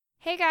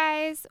Hey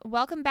guys,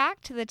 welcome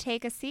back to the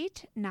Take a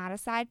Seat, Not a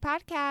Side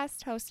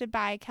podcast hosted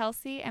by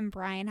Kelsey and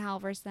Brian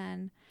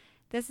Halverson.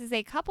 This is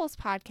a couples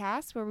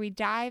podcast where we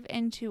dive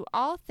into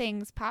all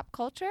things pop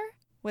culture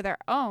with our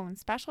own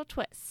special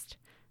twist.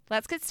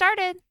 Let's get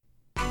started.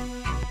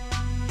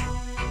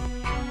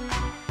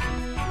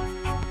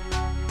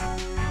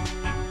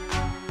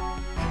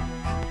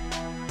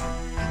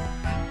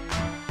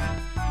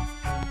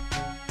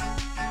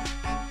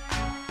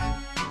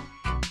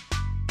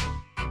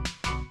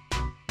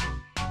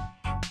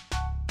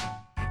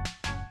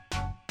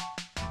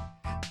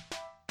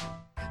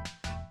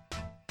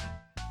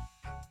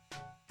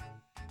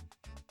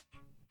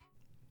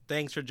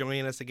 Thanks for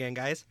joining us again,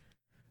 guys.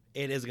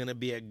 It is going to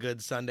be a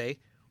good Sunday.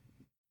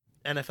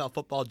 NFL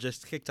football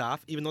just kicked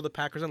off. Even though the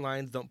Packers and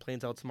Lions don't play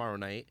until tomorrow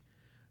night,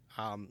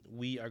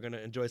 we are going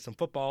to enjoy some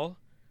football.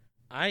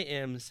 I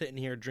am sitting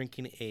here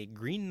drinking a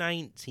Green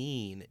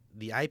 19,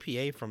 the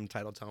IPA from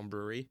Titletown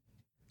Brewery.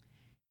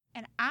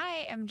 And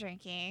I am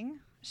drinking,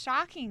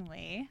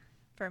 shockingly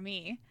for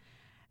me,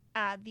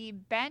 the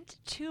Bent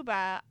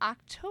Tuba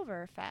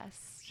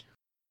Oktoberfest.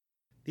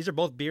 These are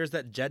both beers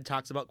that Jed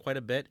talks about quite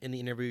a bit in the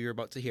interview you're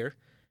about to hear.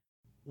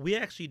 We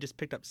actually just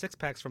picked up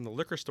 6-packs from the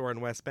liquor store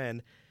in West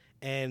Bend,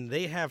 and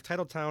they have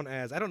Titletown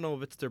as, I don't know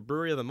if it's their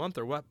brewery of the month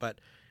or what,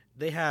 but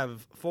they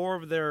have 4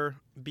 of their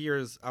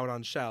beers out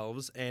on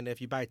shelves, and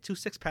if you buy 2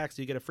 6-packs,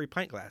 you get a free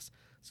pint glass.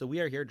 So we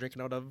are here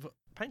drinking out of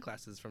pint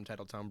glasses from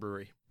Titletown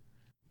Brewery.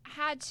 I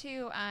had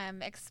to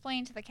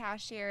explain to the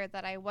cashier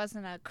that I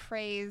wasn't a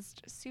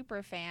crazed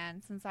super fan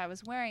since I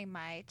was wearing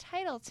my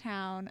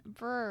Titletown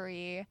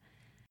Brewery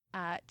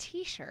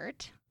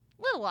t-shirt.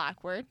 Little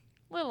awkward.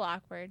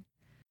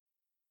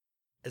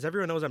 As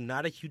everyone knows, I'm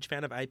not a huge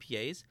fan of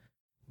IPAs,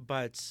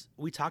 but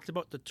we talked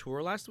about the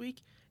tour last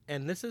week,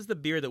 and this is the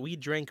beer that we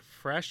drank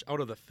fresh out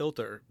of the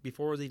filter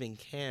before it was even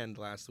canned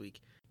last week.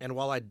 And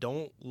while I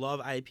don't love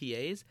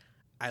IPAs,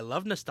 I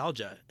love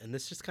nostalgia, and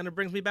this just kind of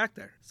brings me back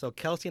there. So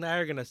Kelsey and I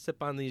are going to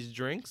sip on these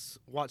drinks,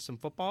 watch some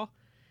football,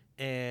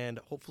 and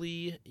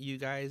hopefully you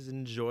guys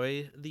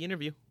enjoy the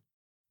interview.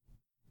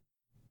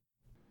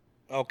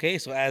 Okay,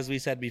 so as we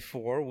said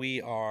before,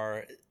 we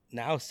are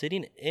now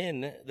sitting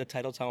in the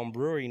Titletown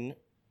Brewing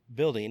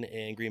building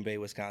in Green Bay,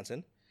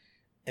 Wisconsin,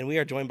 and we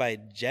are joined by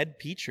Jed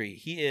Petrie.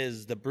 He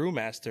is the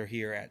brewmaster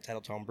here at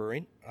Titletown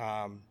Brewing.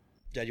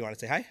 Jed, you want to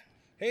say hi?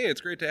 Hey, it's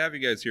great to have you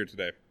guys here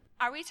today.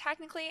 Are we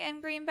technically in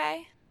Green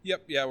Bay?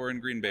 Yep, yeah, we're in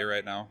Green Bay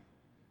right now.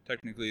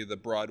 Technically the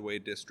Broadway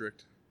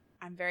district.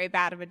 I'm very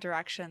bad with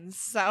directions,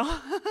 so.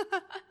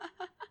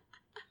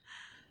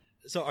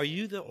 So are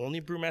you the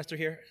only brewmaster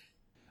here?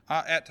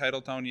 At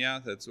Titletown,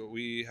 yeah, that's what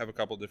we have. A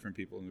couple different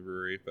people in the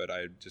brewery, but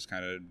I just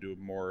kind of do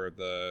more of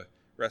the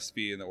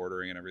recipe and the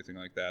ordering and everything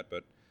like that.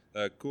 But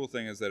the cool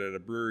thing is that at a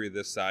brewery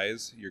this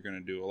size, you're going to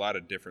do a lot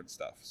of different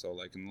stuff. So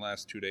like in the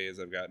last 2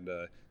 days, I've gotten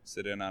to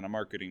sit in on a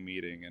marketing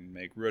meeting and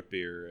make root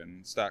beer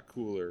and stock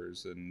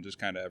coolers and just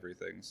kind of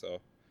everything.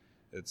 So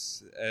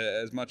it's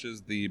as much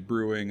as the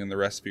brewing and the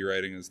recipe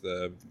writing is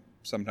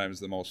sometimes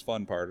the most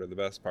fun part or the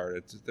best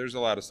part. There's a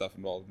lot of stuff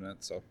involved in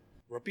it. So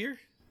Root beer?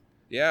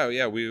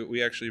 Yeah,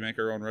 we actually make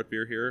our own root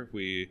beer here.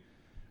 We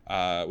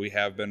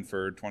have been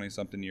for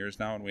 20-something years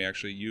now, and we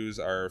actually use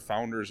our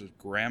founder's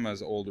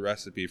grandma's old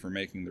recipe for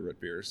making the root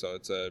beer. So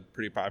it's a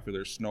pretty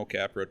popular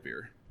Snowcap root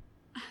beer.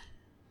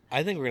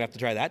 I think we're going to have to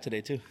try that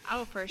today, too.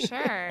 Oh, for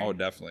sure. Oh,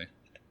 definitely.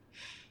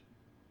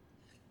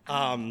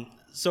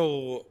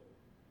 So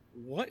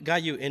what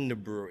got you into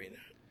brewing?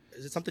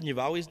 Is it something you've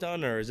always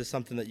done, or is this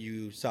something that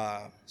you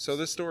saw? So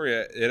this story,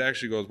 it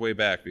actually goes way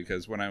back,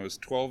 because when I was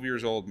 12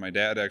 years old, my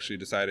dad actually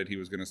decided he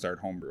was going to start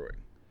home brewing.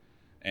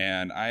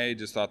 And I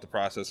just thought the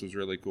process was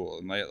really cool.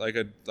 And like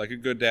a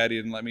good dad, he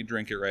didn't let me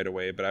drink it right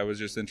away, but I was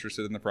just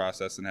interested in the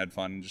process and had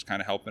fun just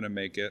kind of helping him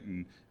make it.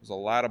 And it was a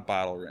lot of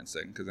bottle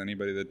rinsing, because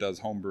anybody that does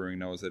home brewing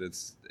knows that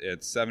it's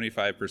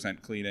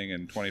 75% cleaning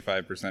and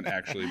 25%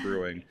 actually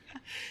brewing.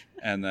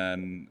 And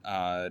then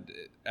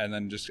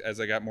just as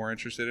I got more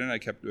interested in it, I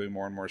kept doing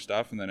more and more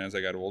stuff. And then as I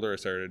got older, I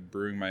started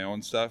brewing my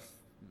own stuff,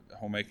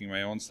 homemaking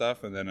my own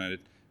stuff. And then in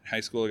high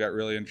school, I got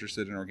really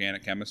interested in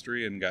organic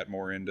chemistry and got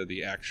more into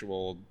the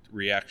actual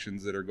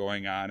reactions that are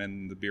going on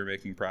in the beer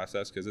making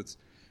process, because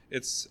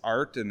it's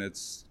art and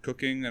it's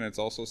cooking and it's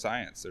also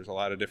science. There's a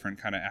lot of different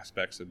kind of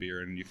aspects of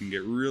beer, and you can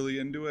get really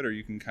into it, or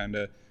you can kind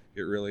of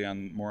get really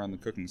more on the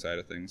cooking side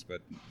of things.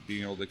 But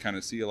being able to kind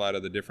of see a lot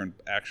of the different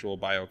actual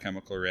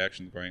biochemical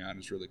reactions going on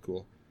is really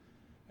cool.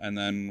 And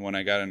then when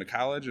I got into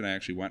college, and I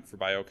actually went for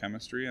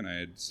biochemistry, and I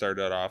had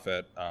started off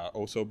at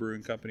Oso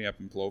Brewing Company up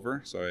in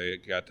Plover. So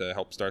I got to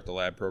help start the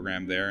lab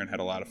program there and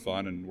had a lot of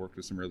fun and worked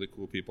with some really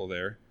cool people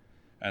there.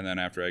 And then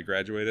after I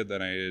graduated,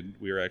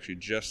 we were actually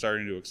just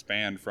starting to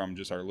expand from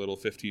just our little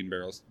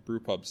 15-barrel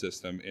brew pub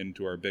system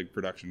into our big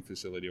production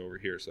facility over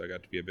here. So I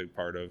got to be a big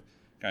part of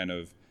kind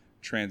of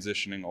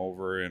transitioning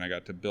over, and I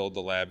got to build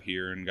the lab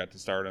here and got to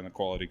start on the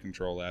quality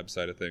control lab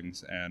side of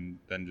things, and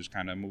then just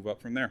kind of move up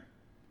from there.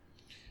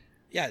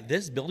 Yeah,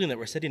 this building that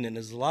we're sitting in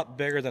is a lot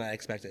bigger than I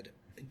expected.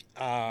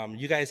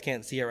 You guys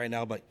can't see it right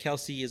now, but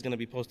Kelsey is going to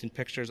be posting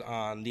pictures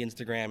on the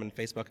Instagram and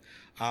Facebook.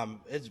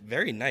 It's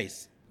very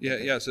nice.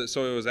 Yeah.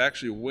 So it was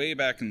actually way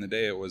back in the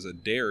day, it was a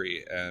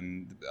dairy,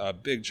 and a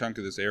big chunk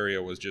of this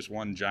area was just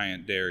one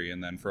giant dairy.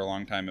 And then for a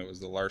long time, it was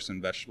the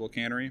Larson Vegetable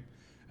Cannery.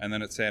 And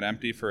then it sat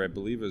empty for, I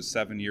believe it was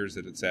 7 years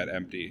that it sat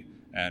empty,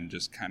 and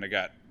just kind of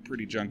got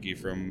pretty junky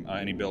from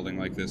any building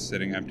like this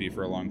sitting empty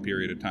for a long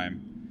period of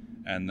time.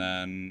 And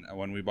then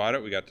when we bought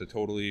it, we got to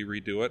totally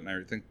redo it. And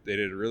I think they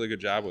did a really good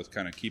job with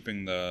kind of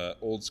keeping the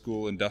old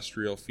school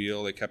industrial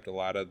feel. They kept a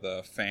lot of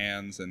the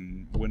fans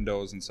and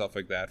windows and stuff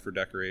like that for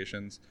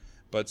decorations,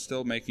 but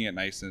still making it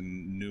nice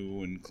and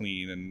new and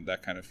clean and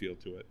that kind of feel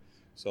to it.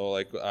 So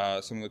like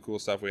some of the cool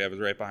stuff we have is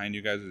right behind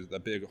you guys. There's a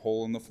big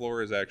hole in the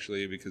floor is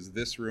actually because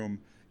this room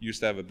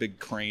used to have a big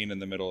crane in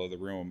the middle of the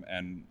room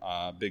and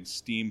big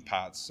steam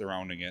pots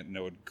surrounding it. And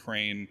it would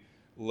crane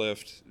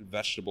lift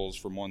vegetables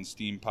from one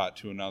steam pot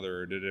to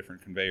another or to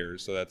different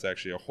conveyors. So that's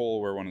actually a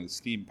hole where one of the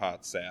steam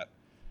pots sat.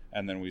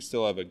 And then we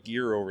still have a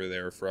gear over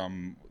there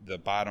from the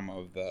bottom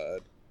of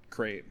the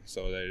crane.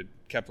 So they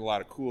kept a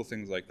lot of cool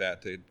things like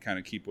that to kind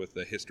of keep with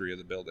the history of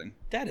the building.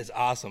 That is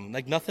awesome.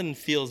 Like nothing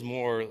feels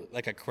more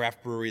like a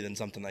craft brewery than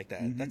something like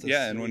that. Mm-hmm. That's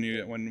and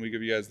when we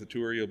give you guys the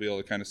tour, you'll be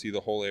able to kind of see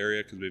the whole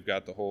area because we've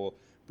got the whole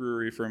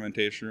brewery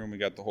fermentation room. We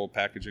got the whole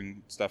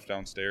packaging stuff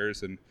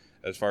downstairs, and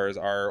as far as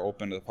our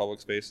open to the public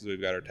spaces, we've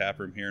got our tap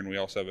room here, and we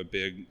also have a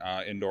big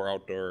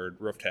indoor-outdoor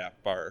roof tap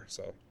bar,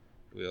 so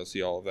you'll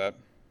see all of that.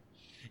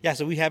 Yeah,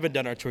 so we haven't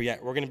done our tour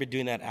yet. We're going to be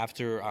doing that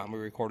after we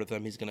record with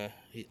him.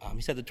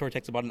 He said the tour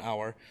takes about an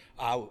hour.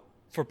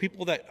 For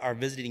people that are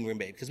visiting Green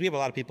Bay, because we have a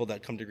lot of people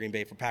that come to Green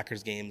Bay for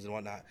Packers games and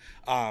whatnot,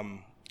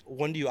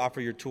 when do you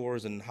offer your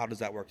tours and how does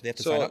that work? Do they have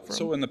to sign up for them?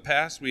 So in the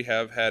past, we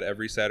have had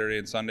every Saturday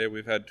and Sunday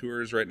we've had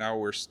tours. Right now,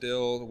 we're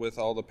still, with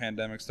all the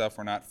pandemic stuff,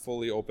 we're not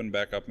fully open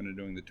back up into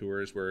doing the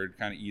tours. We're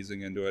kind of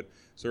easing into it.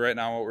 So right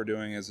now what we're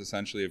doing is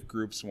essentially if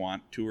groups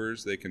want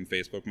tours, they can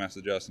Facebook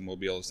message us and we'll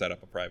be able to set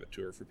up a private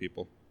tour for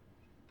people.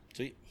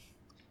 Sweet.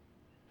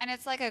 And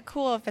it's like a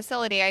cool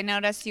facility. I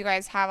noticed you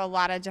guys have a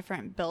lot of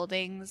different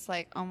buildings,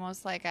 like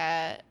almost like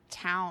a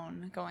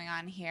town going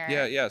on here.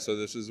 Yeah. So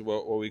this is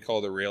what we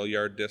call the rail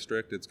yard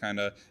district. It's kind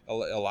of a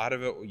lot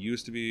of it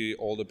used to be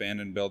old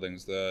abandoned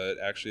buildings.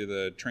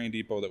 The train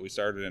depot that we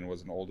started in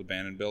was an old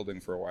abandoned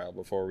building for a while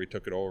before we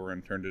took it over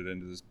and turned it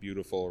into this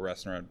beautiful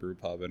restaurant brew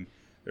pub. And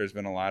there's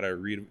been a lot of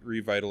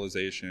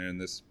revitalization in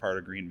this part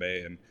of Green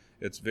Bay, and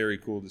it's very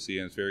cool to see.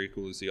 And it's very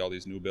cool to see all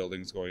these new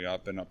buildings going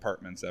up and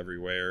apartments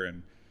everywhere.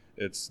 And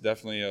it's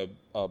definitely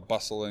a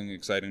bustling,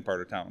 exciting part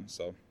of town.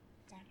 So,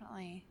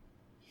 definitely.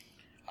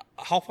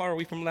 How far are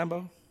we from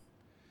Lambeau?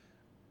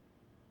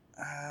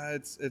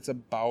 It's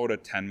about a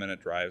 10-minute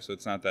drive, so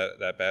it's not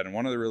that bad. And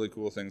one of the really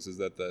cool things is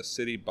that the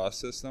city bus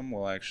system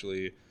will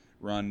actually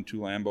run to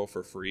Lambeau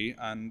for free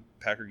on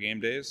Packer game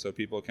days, so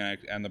people can.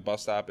 And the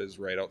bus stop is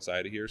right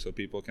outside of here, so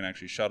people can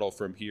actually shuttle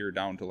from here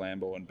down to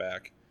Lambeau and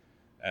back,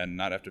 and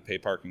not have to pay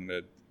parking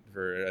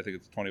for. I think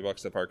it's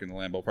 $20 to park in the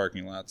Lambeau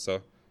parking lot.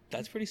 So.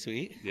 That's pretty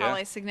sweet. Yeah.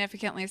 Probably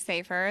significantly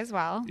safer as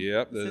well.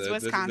 Yep. This is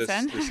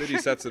Wisconsin. The city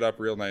sets it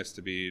up real nice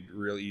to be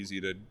real easy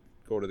to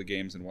go to the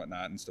games and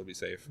whatnot and still be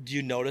safe. Do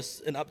you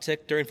notice an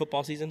uptick during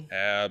football season?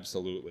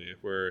 Absolutely.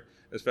 We're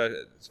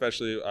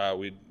especially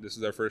this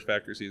is our first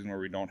Packer season where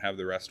we don't have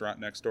the restaurant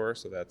next door,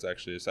 so that's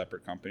actually a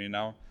separate company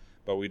now.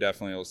 But we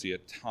definitely will see a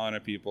ton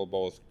of people,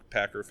 both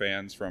Packer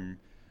fans from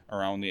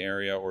around the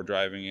area or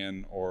driving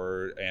in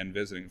and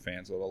visiting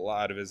fans. So a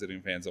lot of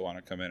visiting fans that want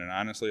to come in, and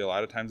honestly a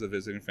lot of times the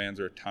visiting fans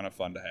are a ton of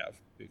fun to have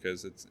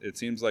because it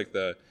seems like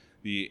the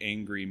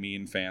angry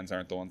mean fans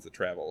aren't the ones that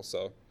travel.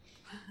 So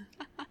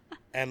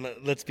and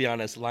let's be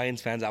honest,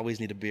 Lions fans always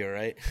need a beer,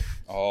 right?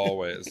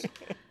 Always.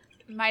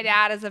 My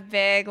dad is a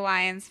big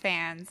Lions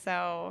fan,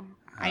 so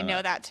I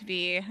know that to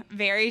be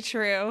very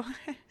true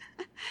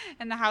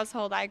in the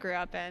household I grew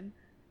up in.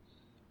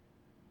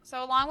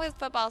 So along with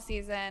football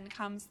season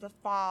comes the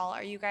fall.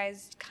 Are you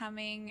guys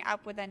coming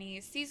up with any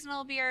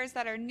seasonal beers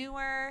that are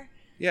newer?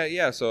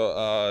 Yeah.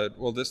 So,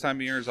 this time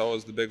of year is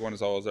always the big one.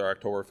 Is always our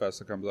Oktoberfest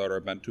that comes out,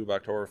 our Bentube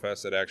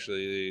Oktoberfest that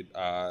actually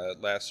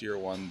last year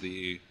won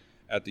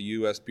at the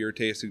U.S. Beer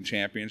Tasting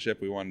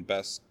Championship. We won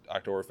Best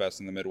Oktoberfest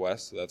in the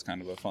Midwest, so that's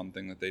kind of a fun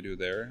thing that they do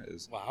there.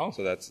 Wow.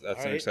 So that's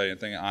an exciting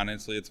thing.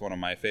 Honestly, it's one of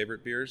my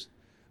favorite beers,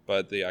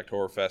 but the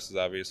Oktoberfest is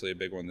obviously a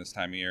big one this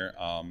time of year.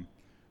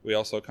 We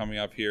also coming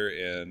up here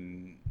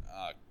in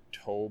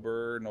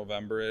October,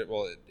 November,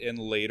 in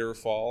later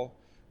fall,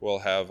 we'll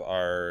have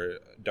our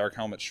Dark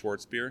Helmet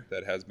Schwartz beer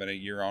that has been a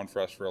year-round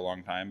for us for a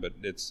long time. But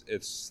it's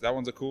that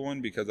one's a cool one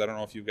because I don't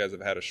know if you guys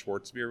have had a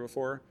Schwartz beer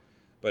before,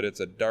 but it's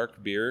a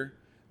dark beer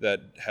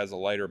that has a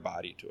lighter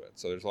body to it.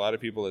 So there's a lot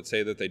of people that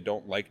say that they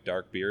don't like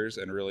dark beers,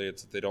 and really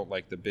it's that they don't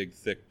like the big,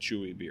 thick,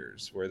 chewy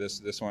beers. Where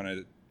this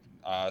one,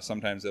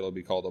 sometimes it'll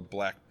be called a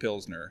black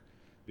Pilsner,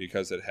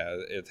 because it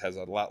has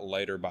a lot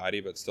lighter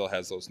body but still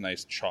has those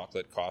nice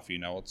chocolate coffee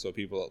notes. So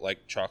people that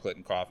like chocolate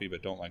and coffee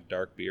but don't like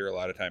dark beer, a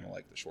lot of time will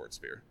like the Schwartz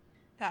beer.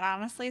 That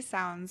honestly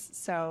sounds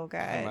so good.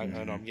 I know,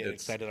 I'm getting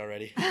excited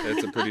already.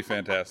 It's a pretty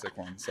fantastic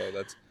one. So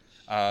that's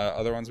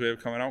Other ones we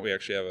have coming out, we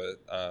actually have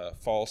a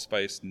fall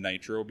spiced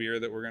nitro beer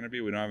that we're going to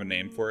be. We don't have a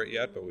name for it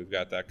yet, but we've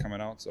got that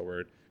coming out. So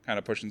we're kind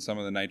of pushing some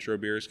of the nitro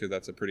beers because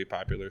that's a pretty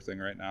popular thing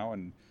right now.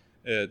 And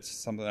it's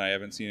something I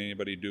haven't seen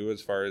anybody do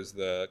as far as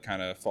the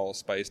kind of fall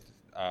spiced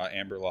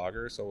amber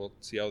lager. So we'll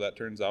see how that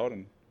turns out.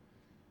 And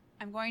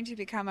I'm going to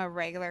become a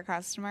regular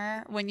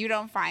customer. When you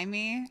don't find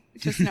me,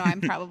 just know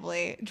I'm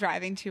probably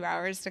driving 2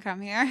 hours to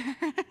come here.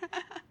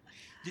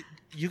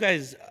 You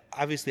guys,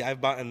 obviously,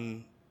 I've bought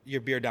your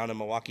beer down in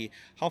Milwaukee.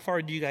 How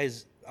far do you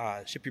guys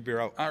ship your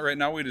beer out? Right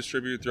now we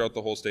distribute throughout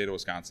the whole state of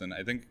Wisconsin.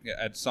 I think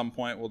at some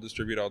point we'll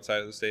distribute outside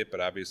of the state, but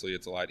obviously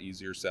it's a lot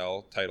easier to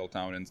sell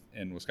Titletown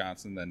in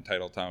Wisconsin than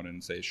Titletown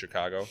in, say,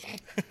 Chicago.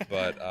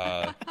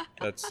 But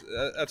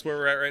that's where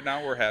we're at right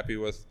now. We're happy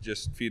with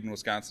just feeding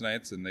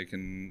Wisconsinites, and they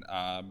can.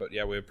 But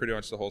yeah, we have pretty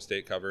much the whole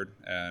state covered,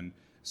 and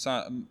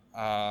some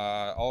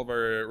all of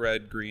our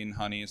red, green,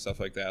 honey, stuff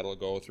like that will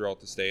go throughout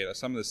the state.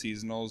 Some of the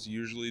seasonals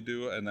usually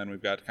do, and then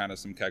we've got kind of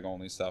some keg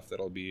only stuff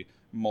that'll be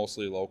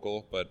mostly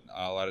local, but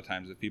a lot of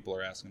times if people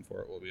are asking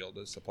for it, we'll be able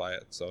to supply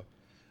it. So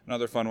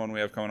another fun one we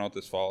have coming out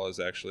this fall is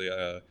actually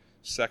a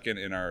second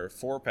in our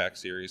 4-pack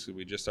series.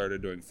 We just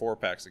started doing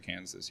 4-packs of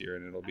cans this year,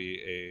 and it'll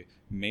be a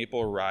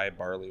maple rye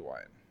barley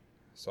wine.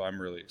 So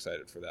I'm really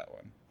excited for that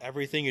one.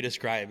 Everything you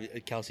described,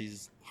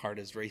 Kelsey's heart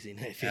is racing,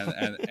 I feel.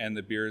 And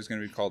the beer is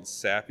going to be called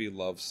Sappy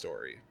Love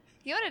Story.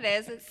 You know what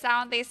it is?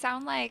 They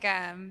sound like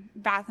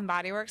Bath and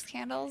Body Works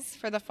candles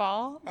for the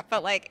fall,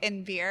 but like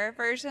in beer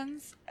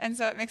versions, and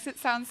so it makes it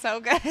sound so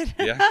good.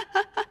 Yeah,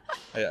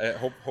 I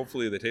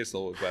hopefully they taste a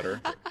little bit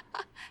better.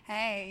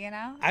 Hey,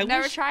 I've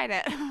never tried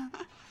it.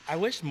 I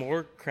wish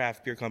more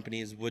craft beer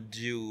companies would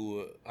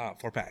do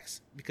 4-packs,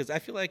 because I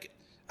feel like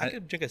I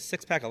could drink a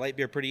 6-pack of light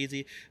beer pretty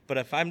easy, but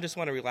if I just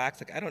want to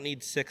relax, like I don't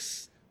need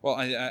 6. Well,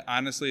 I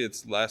honestly,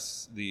 it's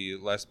less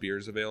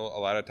beers available. A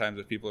lot of times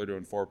if people are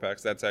doing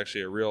 4-packs, that's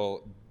actually a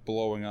real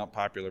blowing up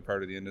popular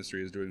part of the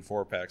industry is doing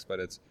 4-packs,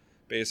 but it's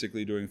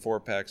basically doing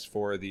 4-packs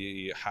for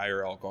the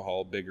higher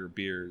alcohol, bigger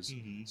beers,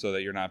 so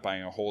that you're not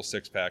buying a whole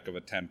 6-pack of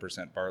a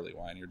 10% barley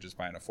wine. You're just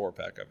buying a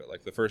 4-pack of it.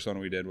 Like the first one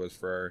we did was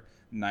for our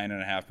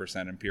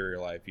 9.5%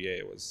 Imperial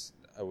IPA.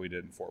 We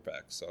did in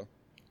 4-packs. So,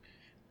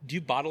 do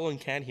you bottle and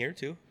can here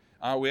too?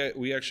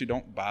 We actually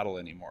don't bottle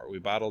anymore. We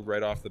bottled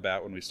right off the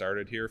bat when we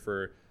started here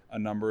for a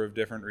number of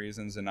different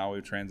reasons, and now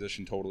we've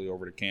transitioned totally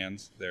over to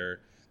cans.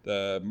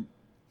 The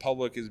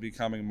public is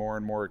becoming more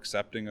and more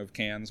accepting of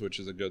cans, which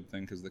is a good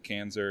thing because the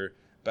cans are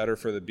better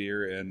for the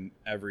beer in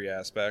every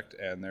aspect,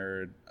 and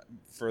they're,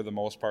 for the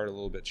most part, a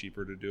little bit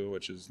cheaper to do,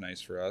 which is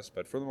nice for us.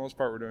 But for the most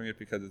part, we're doing it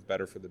because it's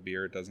better for the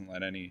beer. It doesn't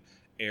let any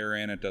air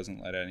in. It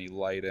doesn't let any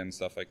light in,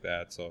 stuff like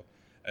that. So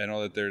I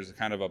know that there's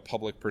kind of a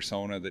public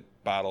persona that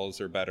bottles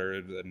are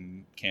better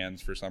than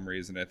cans for some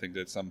reason. I think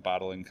that some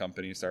bottling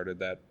company started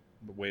that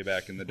way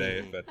back in the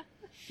day, but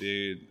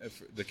the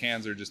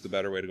cans are just the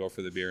better way to go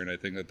for the beer, and I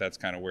think that that's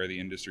kind of where the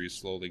industry is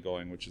slowly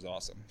going, which is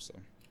awesome. So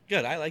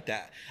good, I like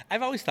that.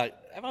 I've always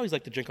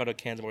liked to drink out of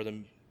cans more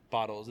than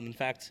bottles, and in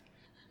fact,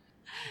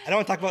 I don't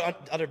want to talk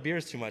about other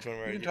beers too much when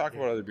we're. You can talk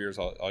about other beers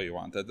all you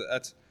want.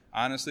 That's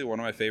honestly one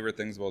of my favorite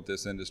things about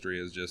this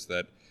industry is just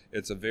that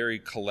it's a very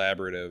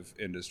collaborative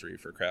industry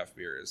for craft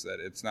beer. Is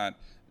that it's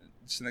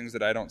things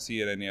that I don't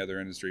see at any other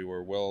industry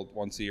where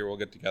once a year we'll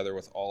get together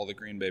with all the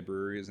Green Bay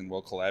breweries and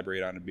we'll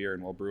collaborate on a beer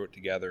and we'll brew it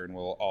together and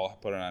we'll all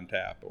put it on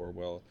tap, or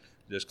we'll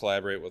just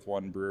collaborate with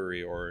one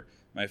brewery. Or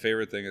my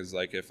favorite thing is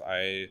like if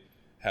I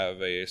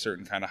have a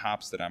certain kind of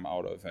hops that I'm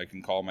out of, I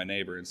can call my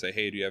neighbor and say,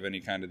 hey, do you have any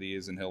kind of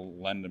these? And he'll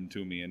lend them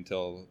to me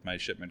until my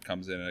shipment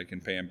comes in and I can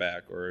pay him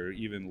back, or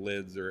even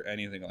lids or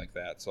anything like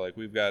that. So like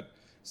we've got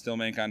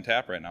Stillmank on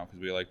tap right now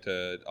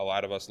because a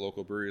lot of us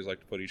local breweries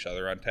like to put each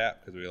other on tap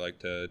because we like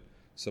to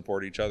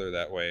support each other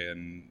that way,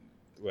 and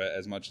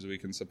as much as we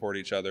can support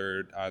each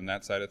other on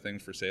that side of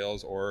things for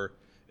sales, or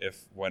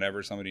if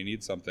whenever somebody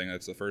needs something,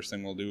 that's the first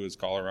thing we'll do is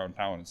call around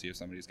town and see if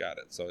somebody's got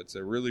it. So it's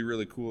a really,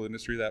 really cool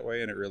industry that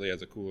way, and it really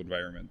has a cool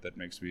environment that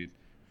makes me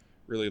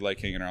really like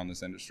hanging around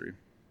this industry.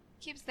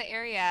 Keeps the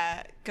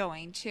area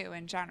going too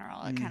in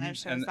general. It kind of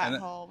shows that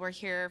whole we're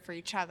here for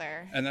each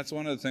other. And that's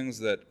one of the things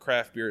that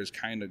craft beer has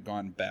kind of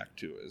gone back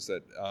to, is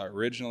that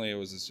originally it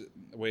was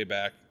way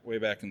back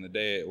in the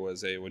day, it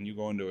was when you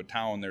go into a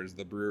town, there's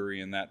the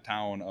brewery in that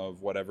town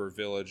of whatever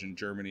village in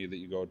Germany that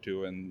you go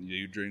to, and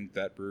you drink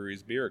that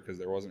brewery's beer because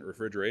there wasn't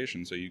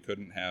refrigeration, so you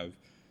couldn't have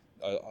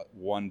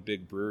one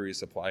big brewery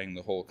supplying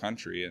the whole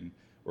country. And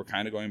we're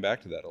kind of going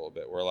back to that a little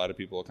bit, where a lot of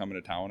people come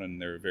into town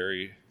and they're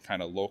very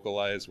kind of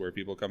localized, where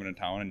people come into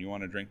town and you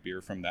want to drink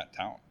beer from that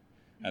town.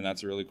 And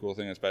that's a really cool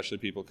thing, especially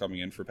people coming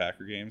in for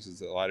Packer games, is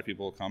that a lot of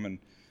people come and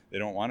they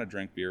don't want to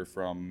drink beer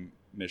from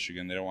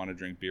Michigan. They don't want to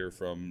drink beer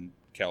from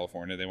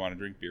California. They want to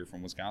drink beer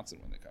from Wisconsin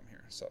when they come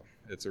here. So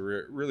it's a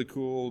really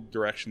cool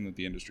direction that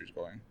the industry's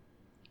going.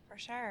 For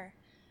sure.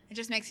 It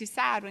just makes you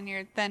sad when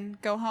you then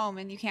go home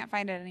and you can't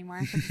find it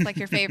anymore. It's like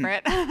your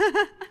favorite.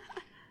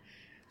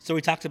 So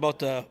we talked about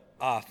the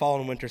fall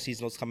and winter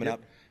seasonals coming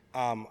up.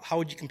 How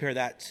would you compare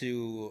that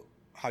to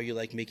how you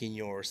like making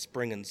your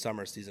spring and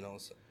summer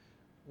seasonals?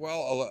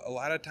 Well, a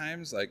lot of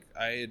times, like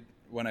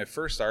when I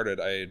first started,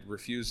 I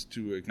refused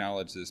to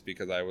acknowledge this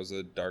because I was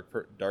a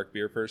dark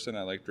beer person.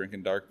 I like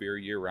drinking dark beer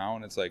year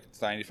round. It's like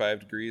it's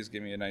 95 degrees,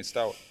 give me a nice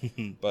stout.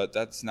 But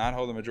that's not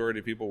how the majority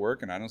of people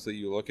work. And honestly,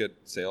 you look at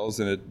sales,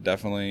 and it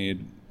definitely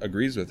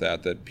agrees with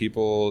that. That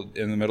people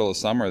in the middle of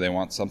summer, they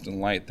want something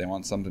light, they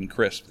want something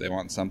crisp, they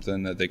want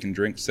something that they can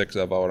drink 6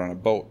 of out on a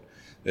boat.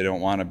 They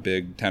don't want a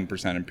big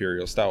 10%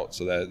 imperial stout,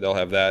 so that they'll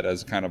have that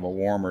as kind of a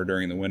warmer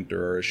during the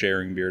winter or a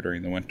sharing beer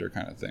during the winter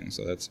kind of thing.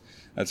 So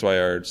that's why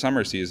our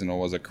summer seasonal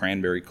was a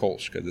cranberry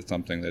kolsch, because it's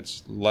something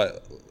that's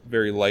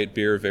very light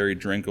beer, very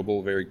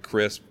drinkable, very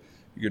crisp.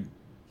 You could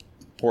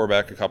pour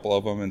back a couple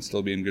of them and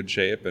still be in good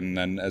shape. And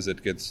then as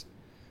it gets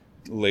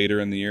later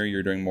in the year,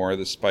 you're doing more of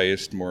the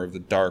spiced, more of the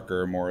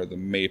darker, more of the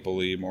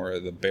mapley, more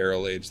of the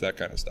barrel aged, that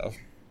kind of stuff.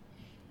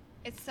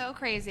 It's so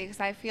crazy because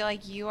I feel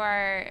like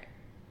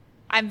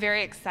I'm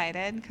very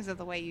excited because of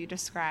the way you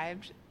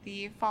described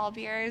the fall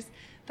beers,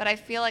 but I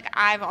feel like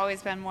I've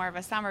always been more of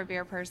a summer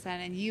beer person,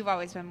 and you've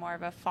always been more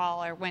of a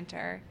fall or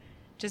winter,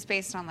 just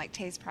based on like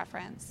taste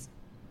preference.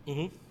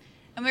 Mm-hmm.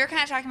 And we were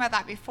kind of talking about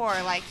that before.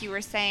 Like you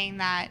were saying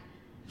that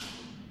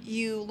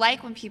you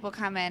like when people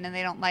come in and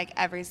they don't like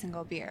every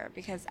single beer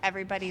because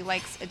everybody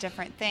likes a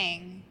different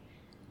thing,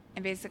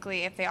 and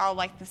basically if they all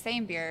like the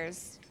same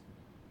beers,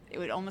 it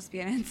would almost be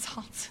an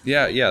insult.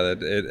 Yeah.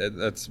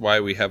 That's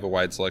why we have a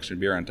wide selection of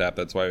beer on tap.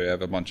 That's why we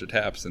have a bunch of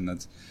taps. And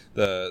that's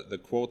the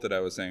quote that I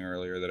was saying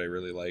earlier that I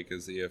really like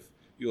is, if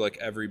you like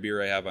every beer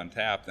I have on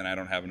tap, then I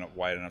don't have a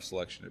wide enough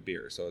selection of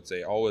beer. So it's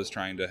always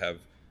trying to have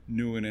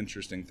new and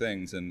interesting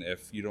things. And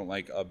if you don't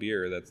like a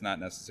beer, that's not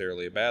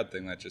necessarily a bad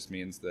thing. That just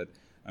means that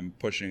I'm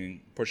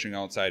pushing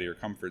outside of your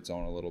comfort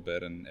zone a little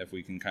bit. And if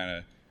we can kind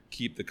of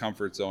keep the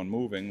comfort zone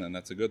moving, then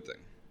that's a good thing.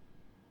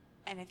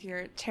 And if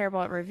you're terrible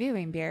at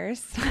reviewing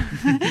beers,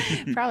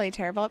 probably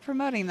terrible at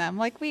promoting them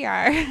like we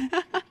are. And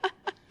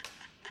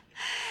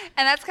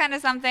that's kind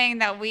of something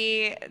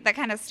that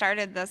kind of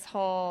started this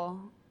whole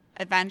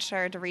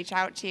adventure to reach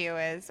out to you,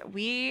 is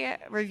we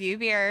review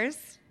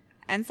beers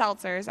and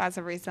seltzers as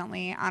of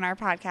recently on our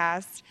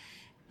podcast,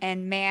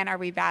 and man, are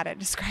we bad at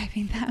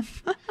describing them.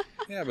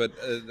 Yeah, but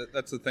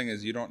that's the thing,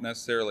 is you don't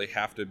necessarily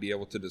have to be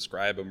able to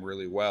describe them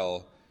really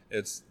well.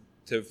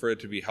 For it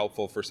to be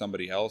helpful for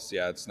somebody else,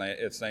 yeah, it's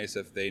nice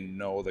if they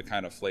know the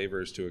kind of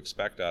flavors to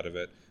expect out of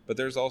it. But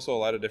there's also a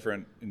lot of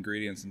different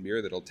ingredients in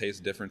beer that'll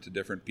taste different to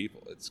different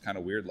people. It's kind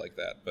of weird like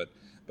that. But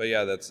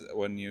yeah, that's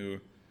when you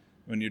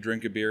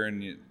drink a beer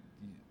and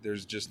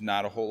there's just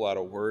not a whole lot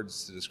of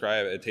words to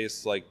describe it. It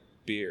tastes like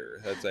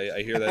beer.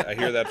 I hear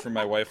that from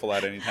my wife a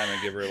lot. Anytime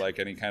I give her like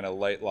any kind of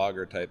light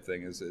lager type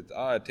thing,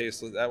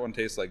 that one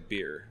tastes like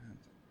beer.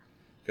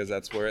 Because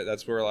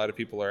that's where a lot of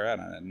people are at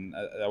on it. And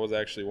that was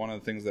actually one of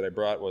the things that I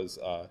brought was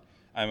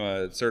I'm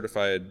a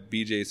certified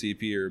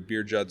BJCP or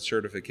Beer Judge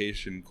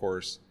certification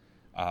course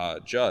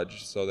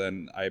judge. So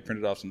then I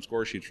printed off some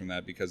score sheets from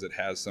that because it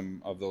has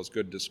some of those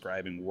good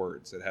describing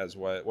words. It has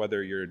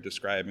whether you're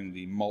describing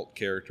the malt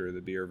character of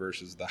the beer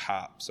versus the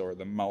hops or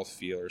the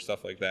mouthfeel or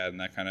stuff like that, and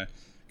that kind of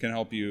can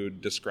help you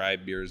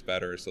describe beers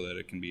better so that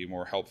it can be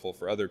more helpful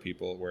for other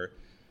people. Where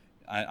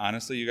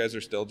honestly, you guys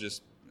are still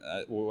just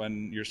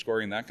when you're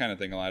scoring that kind of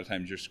thing, a lot of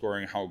times you're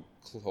scoring how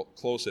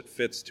close it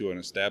fits to an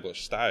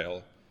established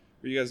style,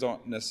 where you guys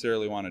don't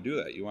necessarily want to do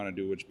that. You want to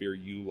do which beer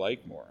you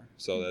like more.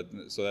 So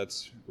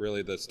that's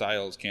really, the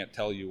styles can't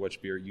tell you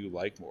which beer you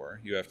like more.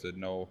 You have to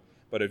know.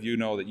 But if you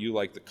know that you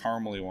like the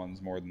caramely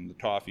ones more than the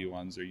toffee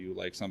ones, or you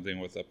like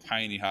something with a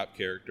piney hop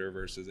character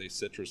versus a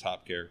citrus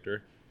hop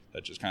character,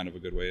 that's just kind of a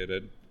good way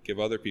to give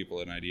other people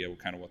an idea of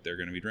kind of what they're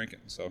going to be drinking.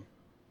 So.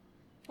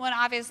 Well, and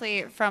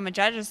obviously, from a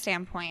judge's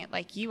standpoint,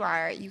 like you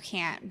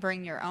can't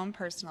bring your own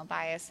personal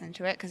bias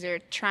into it because you're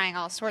trying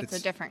all sorts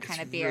of different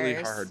kind of beers. It's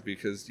really hard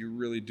because you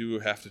really do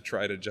have to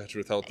try to judge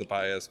without the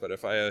bias. But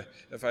if I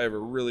have a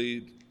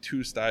really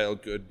two-style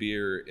good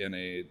beer in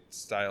a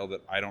style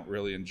that I don't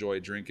really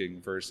enjoy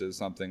drinking versus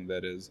something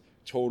that is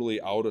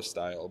totally out of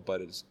style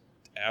but is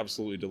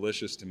absolutely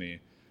delicious to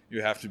me,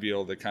 you have to be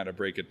able to kind of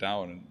break it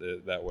down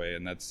that way.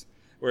 And that's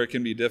where it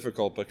can be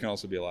difficult but can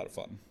also be a lot of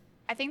fun.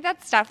 I think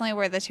that's definitely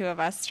where the two of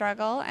us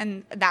struggle,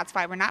 and that's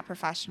why we're not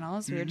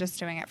professionals. Mm-hmm. We were just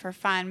doing it for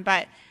fun.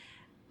 But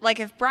like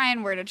if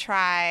Brian were to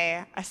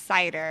try a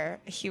cider,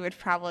 he would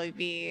probably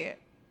be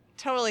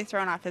totally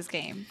thrown off his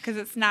game because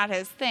it's not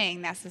his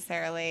thing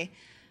necessarily.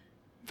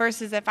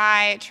 Versus if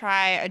I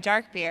try a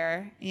dark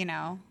beer,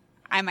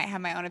 I might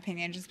have my own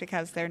opinion just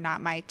because they're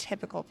not my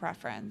typical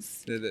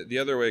preference. The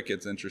other way it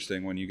gets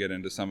interesting when you get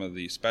into some of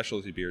the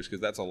specialty beers, because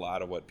that's a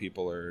lot of what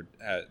people are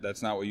at.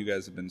 That's not what you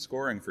guys have been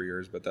scoring for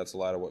yours, but that's a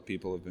lot of what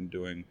people have been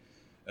doing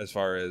as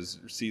far as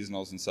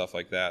seasonals and stuff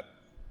like that.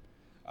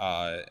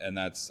 And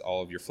that's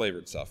all of your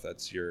flavored stuff.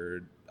 That's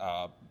your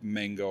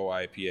mango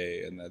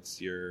IPA, and that's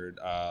your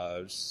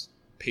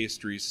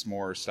pastry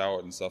s'more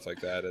stout and stuff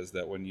like that. Is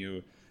that when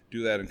you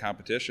do that in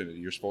competition,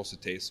 you're supposed to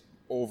taste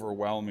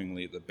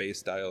overwhelmingly the base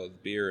style of the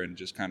beer and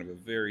just kind of a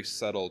very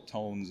subtle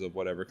tones of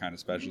whatever kind of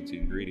specialty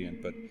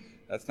ingredient. But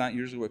that's not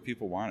usually what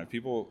people want.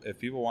 If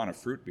people want a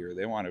fruit beer,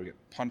 they want to get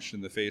punched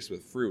in the face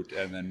with fruit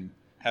and then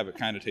have it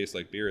kind of taste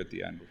like beer at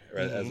the end,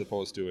 as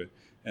opposed to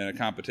in a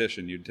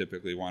competition, you'd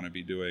typically want to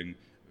be doing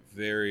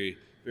very,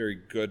 very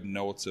good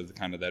notes of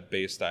kind of that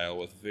base style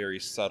with very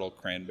subtle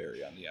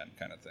cranberry on the end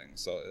kind of thing.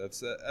 So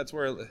that's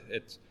where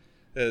it's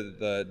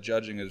the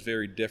judging is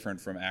very different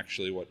from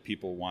actually what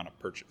people want to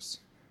purchase.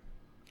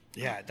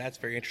 Yeah, that's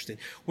very interesting.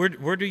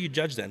 Where do you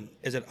judge then?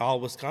 Is it all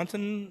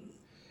Wisconsin?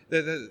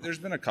 There's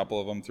been a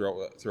couple of them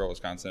throughout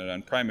Wisconsin,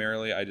 and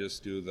primarily I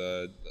just do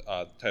the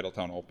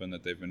Titletown Open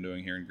that they've been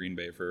doing here in Green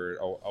Bay for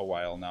a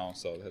while now.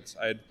 So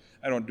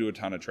I don't do a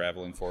ton of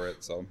traveling for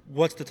it. So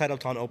what's the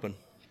Titletown Open?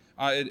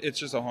 It's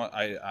just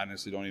I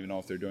honestly don't even know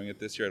if they're doing it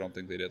this year. I don't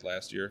think they did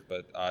last year,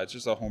 but it's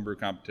just a homebrew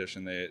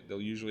competition. They'll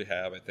usually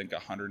have, I think,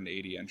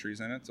 180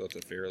 entries in it, so it's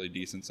a fairly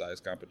decent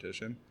sized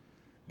competition.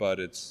 But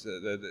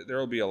there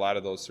will be a lot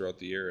of those throughout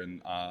the year.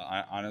 And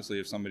honestly,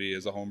 if somebody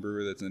is a home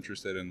brewer that's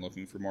interested in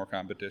looking for more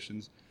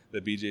competitions,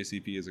 the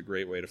BJCP is a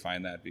great way to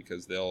find that,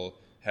 because they'll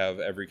have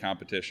every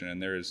competition.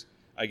 And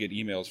I get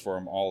emails for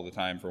them all the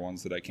time for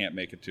ones that I can't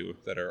make it to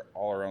that are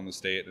all around the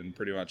state. And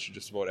pretty much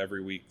just about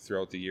every week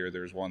throughout the year,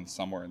 there's one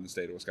somewhere in the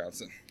state of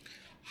Wisconsin.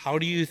 How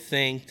do you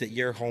think that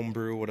your home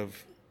brew would have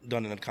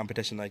done in a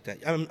competition like that?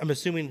 I'm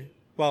assuming...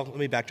 Well, let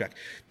me backtrack.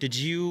 Did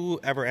you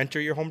ever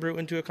enter your homebrew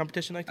into a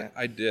competition like that?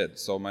 I did.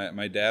 So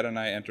my dad and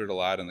I entered a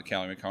lot in the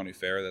Calumet County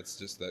Fair. That's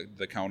just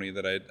the county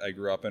that I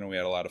grew up in, and we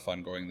had a lot of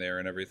fun going there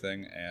and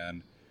everything.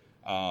 And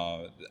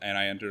I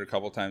entered a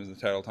couple times in the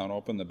Titletown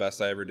Open. The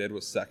best I ever did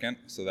was second,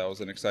 so that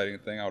was an exciting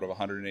thing. Out of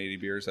 180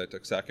 beers, I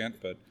took second.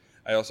 But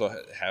I also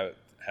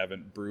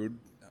haven't brewed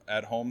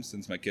at home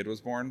since my kid was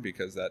born,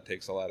 because that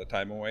takes a lot of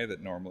time away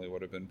that normally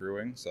would have been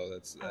brewing. So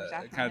that's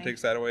it kind of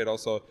takes that away. It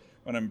also,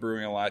 when I'm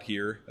brewing a lot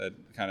here, that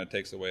kind of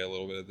takes away a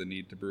little bit of the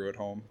need to brew at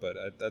home. But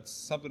that's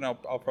something I'll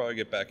probably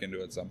get back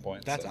into at some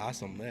point. That's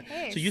awesome, man.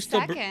 Hey, so you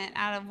still second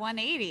out of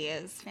 180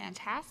 is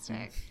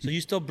fantastic. So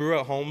you still brew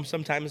at home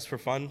sometimes for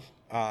fun,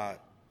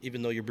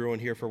 even though you're brewing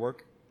here for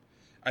work?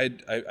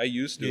 I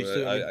used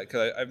to.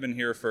 Cause I've been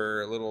here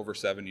for a little over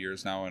 7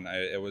 years now, and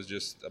it was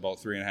just about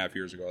 3.5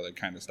 years ago that I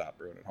kind of stopped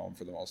brewing at home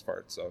for the most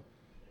part. So.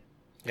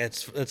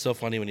 It's so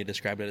funny when you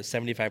describe it as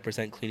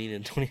 75% cleaning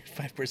and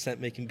 25%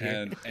 making beer.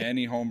 And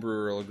any home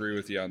brewer will agree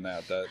with you on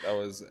that. That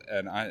was,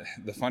 and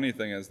the funny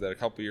thing is that a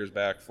couple years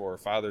back for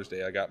Father's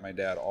Day, I got my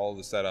dad all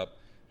the setup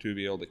to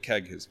be able to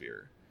keg his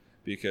beer,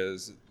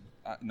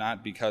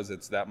 not because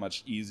it's that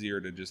much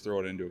easier to just throw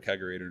it into a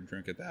kegerator and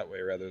drink it that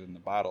way rather than the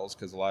bottles,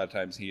 because a lot of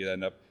times he'd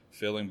end up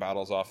filling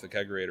bottles off the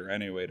kegerator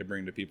anyway to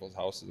bring to people's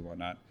houses and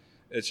whatnot.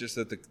 It's just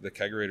that the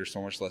kegerator is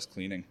so much less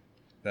cleaning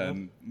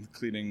than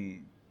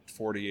cleaning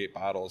 48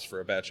 bottles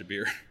for a batch of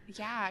beer.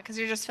 Yeah, because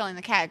you're just filling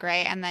the keg,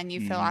 right? And then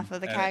you fill off of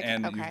the keg.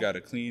 And you've got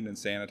to clean and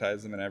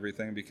sanitize them and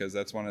everything, because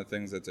that's one of the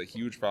things that's a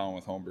huge problem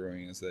with home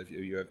brewing, is that if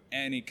you have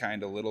any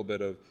kind of little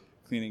bit of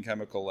cleaning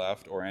chemical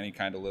left or any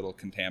kind of little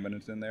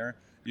contaminant in there,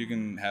 you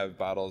can have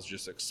bottles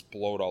just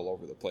explode all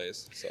over the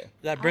place. So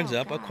that brings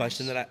up a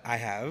question that I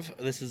have.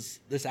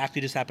 This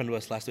actually just happened to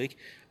us last week.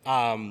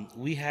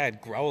 We had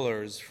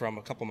growlers from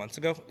a couple months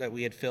ago that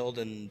we had filled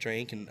and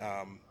drank, and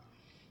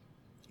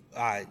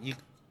you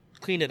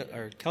cleaned it,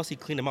 or Kelsey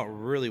cleaned them out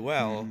really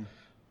well,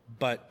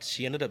 but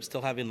she ended up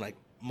still having like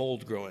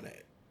mold growing in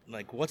it.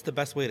 Like, what's the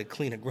best way to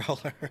clean a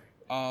growler?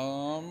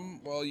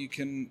 Well, you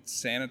can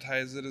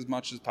sanitize it as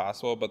much as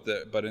possible,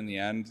 but in the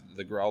end,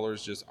 the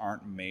growlers just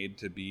aren't made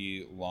to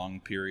be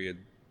long-term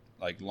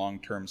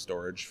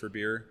storage for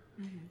beer.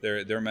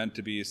 Mm-hmm. They're meant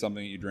to be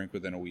something that you drink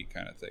within a week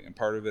kind of thing. And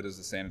part of it is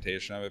the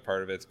sanitation of it.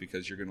 Part of it's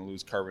because you're going to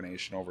lose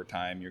carbonation over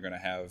time. You're going to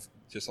have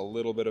just a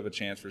little bit of a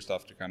chance for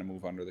stuff to kind of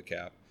move under the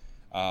cap.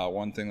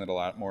 One thing that a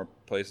lot more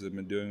places have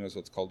been doing is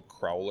what's called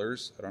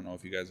crowlers. I don't know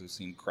if you guys have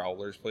seen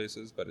crowlers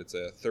places, but it's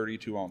a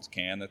 32-ounce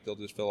can that they'll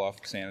just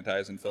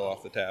sanitize and fill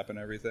off the tap and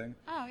everything.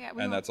 Oh, yeah.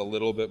 And that's a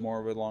little bit more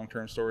of a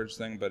long-term storage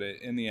thing, but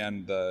in the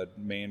end, the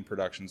main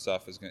production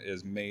stuff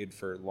is made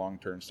for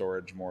long-term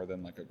storage more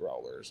than like a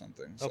growler or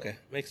something. So. Okay,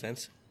 makes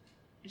sense.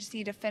 I just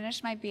need to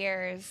finish my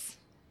beers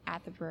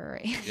at the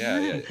brewery.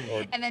 Yeah.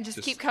 And then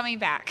just keep coming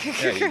back.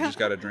 Yeah, you just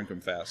got to drink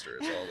them faster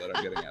is all that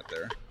I'm getting at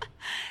there.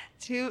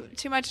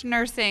 Too much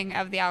nursing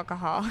of the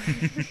alcohol.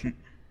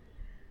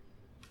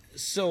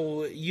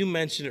 So you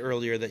mentioned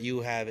earlier that you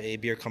have a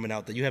beer coming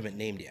out that you haven't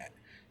named yet.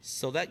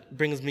 So that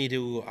brings me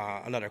to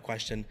another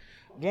question.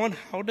 One,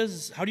 how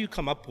do you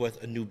come up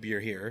with a new beer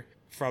here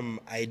from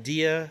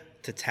idea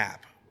to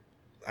tap?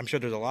 I'm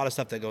sure there's a lot of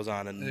stuff that goes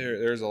on. And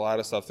there's a lot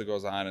of stuff that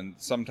goes on, and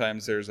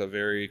sometimes there's a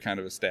very kind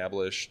of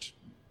established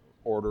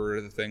order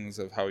of the things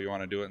of how you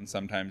want to do it, and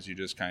sometimes you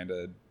just kind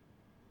of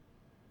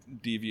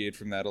deviate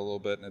from that a little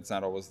bit, and it's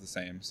not always the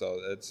same. So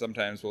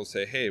sometimes we'll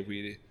say, hey,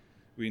 we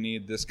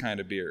need this kind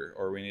of beer,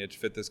 or we need it to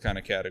fit this kind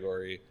of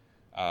category.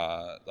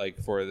 My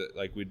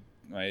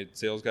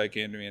sales guy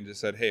came to me and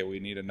just said, hey, we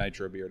need a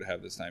nitro beer to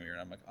have this time of year.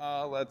 And I'm like,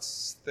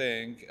 let's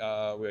think.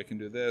 I can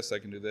do this. I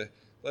can do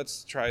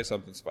let's try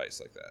something spiced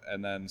like that.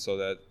 And then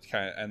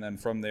and then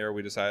from there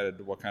we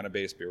decided what kind of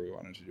base beer we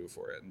wanted to do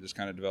for it, and just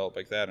kind of develop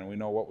like that. And we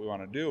know what we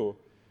want to do,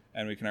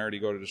 and we can already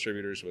go to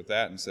distributors with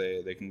that and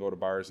say, they can go to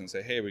bars and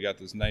say, hey, we got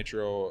this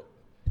nitro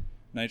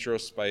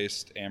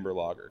spiced amber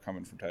lager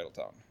coming from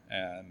Titletown.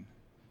 And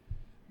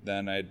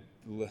then I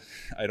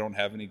don't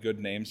have any good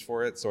names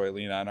for it, so I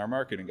lean on our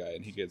marketing guy,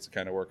 and he gets to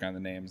kind of work on the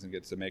names and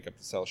gets to make up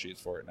the sell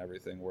sheets for it and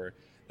everything. Where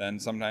then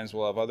sometimes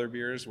we'll have other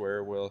beers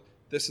where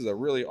this is a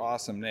really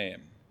awesome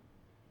name.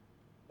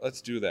 Let's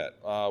do that.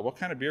 What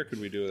kind of beer could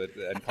we do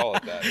and call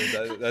it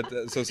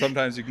that? So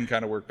sometimes you can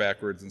kind of work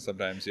backwards, and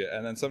sometimes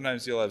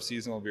sometimes you'll have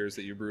seasonal beers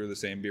that you brew the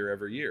same beer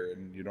every year,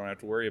 and you don't have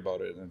to worry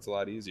about it, and it's a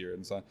lot easier.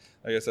 And so,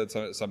 like I said,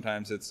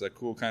 sometimes it's a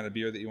cool kind of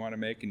beer that you want to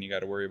make, and you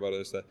got to worry about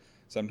it.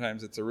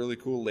 Sometimes it's a really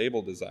cool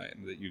label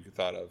design that you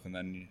thought of, and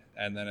then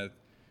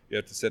you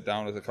have to sit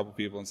down with a couple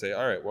people and say,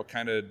 all right, what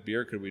kind of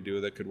beer could we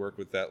do that could work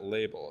with that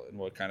label, and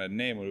what kind of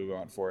name would we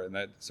want for it,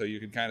 so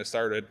you can kind of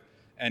start at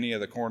any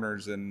of the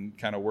corners and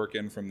kind of work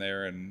in from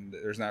there. And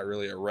there's not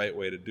really a right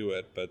way to do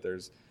it, but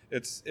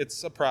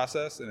it's a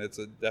process, and it's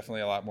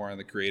definitely a lot more on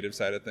the creative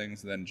side of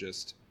things than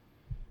just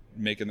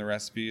making the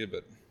recipe.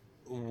 But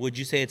would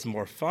you say it's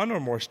more fun or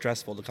more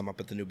stressful to come up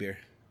with the new beer?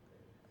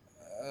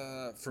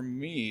 For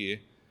me,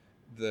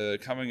 the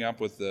coming up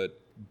with the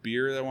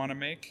beer that I want to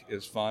make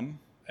is fun,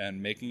 and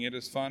making it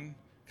is fun.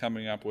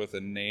 Coming up with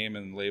a name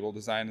and label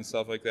design and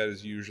stuff like that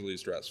is usually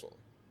stressful.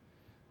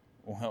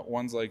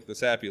 Ones like the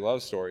Sappy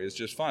Love Story is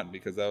just fun,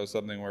 because that was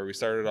something where we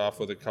started off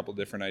with a couple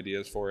different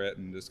ideas for it,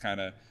 and just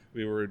kind of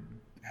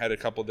had a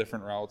couple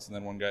different routes, and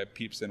then one guy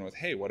peeps in with,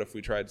 hey, what if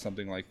we tried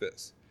something like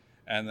this?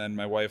 And then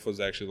my wife was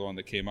actually the one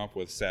that came up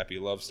with Sappy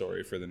Love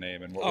Story for the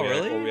name. And what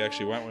we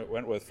actually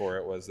went with for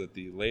it was that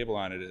the label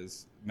on it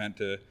is meant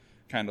to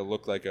kind of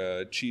look like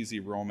a cheesy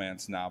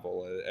romance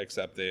novel,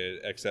 except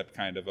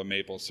kind of a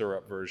maple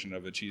syrup version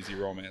of a cheesy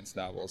romance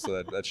novel.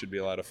 So that should be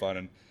a lot of fun.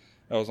 And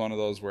that was one of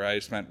those where I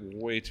spent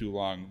way too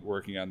long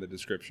working on the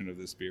description of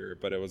this beer,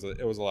 but it was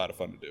a lot of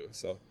fun to do.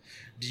 So,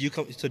 do you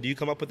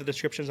come up with the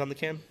descriptions on the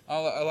can? A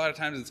lot of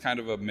times it's kind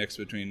of a mix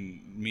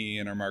between me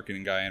and our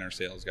marketing guy and our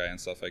sales guy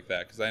and stuff like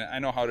that, because I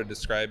know how to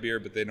describe beer,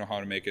 but they know how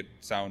to make it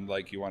sound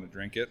like you want to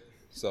drink it.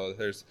 So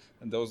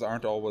those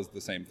aren't always the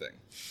same thing.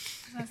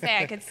 I was going to say,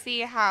 I could see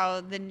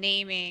how the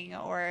naming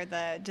or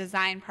the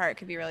design part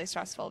could be really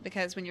stressful,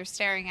 because when you're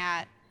staring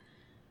at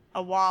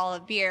a wall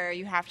of beer,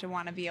 you have to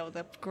want to be able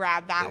to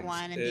grab that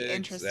one and be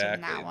interested in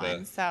that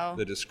one. So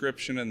the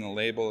description and the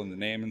label and the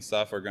name and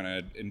stuff are going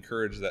to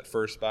encourage that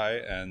first buy,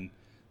 and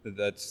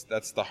that's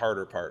the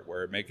harder part,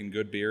 where making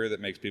good beer that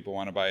makes people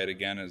want to buy it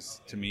again is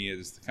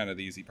kind of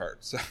the easy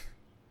part.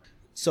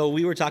 So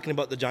we were talking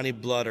about the Johnny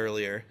Blood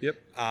earlier. Yep.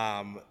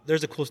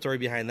 There's a cool story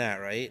behind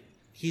that, right?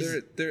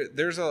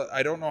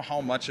 I don't know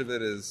how much of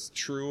it is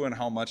true and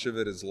how much of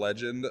it is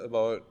legend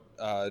about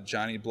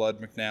Johnny Blood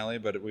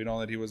McNally, but we know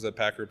that he was a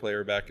Packer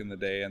player back in the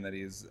day, and that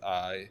he's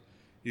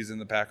in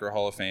the Packer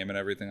Hall of Fame and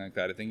everything like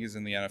that. I think he's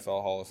in the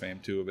NFL Hall of Fame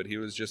too, but he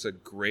was just a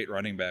great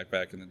running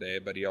back in the day,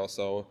 but he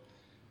also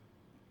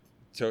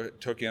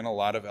took in a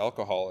lot of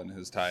alcohol in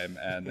his time,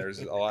 and there's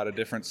a lot of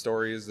different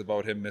stories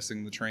about him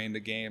missing the train to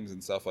games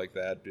and stuff like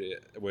that,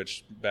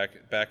 which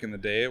back in the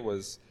day it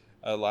was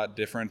a lot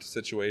different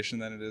situation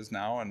than it is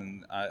now.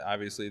 And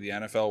obviously the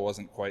NFL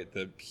wasn't quite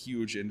the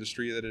huge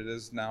industry that it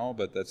is now,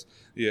 but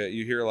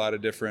you hear a lot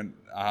of different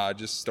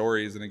just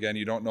stories, and again,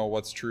 you don't know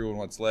what's true and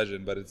what's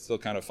legend, but it's still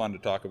kind of fun to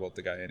talk about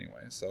the guy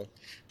anyway. So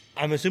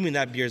I'm assuming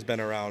that beer's been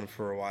around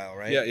for a while,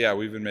 right? Yeah,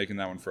 we've been making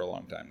that one for a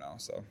long time now.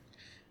 So,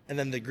 and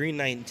then the Green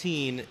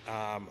 19,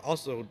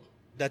 also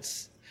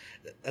that's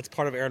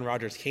part of Aaron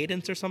Rodgers'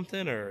 cadence or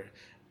something, or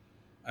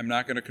I'm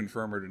not going to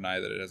confirm or deny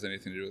that it has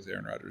anything to do with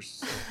Aaron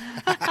Rodgers.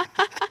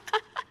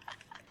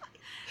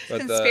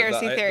 But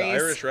conspiracy theories. The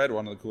Irish Red,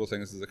 one of the cool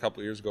things is a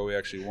couple of years ago we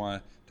actually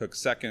took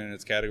second in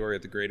its category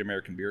at the Great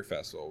American Beer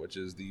Festival, which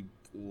is the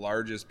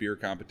largest beer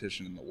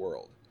competition in the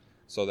world.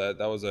 So that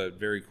was a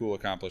very cool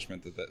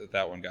accomplishment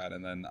that one got.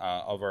 And then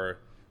of our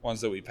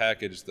ones that we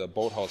packaged, the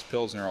Boathouse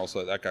Pilsner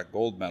also that got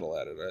gold medal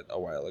at it a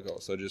while ago.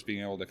 So just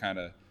being able to kind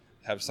of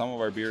have some of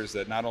our beers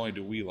that not only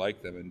do we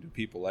like them and do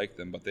people like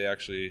them, but they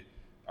actually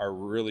are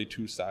really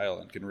two style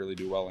and can really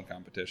do well in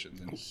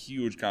competitions, and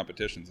huge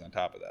competitions on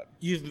top of that.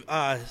 You've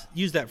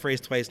used that phrase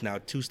twice now,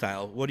 two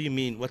style. What do you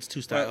mean? What's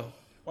two style? Well,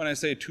 when I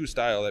say two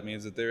style, that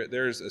means that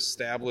there's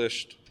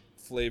established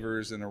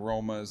flavors and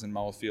aromas and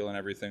mouthfeel and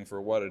everything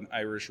for what an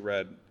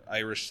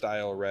Irish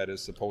style red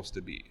is supposed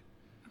to be,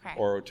 okay,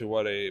 or to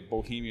what a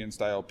Bohemian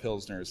style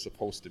Pilsner is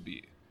supposed to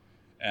be.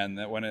 And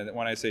that when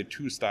I say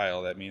two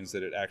style, that means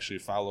that it actually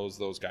follows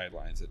those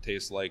guidelines. It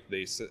tastes like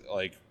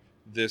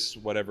this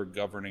whatever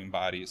governing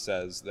body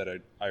says that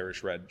an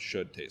Irish Red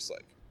should taste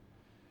like,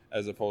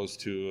 as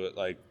opposed to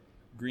like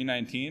Green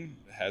 19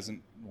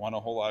 hasn't won a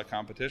whole lot of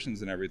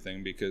competitions and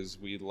everything because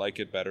we like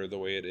it better the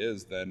way it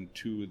is than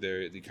to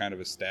the kind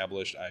of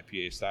established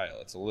IPA style.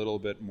 It's a little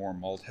bit more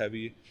malt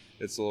heavy.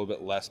 It's a little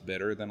bit less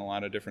bitter than a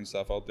lot of different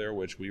stuff out there,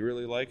 which we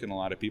really like and a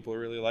lot of people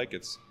really like.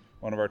 It's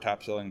one of our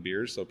top selling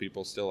beers, so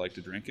people still like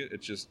to drink it.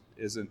 It just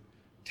isn't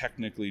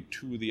technically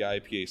to the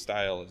IPA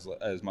style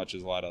as much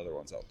as a lot of other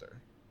ones out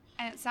there.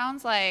 And it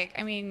sounds like,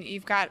 I mean,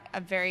 you've got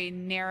a very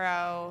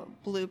narrow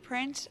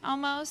blueprint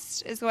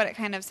almost, is what it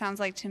kind of sounds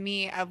like to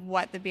me, of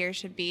what the beer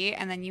should be.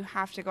 And then you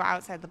have to go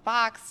outside the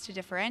box to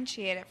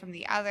differentiate it from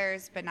the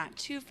others, but not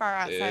too far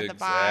outside the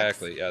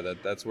box. Exactly. Yeah,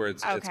 that's where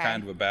it's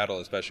kind of a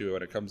battle, especially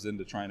when it comes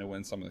into trying to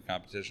win some of the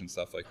competition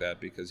stuff like that.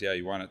 Because, yeah,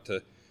 you want it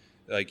to,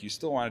 like, you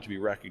still want it to be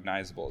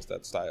recognizable as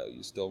that style.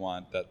 You still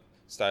want that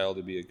style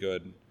to be a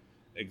good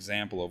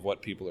example of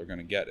what people are going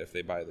to get if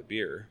they buy the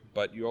beer,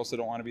 but you also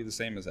don't want to be the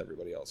same as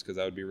everybody else, because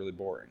that would be really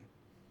boring.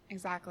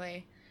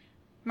 Exactly.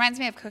 Reminds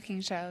me of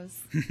cooking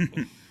shows.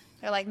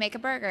 They're like, make a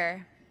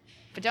burger,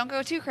 but don't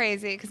go too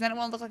crazy, because then it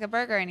won't look like a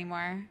burger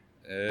anymore.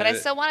 But I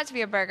still want it to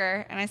be a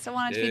burger, and I still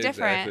want it to be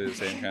different.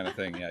 Exactly the same kind of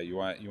thing. Yeah, you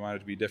want it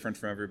to be different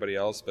from everybody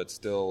else, but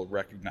still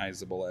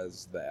recognizable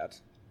as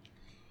that.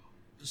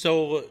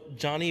 So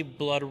Johnny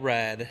Blood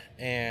Red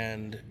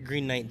and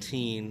Green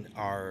 19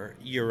 are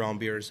year-round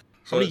beers.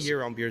 How many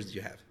year-round beers do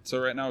you have?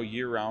 So right now,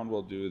 year-round,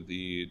 we'll do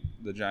the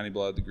Johnny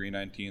Blood, the Green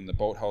 19. The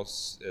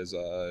Boathouse is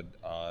a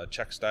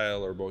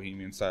Czech-style or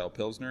Bohemian-style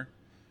Pilsner.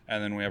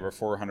 And then we have our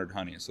 400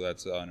 honey. So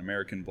that's an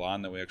American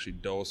blonde that we actually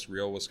dose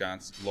real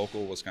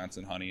local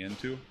Wisconsin honey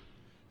into.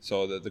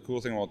 So the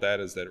cool thing about that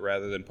is that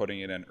rather than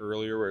putting it in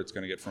earlier where it's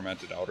going to get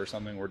fermented out or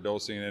something, we're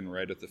dosing it in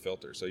right at the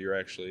filter. So you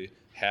actually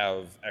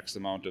have X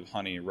amount of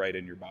honey right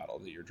in your bottle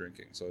that you're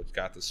drinking. So it's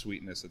got the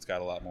sweetness. It's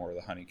got a lot more of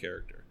the honey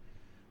character.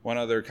 One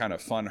other kind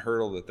of fun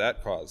hurdle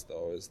that caused,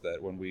 though, is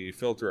that when we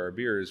filter our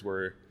beers,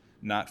 we're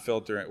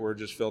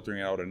just filtering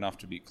it out enough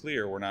to be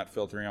clear. We're not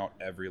filtering out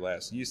every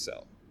last yeast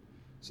cell.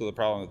 So the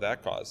problem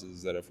that causes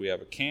is that if we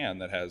have a can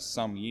that has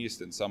some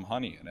yeast and some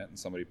honey in it, and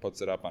somebody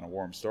puts it up on a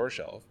warm store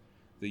shelf,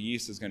 the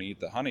yeast is going to eat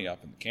the honey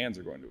up and the cans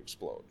are going to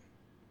explode.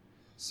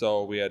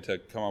 So we had to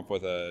come up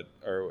with a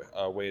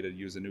way to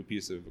use a new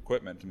piece of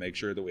equipment to make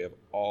sure that we have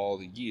all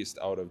the yeast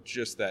out of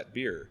just that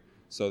beer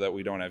so that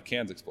we don't have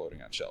cans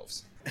exploding on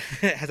shelves.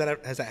 Has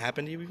that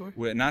happened to you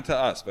before? Not to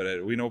us,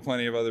 but we know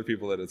plenty of other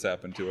people that it's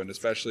happened to, and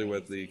especially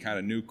with the kind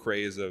of new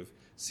craze of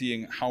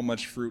seeing how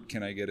much fruit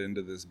can I get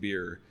into this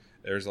beer.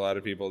 There's a lot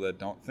of people that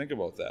don't think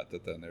about that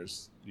then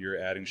you're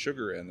adding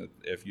sugar in, that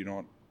if you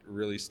don't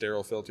really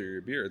sterile filter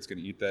your beer, it's going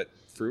to eat that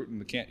fruit and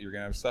you're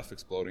going to have stuff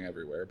exploding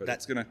everywhere, but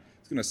it's going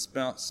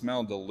to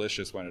smell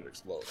delicious when it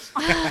explodes.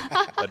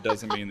 That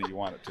doesn't mean that you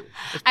want it to.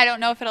 I don't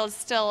know if it'll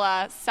still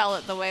sell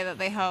it the way that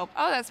they hope.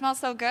 Oh, that smells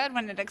so good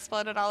when it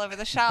exploded all over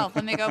the shelf.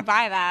 Let me go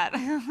buy that.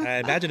 I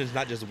imagine it's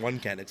not just one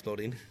can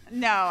exploding.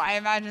 No, I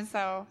imagine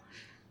so.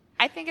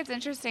 I think it's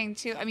interesting,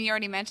 too. I mean, you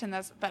already mentioned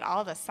this, but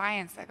all the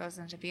science that goes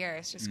into beer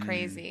is just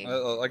crazy.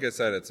 Like I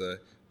said, it's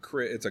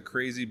a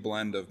crazy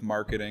blend of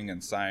marketing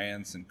and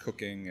science and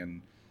cooking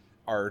and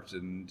art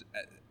and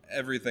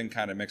everything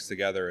kind of mixed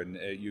together. And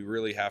you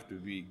really have to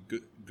be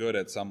good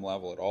at some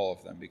level at all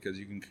of them, because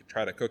you can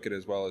try to cook it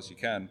as well as you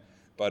can.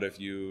 But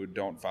if you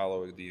don't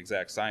follow the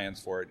exact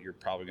science for it, you're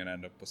probably going to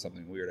end up with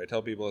something weird. I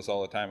tell people this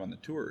all the time on the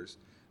tours,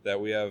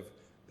 that we have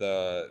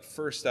the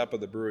first step of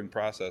the brewing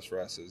process for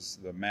us is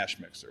the mash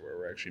mixer, where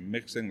we're actually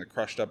mixing the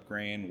crushed up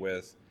grain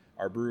with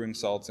our brewing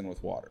salts and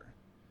with water,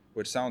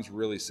 which sounds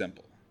really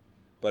simple.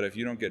 But if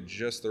you don't get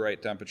just the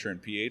right temperature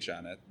and pH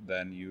on it,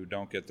 then you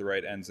don't get the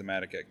right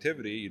enzymatic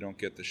activity, you don't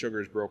get the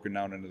sugars broken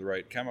down into the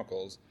right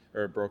chemicals,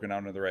 or broken down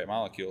into the right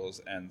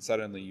molecules, and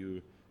suddenly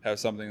you have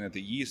something that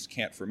the yeast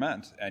can't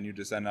ferment, and you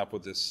just end up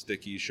with this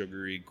sticky,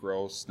 sugary,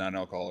 gross,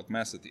 non-alcoholic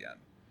mess at the end.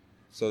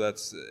 So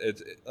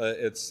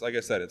it's like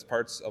I said, it's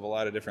parts of a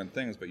lot of different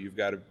things, but you've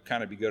got to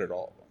kind of be good at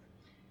all of them.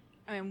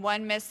 I mean,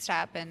 one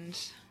misstep and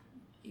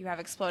you have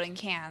exploding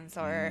cans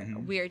or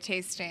weird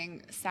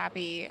tasting,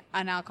 sappy,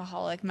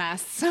 unalcoholic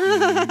mess.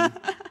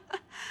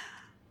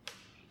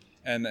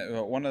 And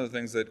one of the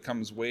things that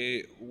comes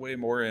way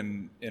more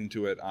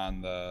into it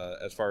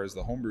as far as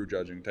the homebrew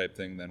judging type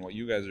thing than what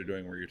you guys are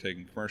doing, where you're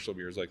taking commercial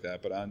beers like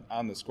that. But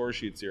on the score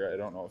sheets here, I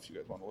don't know if you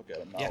guys want to look at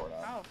them now or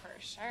not. Oh,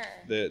 for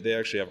sure. They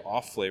actually have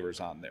off flavors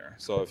on there.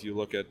 So if you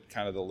look at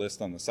kind of the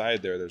list on the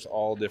side there's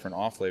all different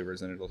off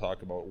flavors, and it'll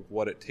talk about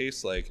what it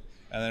tastes like.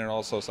 And then it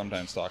also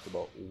sometimes talks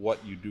about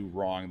what you do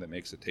wrong that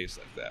makes it taste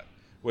like that,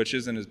 which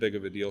isn't as big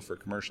of a deal for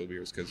commercial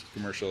beers, because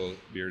commercial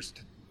beers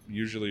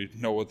usually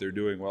know what they're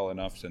doing well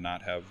enough to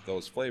not have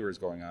those flavors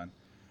going on.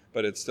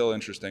 But it's still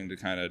interesting to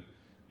kind of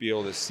be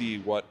able to see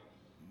what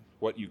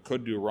you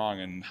could do wrong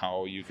and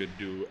how you could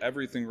do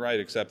everything right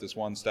except this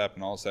one step,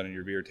 and all of a sudden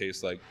your beer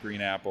tastes like green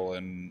apple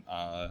and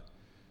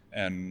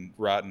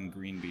rotten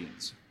green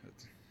beans.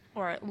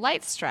 Or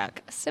light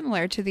struck,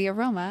 similar to the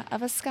aroma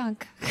of a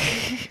skunk.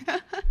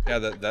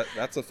 Yeah,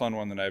 that's a fun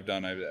one that I've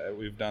done.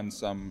 We've done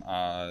some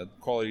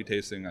quality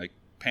tasting, like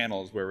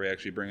panels, where we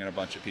actually bring in a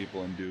bunch of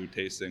people and do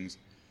tastings.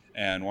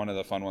 And one of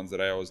the fun ones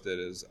that I always did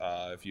is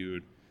if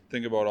you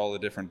think about all the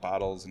different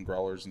bottles and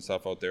growlers and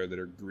stuff out there that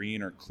are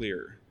green or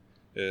clear,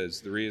 is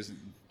the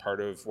reason,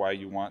 part of why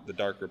you want the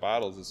darker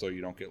bottles is so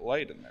you don't get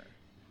light in there.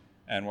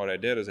 And what I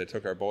did is I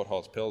took our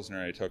Boathouse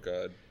Pilsner, I took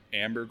a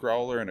amber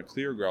growler and a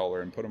clear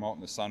growler and put them out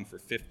in the sun for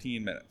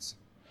 15 minutes.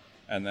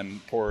 And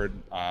then poured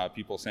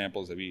people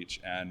samples of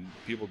each, and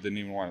people didn't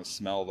even want to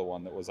smell the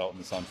one that was out in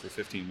the sun for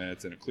 15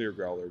 minutes in a clear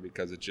growler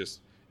because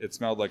it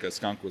smelled like a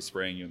skunk was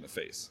spraying you in the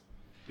face.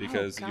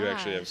 Because you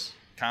actually have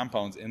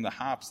compounds in the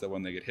hops that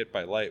when they get hit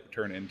by light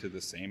turn into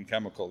the same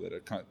chemical that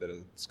a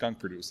skunk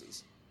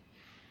produces.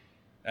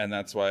 And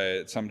that's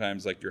why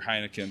sometimes like your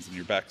Heinekens and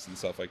your Becks and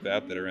stuff like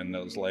that are in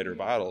those lighter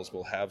bottles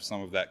will have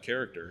some of that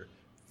character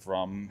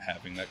from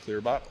having that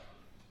clear bottle.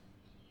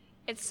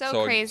 It's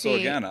so crazy. So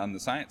again, on the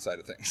science side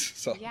of things.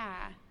 So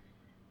yeah.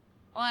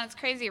 Well, and it's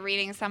crazy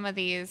reading some of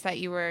these that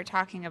you were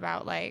talking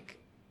about, like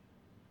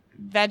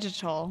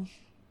vegetal,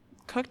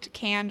 cooked,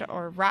 canned,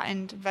 or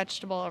rotten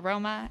vegetable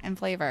aroma and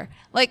flavor.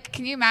 Like,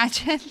 can you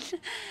imagine?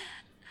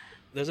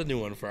 There's a new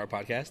one for our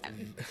podcast.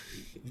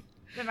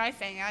 Am I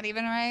saying that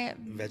even right?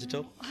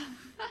 Vegetal?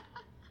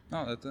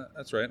 No,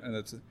 that's right. And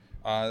that's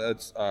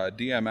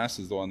DMS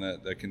is the one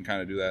that can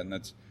kind of do that. And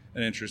that's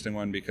an interesting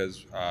one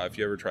because if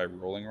you ever try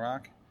Rolling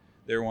Rock,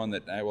 they're one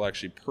that I will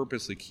actually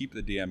purposely keep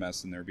the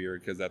DMS in their beer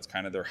because that's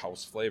kind of their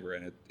house flavor,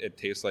 and it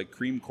tastes like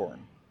cream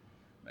corn.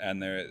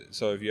 And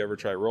so if you ever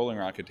try Rolling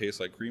Rock, it tastes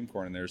like cream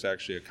corn, and there's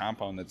actually a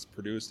compound that's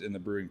produced in the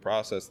brewing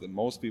process that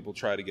most people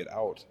try to get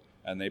out,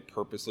 and they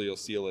purposely will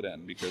seal it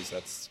in because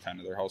that's kind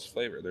of their house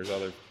flavor. There's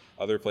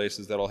other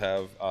places that'll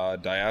have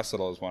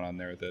diacetyl as one on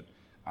there that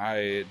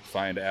I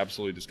find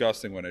absolutely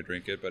disgusting when I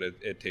drink it, but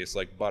it tastes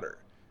like butter.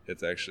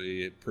 It's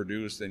actually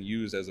produced and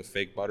used as a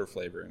fake butter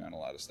flavoring on a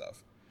lot of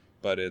stuff.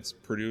 But it's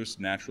produced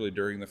naturally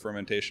during the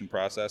fermentation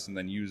process and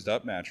then used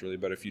up naturally.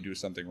 But if you do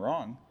something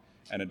wrong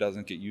and it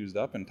doesn't get used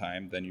up in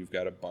time, then you've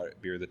got a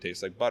beer that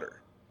tastes like butter.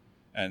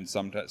 And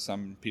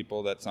some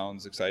people that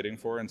sounds exciting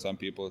for, and some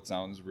people it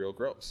sounds real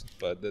gross.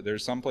 But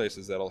there's some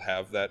places that'll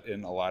have that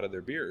in a lot of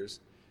their beers,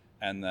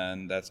 and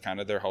then that's kind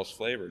of their house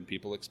flavor, and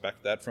people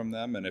expect that from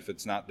them. And if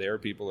it's not there,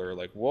 people are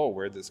like, "Whoa,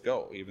 where'd this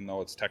go?" Even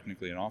though it's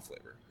technically an off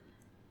flavor.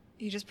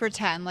 You just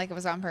pretend like it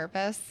was on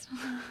purpose.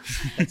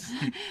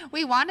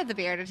 We wanted the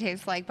beer to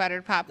taste like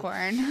buttered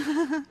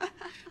popcorn.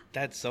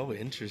 That's so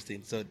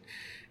interesting. So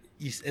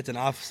it's an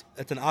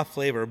off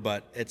flavor,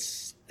 but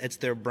it's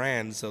their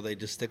brand, so they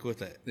just stick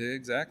with it.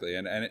 Exactly,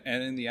 and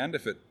in the end,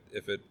 if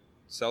it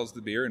sells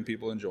the beer and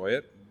people enjoy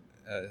it,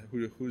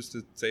 who's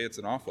to say it's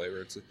an off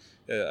flavor?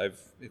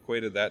 I've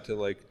equated that to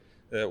like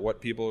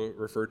what people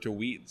refer to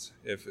weeds.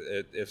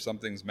 If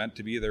something's meant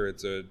to be there,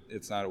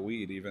 it's not a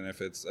weed, even if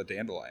it's a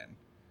dandelion.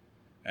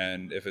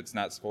 And if it's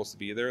not supposed to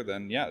be there,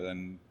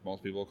 then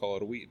most people call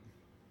it a weed.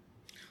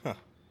 Huh.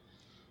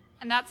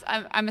 And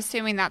I'm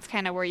assuming that's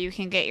kind of where you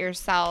can get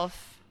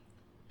yourself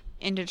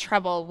into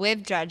trouble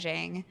with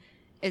judging,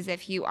 is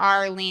if you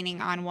are leaning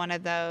on one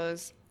of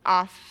those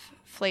off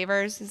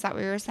flavors. Is that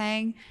what you were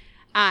saying?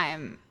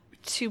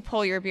 To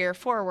pull your beer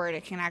forward,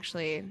 it can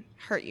actually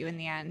hurt you in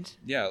the end.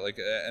 Yeah,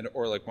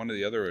 or one of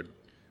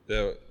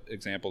the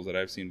examples that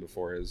I've seen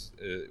before is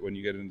when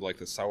you get into like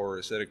the sour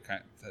acidic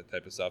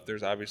type of stuff,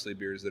 there's obviously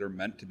beers that are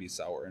meant to be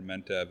sour and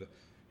meant to have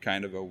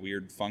kind of a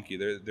weird funky.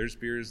 There's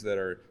beers that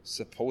are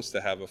supposed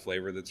to have a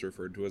flavor that's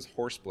referred to as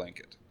horse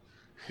blanket,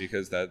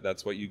 because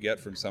that's what you get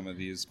from some of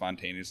these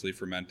spontaneously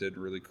fermented,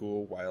 really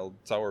cool, wild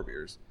sour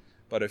beers.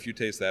 But if you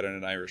taste that in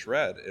an Irish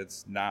red,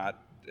 it's not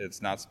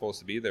supposed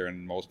to be there,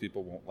 and most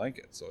people won't like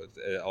it. So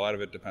a lot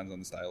of it depends on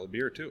the style of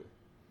beer too.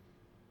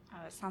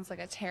 Oh, it sounds like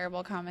a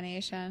terrible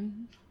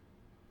combination.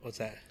 What's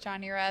that?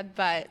 Johnny Red,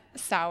 but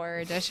sour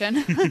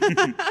edition.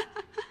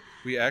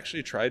 We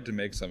actually tried to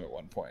make some at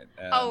one point.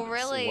 And oh,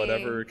 really? So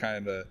whatever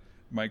kind of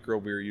micro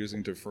we were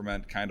using to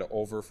ferment kind of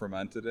over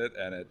fermented it,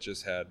 and it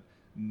just had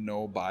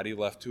no body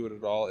left to it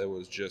at all. It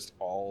was just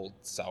all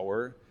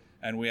sour.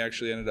 And we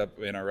actually ended up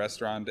in our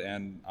restaurant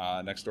and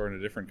next door in a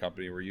different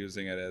company, we're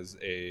using it as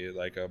a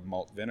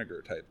malt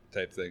vinegar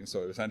type thing.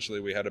 So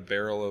essentially we had a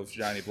barrel of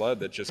Johnny Blood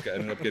that just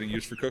ended up getting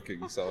used for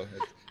cooking. So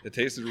it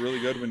tasted really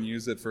good when you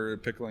use it for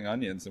pickling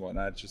onions and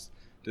whatnot. It just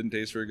didn't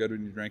taste very good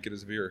when you drank it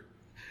as beer.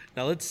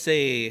 Now let's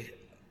say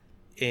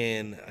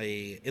in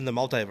the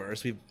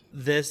multiverse,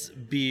 this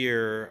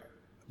beer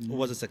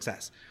was a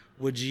success.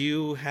 Would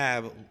you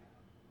have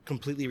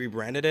completely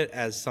rebranded it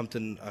as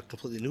a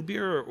completely new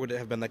beer, or would it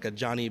have been like a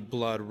Johnny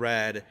Blood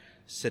Red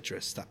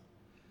citrus stuff?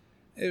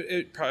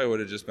 It probably would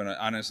have just been,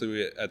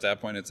 honestly, at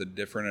that point, it's a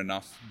different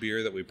enough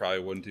beer that we probably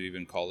wouldn't have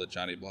even called it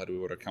Johnny Blood. We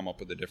would have come up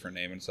with a different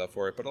name and stuff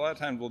for it. But a lot of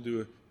times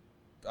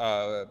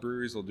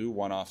breweries will do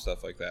one-off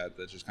stuff like that.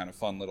 That's just kind of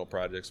fun little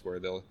projects where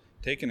they'll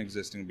take an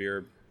existing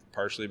beer,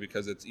 partially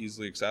because it's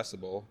easily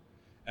accessible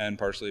and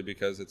partially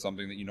because it's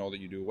something that you know that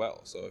you do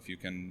well. So if you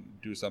can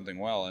do something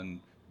well and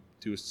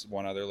do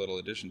one other little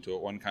addition to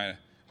it.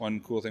 One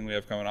cool thing we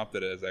have coming up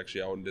that is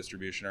actually out in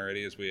distribution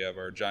already is we have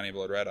our Johnny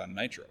Blood Red on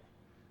nitro.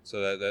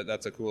 So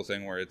that's a cool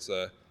thing where it's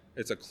a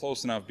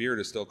close enough beer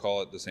to still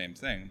call it the same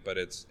thing, but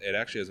it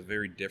actually has a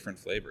very different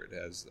flavor. It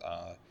has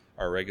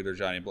our regular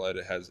Johnny Blood.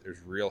 It's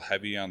real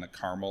heavy on the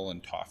caramel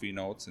and toffee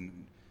notes,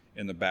 and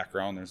in the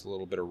background there's a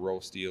little bit of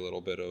roasty, a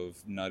little bit of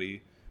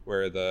nutty.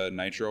 where the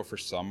nitro, for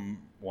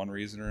one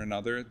reason or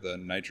another, the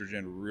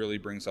nitrogen really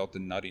brings out the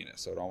nuttiness.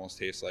 So it almost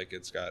tastes like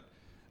it's got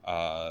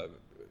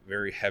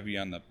very heavy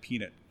on the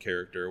peanut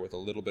character with a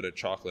little bit of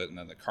chocolate, and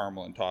then the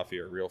caramel and toffee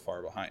are real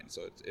far behind.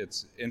 So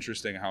it's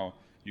interesting how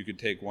you could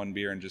take one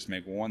beer and just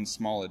make one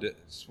small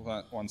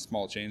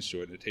change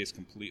to it, and it tastes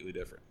completely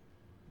different.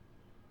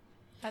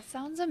 That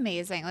sounds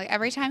amazing. Like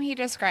every time he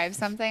describes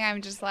something,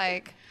 I'm just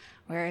like,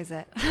 where is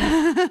it?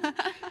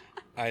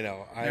 I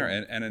know.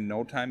 And in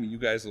no time, you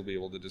guys will be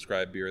able to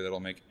describe beer that'll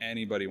make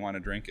anybody want to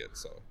drink it.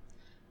 So,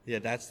 yeah,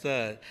 that's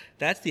the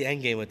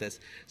end game with this.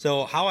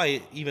 So how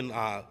I even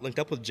linked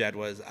up with Jed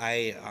was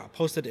I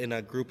posted in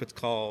a group. It's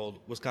called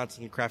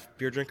Wisconsin Craft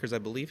Beer Drinkers, I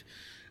believe.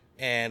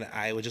 And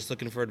I was just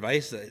looking for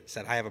advice. I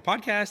said, I have a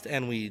podcast,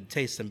 and we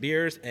taste some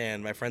beers,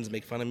 and my friends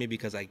make fun of me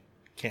because I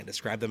can't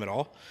describe them at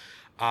all.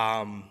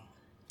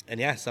 And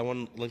yeah,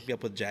 someone linked me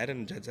up with Jed,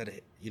 and Jed said,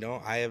 hey,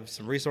 I have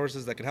some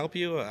resources that can help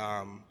you.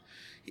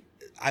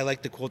 I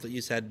like the quote that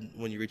you said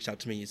when you reached out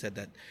to me. You said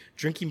that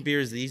drinking beer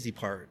is the easy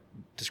part.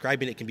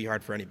 Describing it can be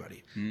hard for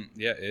anybody.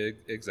 Yeah,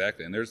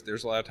 exactly. And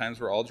there's a lot of times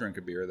where I'll drink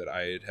a beer that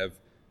I have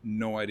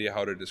no idea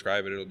how to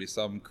describe it. It'll be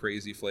some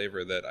crazy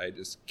flavor that I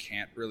just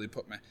can't really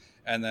put my...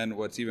 And then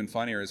what's even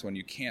funnier is when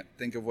you can't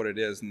think of what it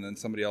is, and then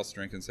somebody else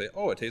drink and say,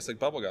 oh, it tastes like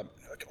bubblegum.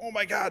 Like, oh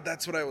my God,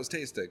 that's what I was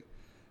tasting.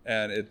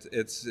 And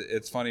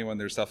it's funny when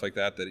there's stuff like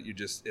that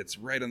it's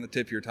right on the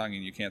tip of your tongue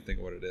and you can't think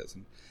of what it is.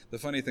 And the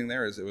funny thing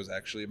there is it was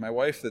actually my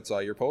wife that saw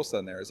your post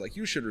on there. Is like,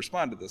 you should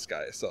respond to this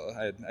guy. So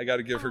I got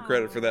to give her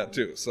credit for that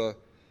too. So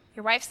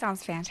your wife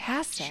sounds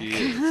fantastic. She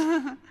is.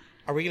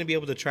 Are we going to be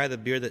able to try the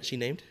beer that she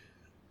named?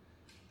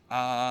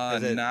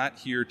 Not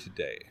here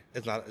today.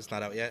 It's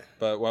not out yet.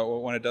 But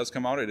when it does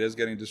come out, it is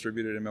getting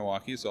distributed in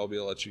Milwaukee. So I'll be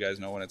able to let you guys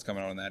know when it's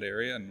coming out in that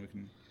area, and we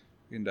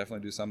can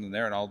definitely do something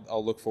there. And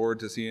I'll look forward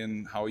to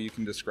seeing how you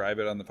can describe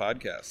it on the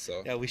podcast.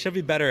 So yeah, we should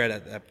be better at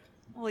it.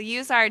 We'll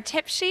use our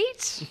tip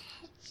sheet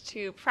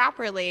to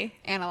properly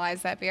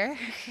analyze that beer.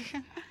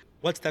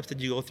 What steps did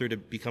you go through to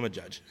become a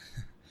judge?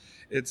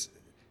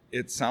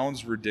 It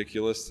sounds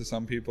ridiculous to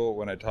some people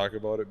when I talk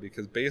about it,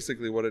 because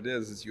basically what it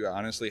is you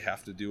honestly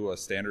have to do a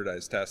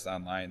standardized test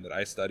online that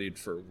I studied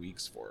for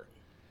weeks for.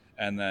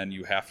 And then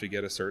you have to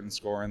get a certain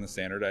score in the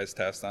standardized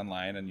test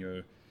online,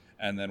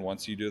 and then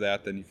once you do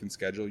that, then you can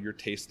schedule your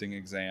tasting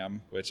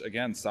exam, which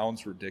again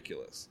sounds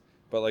ridiculous.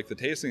 But like the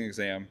tasting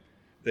exam,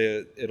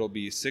 it'll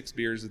be 6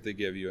 beers that they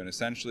give you, and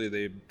essentially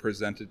they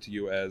present it to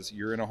you as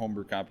you're in a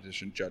homebrew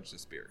competition, judge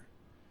this beer.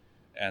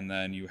 And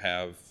then you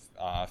have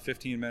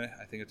 15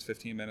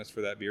 minutes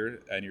for that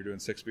beer, and you're doing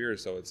 6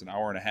 beers, so it's an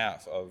hour and a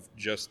half of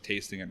just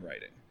tasting and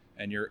writing.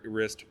 And your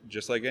wrist,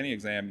 just like any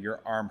exam, your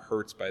arm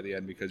hurts by the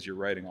end because you're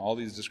writing all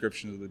these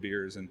descriptions of the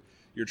beers, and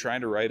you're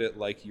trying to write it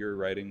like you're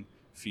writing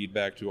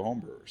feedback to a home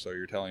brewer. So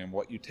you're telling them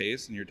what you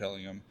taste, and you're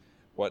telling them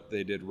what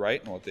they did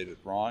right and what they did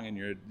wrong, and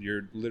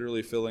you're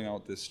literally filling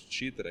out this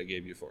sheet that I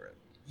gave you for it.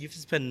 You have to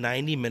spend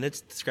 90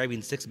 minutes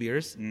describing 6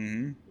 beers?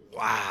 Mm-hmm.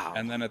 Wow.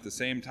 And then at the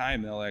same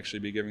time, they'll actually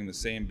be giving the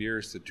same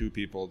beers to 2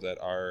 people that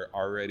are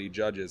already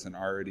judges and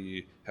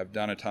already have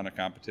done a ton of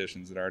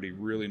competitions, that already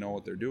really know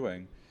what they're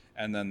doing.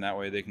 And then that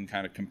way they can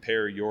kind of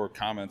compare your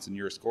comments and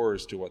your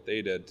scores to what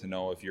they did to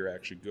know if you're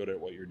actually good at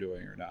what you're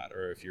doing or not,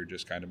 or if you're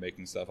just kind of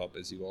making stuff up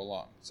as you go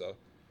along. So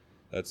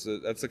that's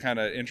a kind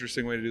of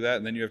interesting way to do that.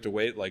 And then you have to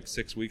wait like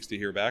 6 weeks to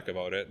hear back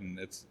about it. And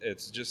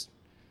it's just,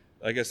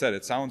 like I said,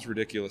 it sounds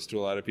ridiculous to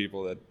a lot of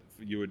people that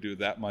you would do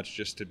that much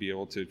just to be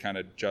able to kind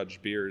of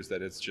judge beers,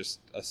 that it's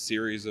just a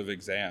series of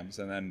exams.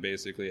 And then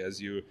basically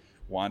as you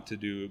want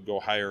to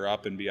go higher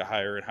up and be a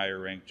higher and higher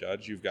ranked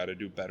judge, you've got to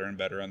do better and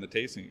better on the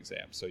tasting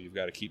exam. So you've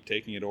got to keep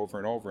taking it over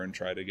and over and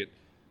try to get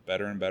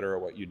better and better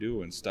at what you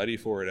do and study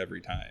for it every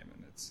time.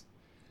 And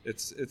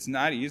it's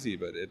not easy,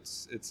 but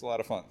it's a lot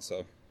of fun. So I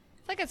feel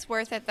like it's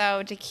worth it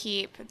though to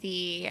keep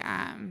the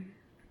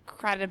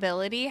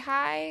credibility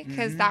high,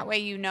 because that way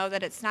you know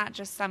that it's not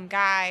just some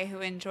guy who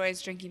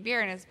enjoys drinking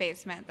beer in his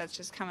basement that's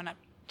just coming up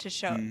to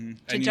show to and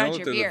judge you know your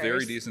that there's beers. a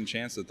very decent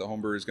chance that the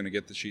homebrewer is going to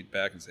get the sheet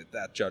back and say,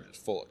 that judge is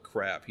full of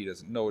crap, he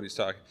doesn't know what he's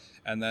talking.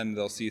 And then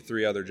they'll see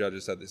 3 other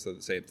judges said the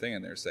same thing,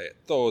 and they'll say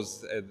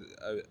those,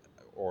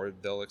 or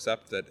they'll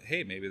accept that,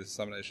 hey, maybe this is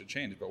something I should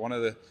change. But one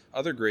of the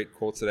other great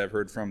quotes that I've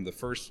heard from the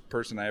first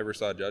person I ever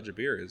saw judge a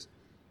beer is,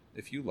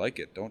 if you like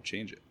it, don't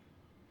change it.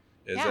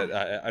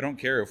 That I don't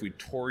care if we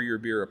tore your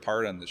beer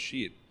apart on the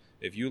sheet.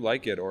 If you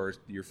like it, or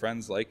your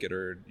friends like it,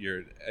 or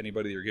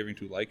anybody you're giving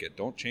to like it,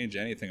 don't change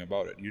anything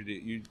about it.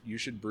 You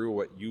should brew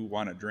what you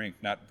want to drink,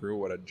 not brew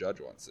what a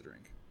judge wants to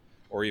drink,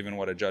 or even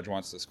what a judge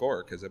wants to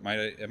score. Because it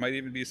might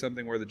even be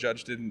something where the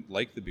judge didn't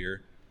like the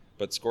beer,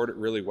 but scored it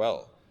really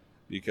well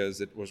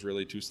because it was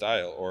really to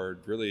style, or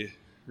really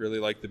really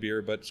liked the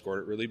beer but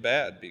scored it really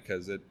bad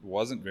because it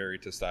wasn't very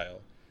to style.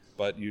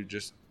 But you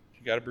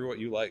got to brew what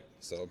you like.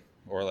 So.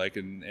 Or like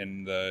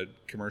in the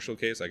commercial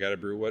case, I got to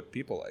brew what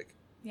people like.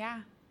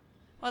 Yeah.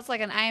 Well, it's like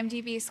an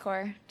IMDb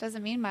score.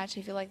 Doesn't mean much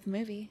if you like the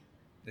movie.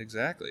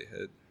 Exactly.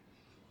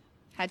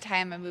 Had tie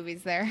in my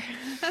movies there.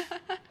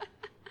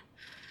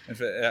 I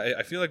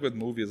feel like with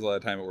movies, a lot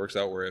of time it works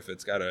out where if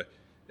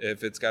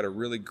if it's got a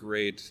really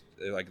great,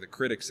 like the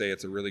critics say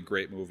it's a really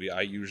great movie,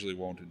 I usually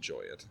won't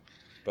enjoy it.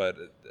 But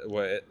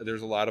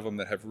there's a lot of them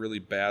that have really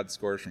bad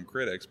scores from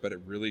critics, but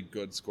really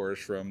good scores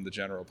from the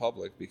general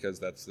public, because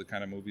that's the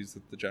kind of movies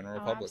that the general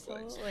public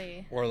likes.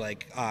 Or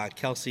like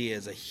Kelsey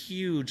is a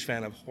huge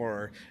fan of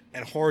horror,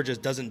 and horror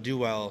just doesn't do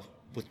well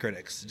with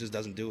critics. It just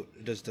doesn't do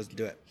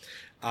it.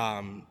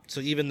 So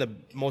even the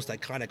most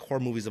iconic horror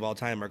movies of all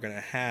time are going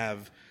to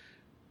have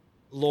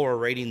lower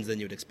ratings than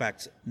you'd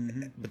expect.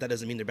 Mm-hmm. But that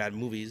doesn't mean they're bad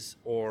movies,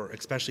 or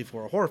especially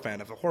for a horror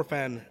fan. If a horror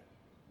fan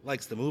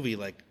likes the movie,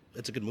 like,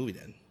 it's a good movie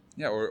then.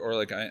 Yeah, or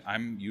like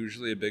I'm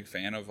usually a big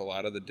fan of a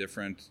lot of the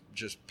different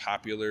just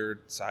popular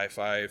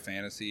sci-fi,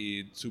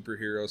 fantasy,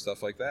 superhero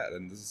stuff like that.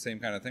 And this is the same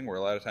kind of thing where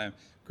a lot of time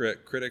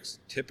critics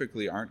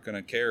typically aren't going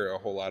to care a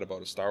whole lot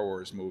about a Star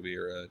Wars movie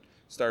or a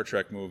Star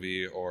Trek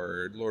movie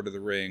or Lord of the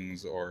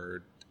Rings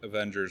or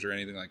Avengers or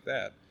anything like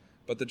that.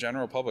 But the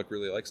general public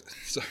really likes it.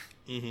 So.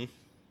 Mm-hmm.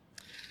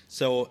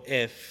 So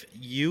if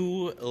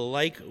you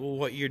like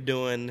what you're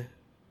doing,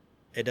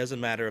 it doesn't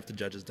matter if the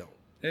judges don't.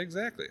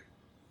 Exactly.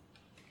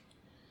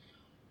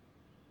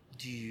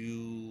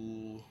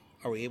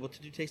 Are we able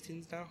to do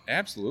tastings now?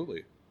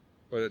 Absolutely.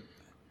 But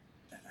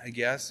I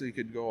guess we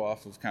could go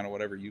off of kind of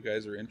whatever you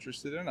guys are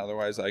interested in.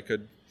 Otherwise, I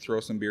could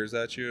throw some beers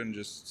at you and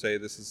just say,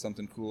 this is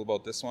something cool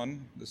about this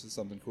one. This is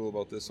something cool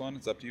about this one.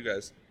 It's up to you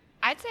guys.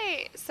 I'd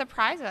say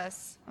surprise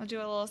us. We'll do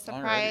a little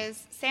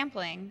surprise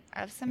sampling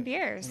of some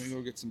beers. Let me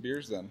go get some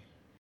beers then.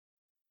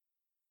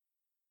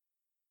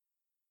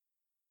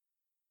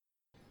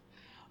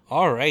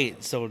 All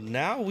right, so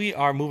now we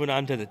are moving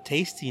on to the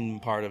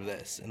tasting part of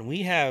this, and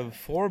we have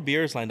 4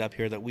 beers lined up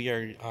here that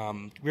we're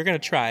going to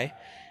try,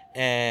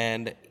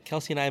 and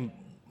Kelsey and I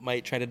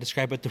might try to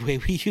describe it the way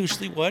we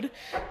usually would,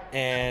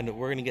 and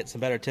we're going to get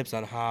some better tips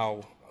on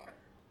how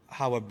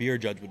a beer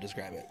judge would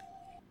describe it.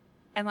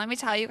 And let me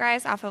tell you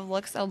guys, off of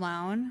looks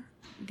alone,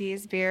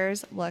 these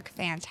beers look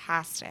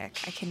fantastic.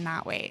 I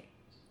cannot wait.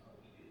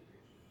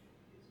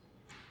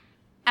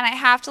 And I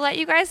have to let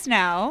you guys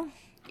know,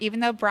 even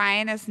though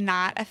Brian is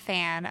not a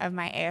fan of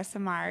my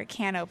ASMR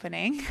can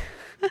opening,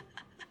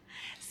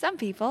 some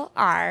people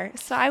are.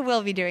 So I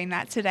will be doing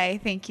that today.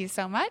 Thank you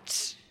so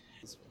much.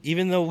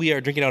 Even though we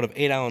are drinking out of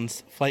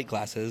 8-ounce flight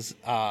glasses,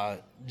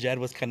 Jed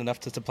was kind enough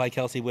to supply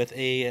Kelsey with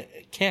a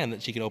can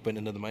that she can open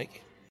into the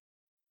mic.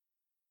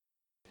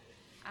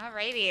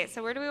 Alrighty,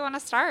 so where do we want to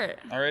start?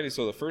 Alrighty,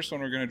 so the first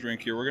one we're going to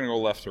drink here, we're going to go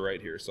left to right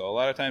here. So a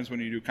lot of times when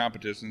you do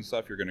competition and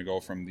stuff, you're going to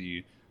go from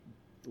the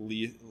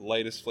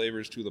lightest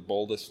flavors to the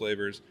boldest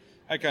flavors.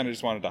 I kind of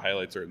just wanted to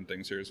highlight certain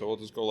things here, so we'll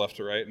just go left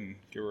to right and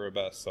give her our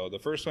best. So the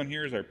first one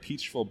here is our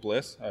Peachful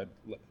Bliss.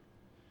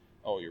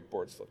 Oh, your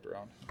board's flipped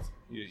around.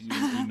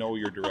 You know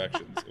your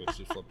directions, so it's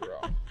just flipped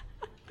around.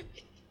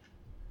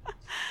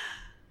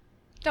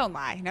 Don't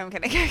lie. No, I'm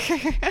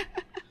kidding.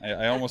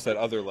 I almost said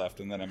other left,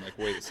 and then I'm like,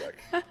 wait a sec.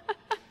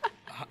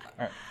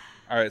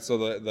 All right,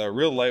 so the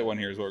real light one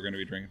here is what we're going to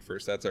be drinking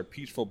first. That's our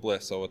Peachful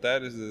Bliss. So what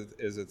that is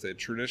it's a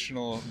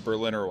traditional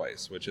Berliner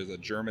Weiss, which is a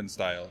German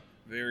style,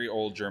 very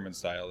old German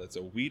style. It's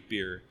a wheat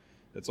beer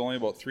that's only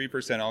about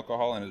 3%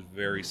 alcohol and is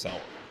very sour.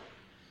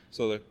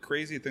 So the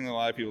crazy thing that a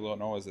lot of people don't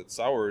know is that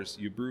sours,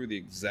 you brew the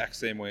exact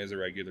same way as a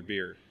regular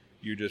beer.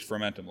 You just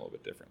ferment them a little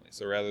bit differently.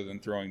 So rather than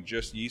throwing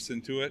just yeast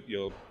into it,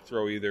 you'll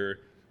throw either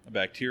a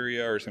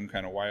bacteria or some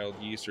kind of wild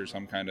yeast or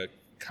some kind of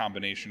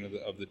combination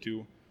of the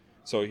two.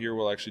 So here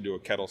we'll actually do a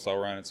kettle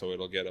sour on it, so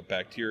it'll get a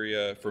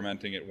bacteria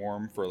fermenting it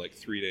warm for like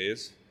 3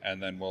 days,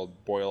 and then we'll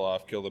boil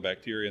off, kill the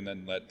bacteria, and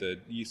then let the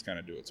yeast kind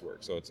of do its work.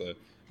 So it's a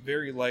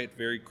very light,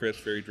 very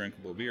crisp, very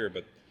drinkable beer,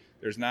 but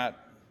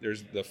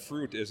the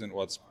fruit isn't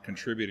what's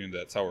contributing to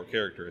that sour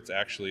character. It's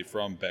actually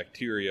from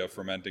bacteria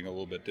fermenting a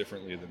little bit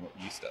differently than what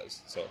yeast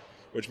does. So,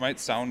 which might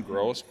sound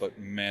gross, but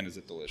man, is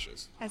it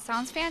delicious. That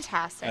sounds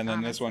fantastic. And then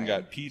honestly. This one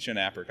got peach and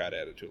apricot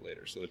added to it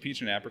later. So the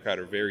peach and apricot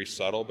are very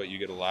subtle, but you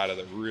get a lot of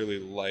the really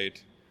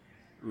light,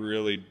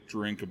 really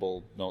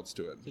drinkable notes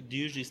to it. So do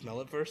you usually smell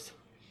it first?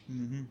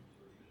 Mm-hmm.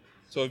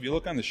 So if you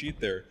look on the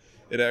sheet there,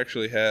 it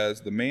actually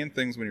has the main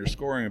things when you're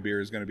scoring a beer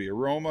is going to be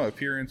aroma,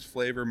 appearance,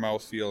 flavor,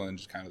 mouthfeel, and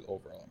just kind of the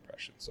overall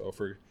impression. So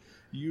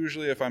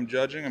usually if I'm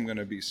judging, I'm going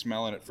to be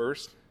smelling it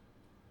first.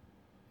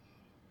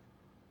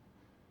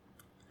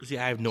 See,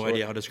 I have no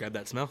idea how to describe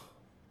that smell.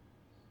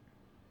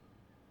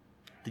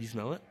 Did you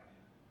smell it?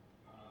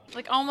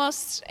 Like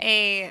almost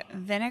a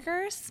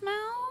vinegar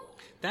smell?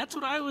 That's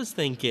what I was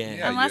thinking.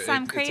 Yeah, Unless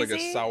I'm crazy. It's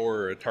like a sour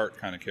or a tart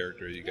kind of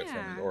character you get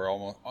from it. Or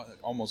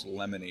almost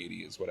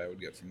lemonade-y is what I would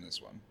get from this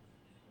one.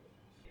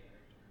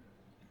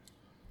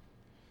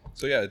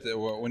 So yeah,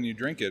 when you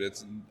drink it,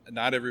 it's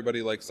not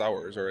everybody likes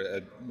sours.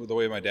 Or the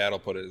way my dad will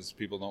put it is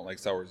people don't like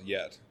sours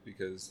yet,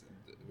 because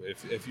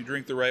if you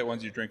drink the right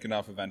ones, you drink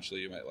enough,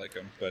 eventually you might like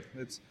them. But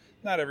it's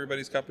not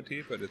everybody's cup of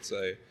tea, but it's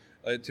a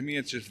To me,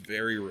 it's just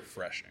very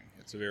refreshing.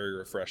 It's a very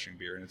refreshing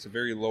beer, and it's a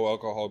very low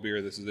alcohol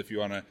beer. This is if you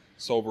want to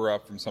sober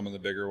up from some of the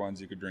bigger ones,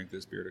 you could drink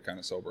this beer to kind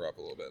of sober up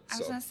a little bit. I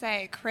was going to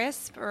say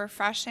crisp,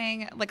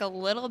 refreshing, like a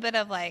little bit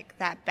of like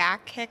that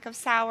back kick of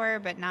sour,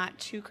 but not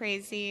too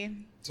crazy.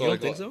 You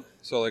don't think so?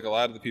 So like a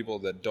lot of the people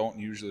that don't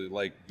usually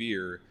like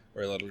beer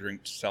or let them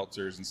drink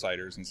seltzers and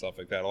ciders and stuff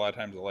like that, a lot of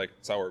times they like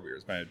sour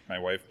beers. My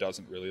wife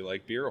doesn't really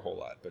like beer a whole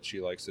lot, but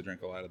she likes to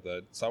drink a lot of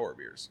the sour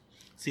beers.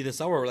 See, the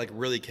sour like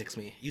really kicks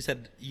me. You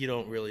said you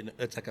don't really.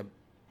 It's like a.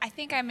 I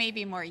think I may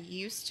be more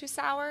used to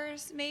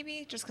sours,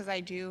 maybe, just because I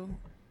do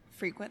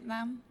frequent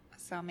them.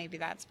 So maybe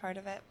that's part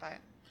of it. But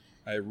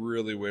I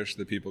really wish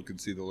that people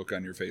could see the look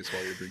on your face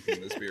while you're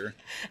drinking this beer.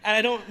 And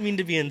I don't mean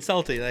to be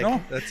insulting. Like,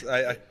 no, that's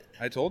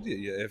I told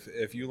you.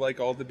 If you like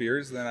all the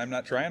beers, then I'm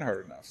not trying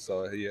hard enough.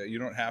 So you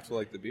don't have to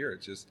like the beer.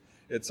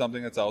 It's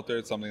something that's out there.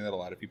 It's something that a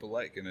lot of people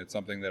like, and it's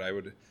something that I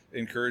would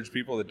encourage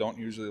people that don't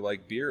usually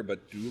like beer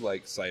but do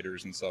like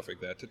ciders and stuff like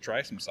that to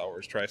try some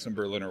sours, try some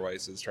Berliner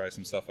Weisses, try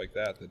some stuff like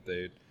that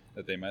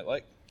they might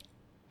like.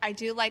 I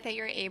do like that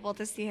you're able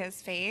to see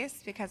his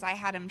face because I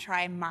had him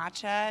try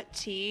matcha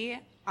tea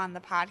on the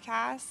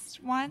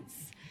podcast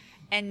once,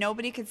 and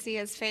nobody could see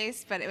his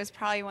face, but it was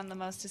probably one of the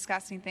most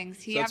disgusting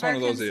things he ever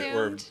consumed. That's one of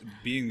those where,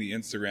 being the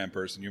Instagram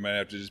person, you might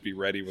have to just be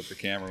ready with the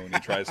camera when you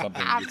try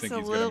something you think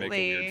he's going to make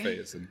a weird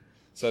face, and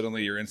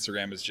suddenly your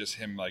Instagram is just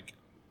him like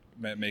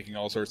making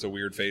all sorts of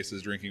weird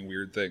faces, drinking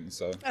weird things.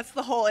 So that's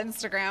the whole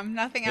Instagram,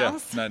 nothing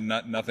else.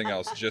 Nothing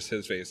else, just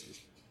his faces.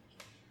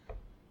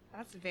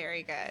 That's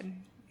very good.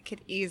 I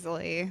could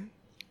easily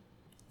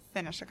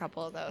finish a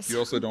couple of those. You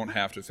also don't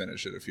have to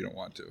finish it if you don't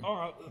want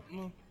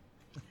to.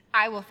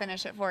 I will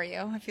finish it for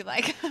you if you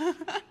like.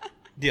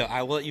 Deal.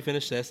 I will let you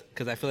finish this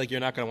because I feel like you're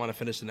not going to want to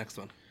finish the next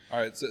one. All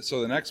right.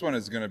 So the next one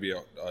is going to be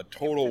a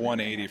total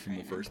 180 from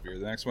the first beer.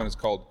 The next one is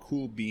called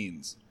Cool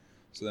Beans.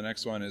 So the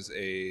next one is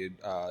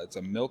it's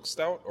a milk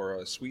stout or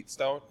a sweet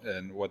stout,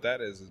 and what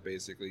that is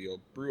basically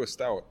you'll brew a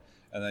stout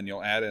and then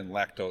you'll add in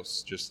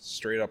lactose, just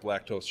straight up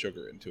lactose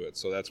sugar into it.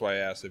 So that's why I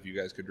asked if you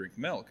guys could drink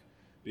milk,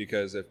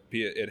 because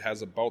it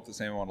has about the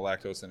same amount of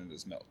lactose in it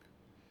as milk.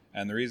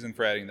 And the reason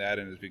for adding that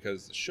in is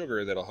because the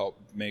sugar that'll help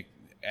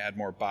add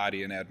more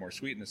body and add more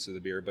sweetness to the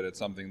beer, but it's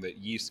something that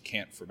yeast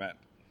can't ferment.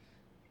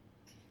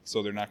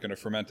 So they're not going to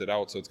ferment it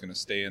out, so it's going to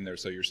stay in there.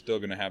 So you're still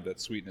going to have that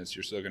sweetness.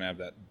 You're still going to have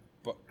that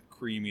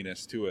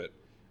creaminess to it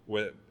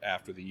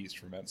after the yeast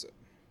ferments it.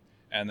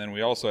 And then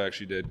we also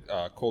actually did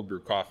cold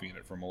brew coffee in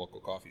it from a local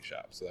coffee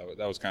shop. So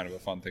that was kind of a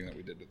fun thing that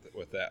we did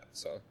with that.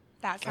 So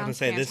that sounds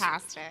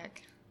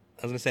fantastic.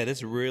 I was going to say,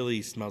 this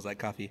really smells like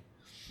coffee.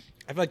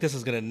 I feel like this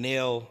is going to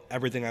nail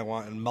everything I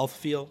want in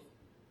mouthfeel,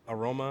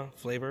 aroma,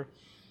 flavor.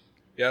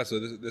 Yeah, so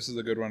this is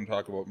a good one to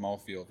talk about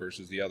mouthfeel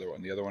versus the other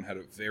one. The other one had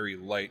a very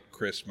light,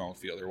 crisp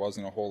mouthfeel. There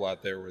wasn't a whole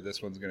lot there, where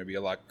this one's going to be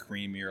a lot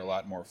creamier, a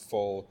lot more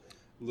full,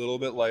 a little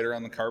bit lighter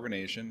on the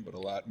carbonation, but a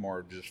lot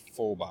more just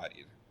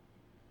full-bodied.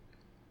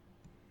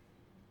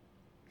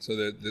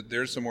 So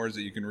there's some words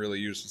that you can really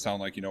use to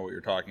sound like you know what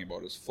you're talking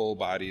about, is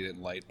full-bodied and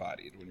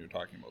light-bodied when you're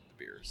talking about the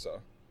beer.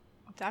 So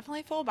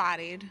definitely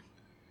full-bodied.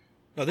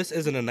 No, this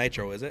isn't a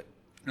nitro, is it?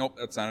 Nope,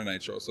 that's not a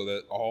nitro. So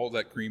that all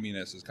that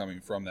creaminess is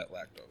coming from that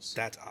lactose.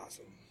 That's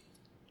awesome.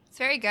 It's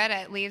very good.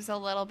 It leaves a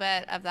little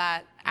bit of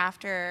that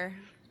after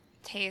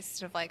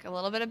taste of like a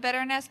little bit of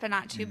bitterness, but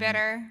not too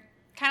bitter.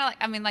 Kind of like,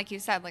 I mean, like you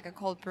said, like a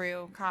cold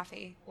brew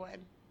coffee would.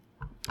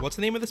 What's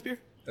the name of this beer?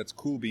 That's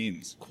Cool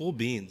Beans. Cool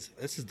Beans.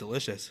 This is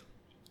delicious.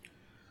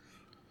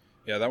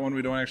 Yeah, that one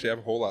we don't actually have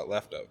a whole lot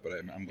left of, but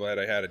I'm glad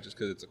I had it just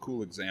because it's a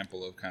cool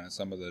example of kind of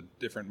some of the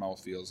different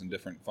mouthfeels and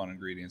different fun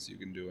ingredients you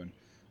can do. And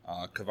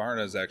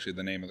Kavarna is actually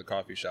the name of the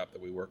coffee shop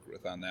that we worked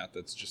with on that.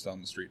 That's just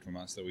down the street from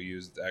us, that we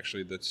used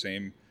actually the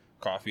same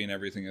coffee and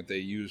everything that they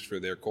use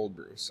for their cold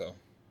brew. So,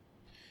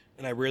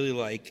 and I really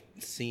like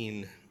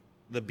seeing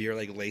the beer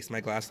like lace my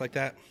glass like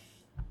that.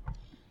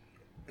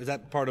 Is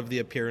that part of the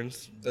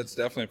appearance? That's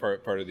definitely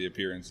part of the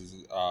appearance.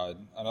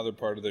 Another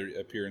part of the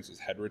appearance is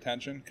head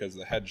retention, because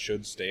the head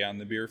should stay on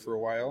the beer for a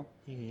while.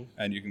 Mm-hmm.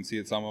 And you can see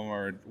that some of them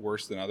are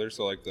worse than others.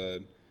 So like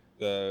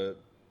the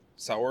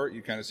sour,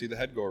 you kind of see the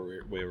head go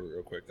away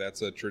real quick.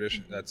 That's a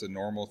tradition. Mm-hmm. That's a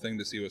normal thing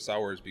to see with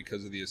sours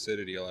because of the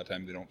acidity. A lot of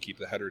times they don't keep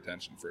the head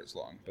retention for as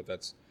long. But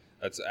that's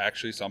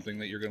actually something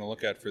that you're going to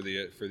look at for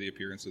the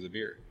appearance of the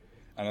beer.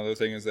 Another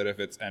thing is that if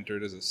it's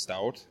entered as a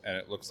stout and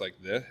it looks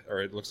like this,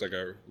 or it looks like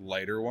a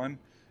lighter one,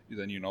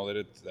 then you know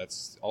that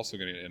that's also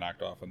going to get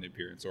knocked off on the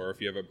appearance. Or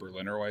if you have a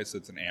Berliner Weiss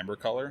that's an amber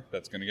color,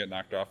 that's going to get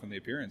knocked off on the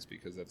appearance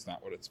because that's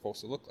not what it's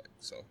supposed to look like.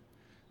 So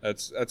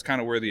that's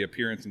kind of where the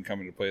appearance can come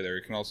into play there.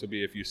 It can also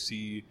be if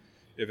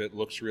it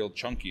looks real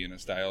chunky in a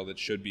style that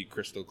should be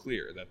crystal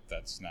clear,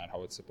 that's not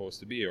how it's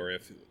supposed to be. Or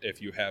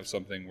if you have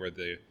something where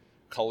the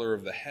color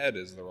of the head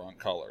is the wrong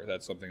color,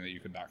 that's something that you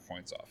could knock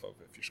points off of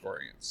if you're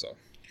scoring it. So,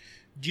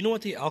 do you know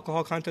what the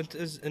alcohol content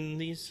is in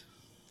these?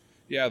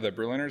 Yeah, the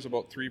Berliner is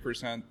about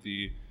 3%.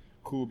 The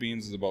Cool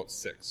Beans is about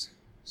 6%.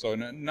 So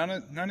none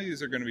of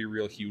these are going to be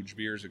real huge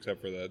beers except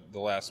for the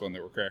last one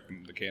that we're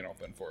cracking the can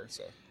open for.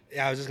 So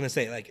yeah, I was just going to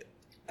say, like,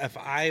 if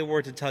I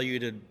were to tell you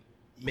to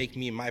make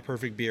me my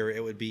perfect beer,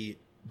 it would be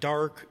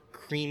dark,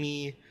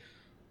 creamy,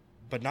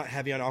 but not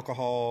heavy on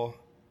alcohol,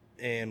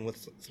 and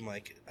with some,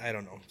 like, I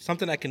don't know,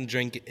 something I can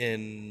drink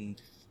in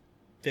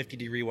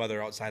 50-degree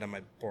weather outside on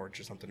my porch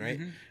or something, right?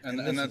 Mm-hmm.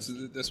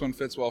 And this one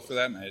fits well for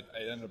that. And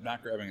I ended up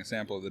not grabbing a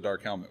sample of the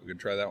Dark Helmet. We could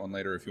try that one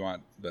later if you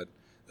want, but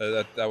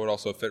that would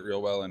also fit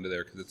real well into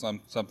there because it's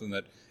something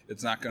that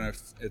it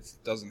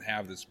doesn't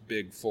have this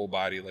big full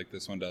body like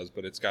this one does,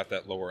 but it's got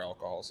that lower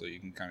alcohol, so you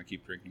can kind of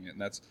keep drinking it.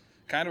 And that's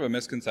kind of a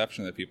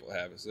misconception that people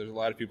have. Is there's a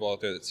lot of people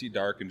out there that see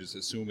dark and just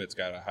assume it's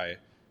got a high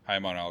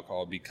amount of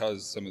alcohol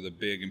because some of the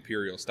big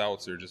imperial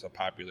stouts are just a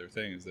popular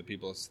thing. Is that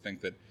people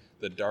think that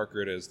the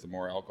darker it is, the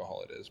more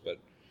alcohol it is. But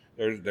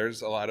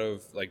there's a lot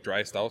of like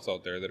dry stouts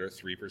out there that are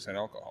 3%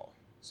 alcohol,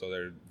 so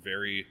they're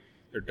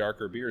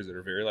darker beers that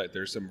are very light.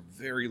 There's some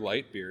very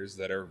light beers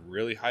that are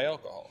really high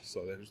alcohol.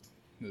 So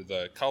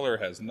the color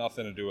has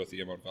nothing to do with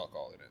the amount of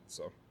alcohol in it.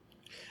 So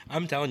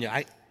I'm telling you,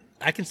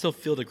 I can still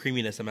feel the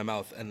creaminess in my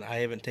mouth, and I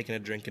haven't taken a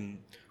drink in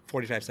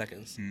 45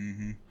 seconds.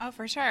 Mm-hmm. Oh,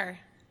 for sure.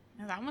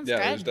 No, that one's good.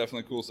 Yeah, there's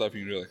definitely cool stuff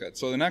you can do like that.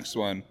 So the next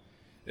one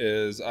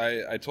is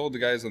I told the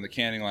guys on the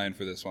canning line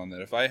for this one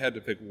that if I had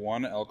to pick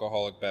one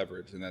alcoholic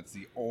beverage, and that's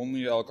the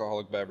only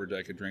alcoholic beverage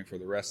I could drink for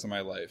the rest of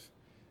my life,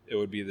 it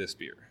would be this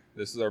beer.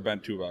 This is our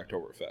Bent Tube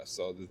Oktoberfest.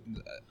 So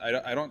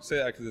I don't say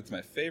that because it's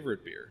my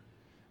favorite beer.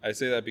 I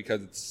say that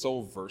because it's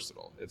so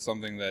versatile. It's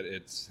something that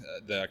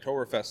the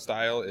Oktoberfest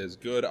style is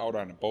good out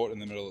on a boat in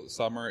the middle of the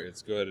summer.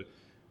 It's good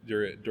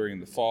during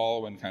the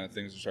fall when kind of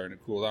things are starting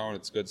to cool down.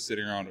 It's good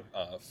sitting around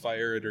a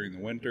fire during the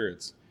winter.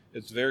 It's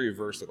very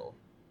versatile.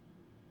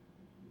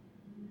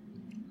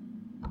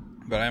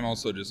 But I'm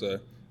also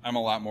I'm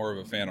a lot more of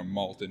a fan of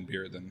malt in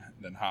beer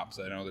than hops.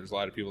 I know there's a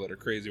lot of people that are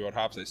crazy about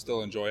hops. I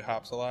still enjoy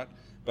hops a lot,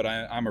 but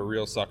I'm a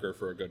real sucker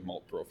for a good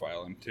malt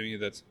profile. And to me,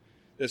 this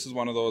is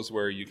one of those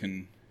where you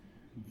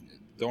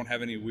don't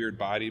have any weird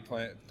body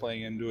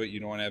playing into it. You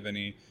don't have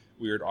any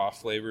weird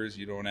off flavors.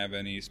 You don't have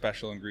any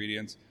special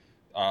ingredients.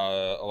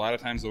 A lot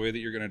of times the way that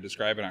you're going to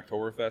describe an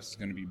Oktoberfest is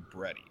going to be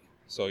bready.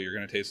 So you're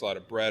going to taste a lot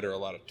of bread or a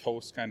lot of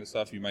toast kind of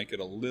stuff. You might get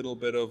a little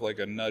bit of like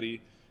a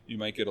nutty. You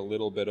might get a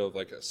little bit of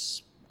like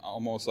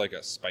almost like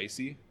a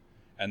spicy.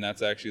 And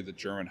that's actually the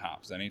German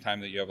hops. Anytime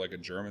that you have like a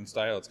German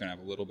style, it's going to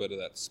have a little bit of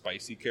that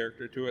spicy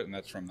character to it, and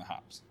that's from the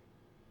hops.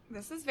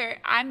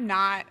 I'm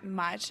not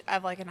much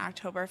of like an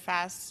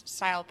Oktoberfest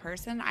style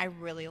person. I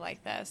really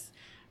like this.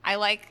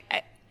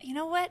 You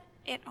know what?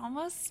 It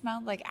almost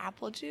smelled like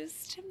apple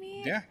juice to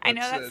me. Yeah. I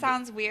know that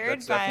sounds weird,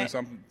 that's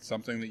definitely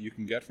something that you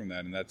can get from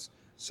that. And that's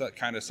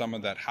kind of some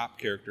of that hop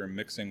character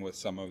mixing with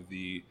some of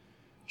the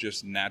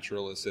just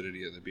natural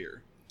acidity of the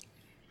beer.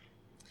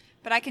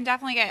 But I can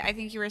definitely get, I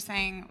think you were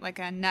saying like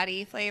a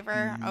nutty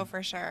flavor. Mm-hmm. Oh,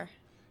 for sure.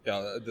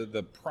 Yeah,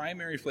 the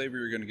primary flavor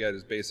you're going to get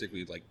is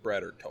basically like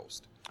bread or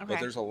toast. Okay. But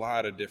there's a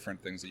lot of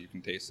different things that you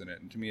can taste in it.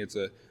 And to me, it's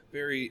a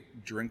very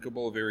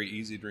drinkable, very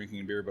easy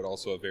drinking beer, but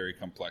also a very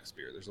complex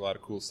beer. There's a lot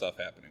of cool stuff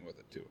happening with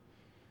it, too.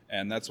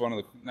 And that's one of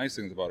the nice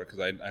things about it,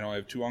 because I know I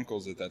have two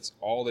uncles that's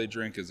all they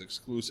drink is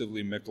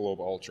exclusively Michelob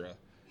Ultra.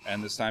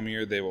 And this time of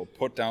year, they will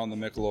put down the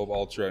Michelob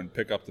Ultra and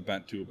pick up the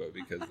Bent Tuba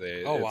because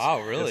they. Oh,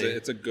 wow, really?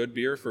 It's a good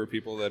beer for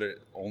people that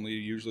only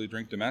usually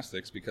drink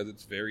domestics because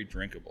it's very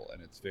drinkable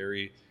and it's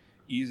very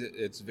easy.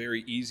 It's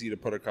very easy to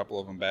put a couple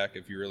of them back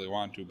if you really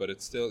want to, but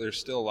there's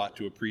still a lot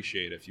to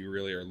appreciate if you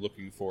really are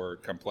looking for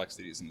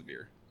complexities in the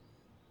beer.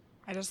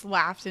 I just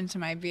laughed into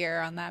my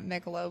beer on that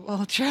Michelob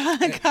Ultra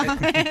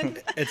comment.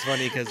 It's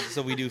funny because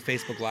we do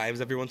Facebook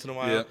Lives every once in a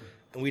while, yep.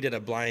 And we did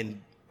a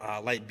blind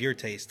light beer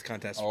taste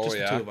contest, just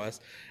the two of us,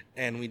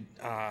 and we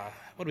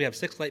what do we have,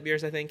 6 light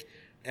beers I think,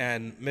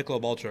 and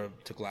Michelob Ultra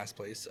took last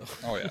place. So.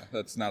 Oh yeah,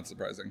 that's not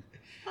surprising.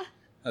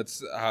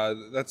 That's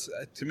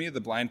to me, the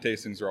blind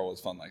tastings are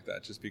always fun like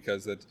that, just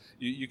because that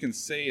you can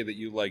say that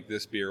you like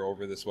this beer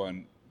over this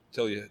one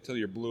till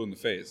you're blue in the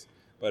face,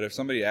 but if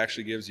somebody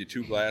actually gives you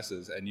 2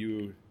 glasses and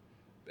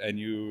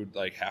you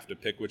like have to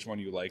pick which one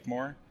you like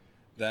more,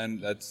 then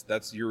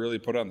that's you're really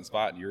put on the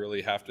spot, and you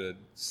really have to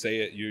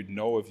say it. You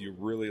know if you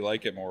really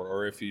like it more,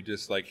 or if you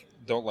just like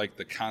don't like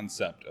the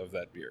concept of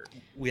that beer.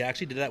 We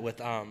actually did that with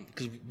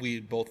because we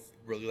both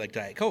really like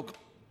Diet Coke,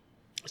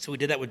 so we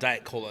did that with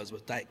Diet Colas,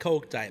 with Diet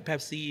Coke, Diet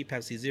Pepsi,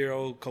 Pepsi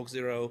Zero, Coke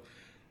Zero,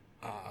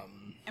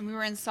 and we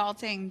were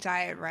insulting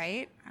Diet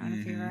Right. I don't know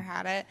if you Mm-hmm. ever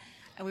had it.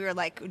 And we were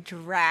like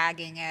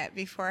dragging it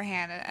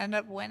beforehand and ended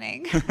up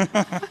winning.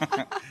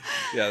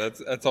 Yeah,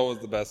 that's always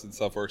the best, and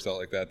stuff works out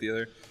like that. The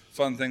other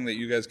fun thing that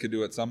you guys could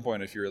do at some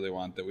point if you really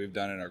want, that we've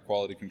done in our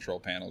quality control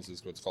panels,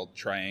 is what's called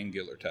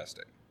triangular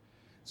testing.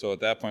 So at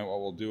that point, what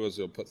we'll do is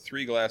we'll put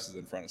 3 glasses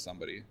in front of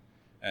somebody,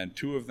 and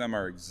 2 of them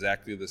are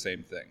exactly the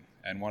same thing,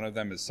 and one of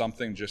them is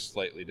something just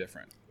slightly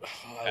different.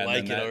 I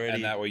like it already.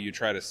 And that way you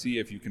try to see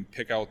if you can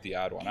pick out the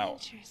odd one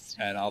out.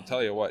 And I'll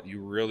tell you what,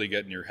 you really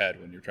get in your head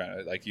when you're trying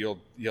to, like, you'll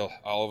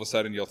all of a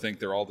sudden you'll think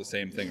they're all the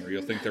same thing, or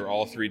you'll think they're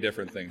all 3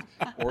 different things,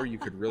 or you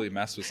could really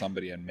mess with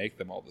somebody and make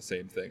them all the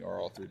same thing or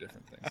all 3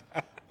 different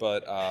things.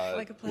 But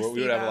like a placebo.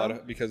 we would have a lot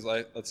of, because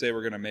let's say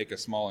we're going to make a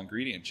small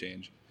ingredient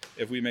change.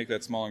 If we make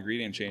that small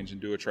ingredient change and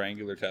do a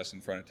triangular test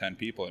in front of 10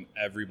 people and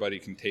everybody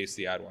can taste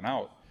the odd one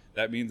out,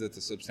 that means it's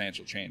a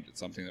substantial change. It's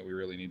something that we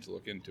really need to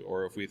look into.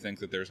 Or if we think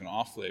that there's an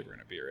off flavor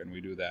in a beer and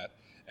we do that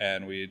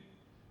and we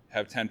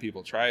have 10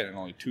 people try it and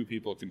only 2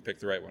 people can pick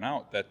the right one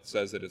out, that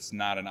says that it's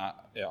not an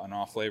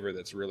off flavor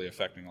that's really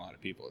affecting a lot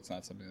of people. It's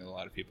not something that a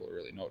lot of people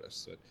really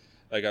notice. But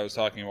like I was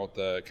talking about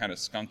the kind of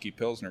skunky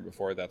Pilsner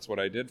before, that's what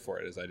I did for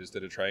it, is I just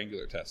did a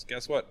triangular test.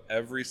 Guess what?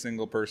 Every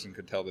single person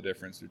could tell the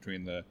difference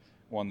between the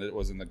one that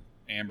was in the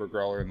amber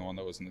growler and the one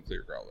that was in the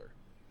clear growler.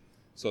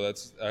 So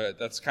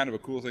that's kind of a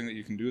cool thing that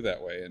you can do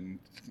that way, and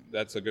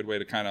that's a good way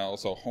to kind of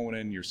also hone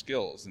in your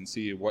skills and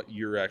see what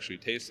you're actually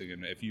tasting.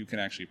 And if you can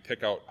actually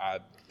pick out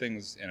odd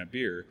things in a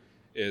beer,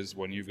 is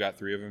when you've got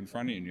 3 of them in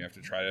front of you and you have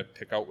to try to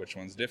pick out which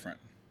one's different.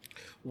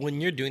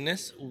 When you're doing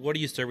this, what are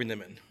you serving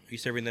them in? Are you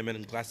serving them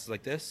in glasses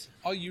like this?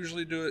 I'll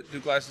usually do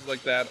glasses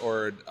like that,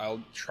 or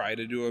I'll try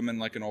to do them in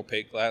like an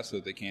opaque glass so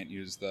that they can't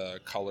use the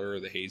color or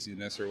the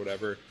haziness or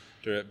whatever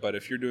to it. But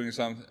if you're doing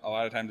a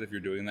lot of times if you're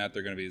doing that,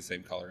 they're going to be the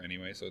same color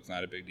anyway, so it's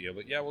not a big deal.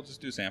 But yeah, we'll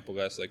just do sample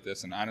glasses like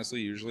this. And honestly,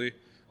 usually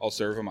I'll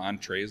serve them on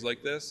trays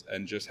like this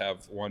and just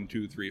have 1,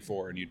 2, 3,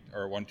 4,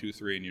 or 1, 2,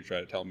 3, and you try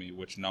to tell me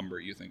which number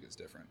you think is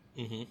different.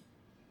 Mm-hmm.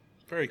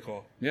 Very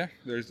cool. Yeah,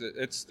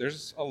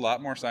 there's a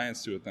lot more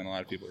science to it than a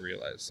lot of people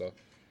realize. So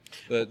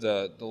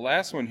the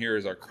last one here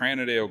is our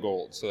Cranadale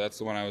Gold. So that's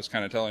the one I was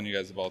kind of telling you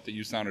guys about that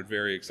you sounded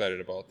very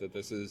excited about.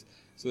 This is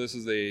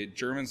a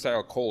German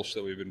style Kolsch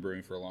that we've been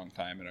brewing for a long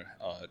time, and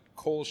a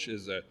Kolsch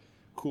is a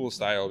cool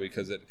style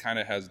because it kind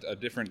of has a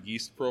different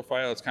yeast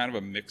profile. It's kind of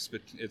a mix.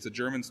 It's a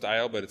German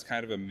style, but it's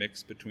kind of a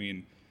mix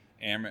between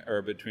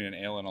an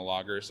ale and a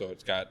lager. So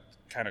it's got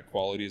kind of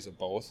qualities of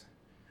both.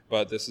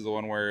 But this is the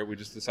one where we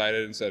just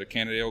decided instead of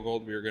Cannondale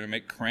Gold, we were going to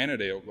make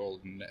Cranadale Gold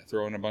and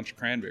throw in a bunch of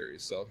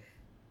cranberries. So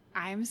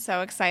I'm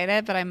so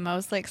excited, but I'm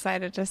mostly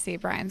excited to see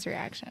Brian's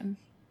reaction.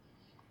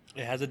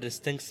 It has a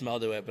distinct smell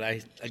to it, but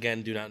I,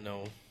 again, do not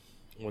know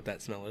what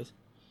that smell is.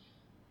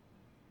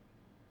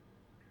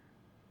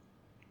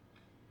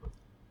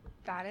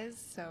 That is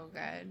so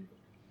good.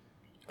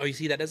 Oh, you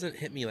see, that doesn't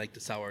hit me like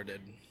the sour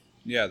did.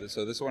 yeah,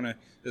 so this one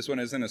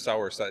isn't a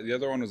sour style. The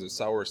other one was a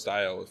sour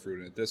style with fruit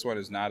in it. This one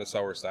is not a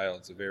sour style.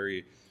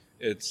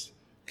 It's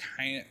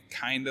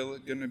kind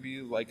of going to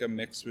be like a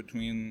mix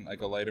between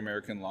like a light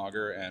American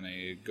lager and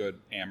a good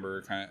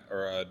amber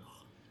or a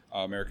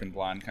American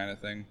blonde kind of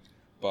thing.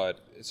 But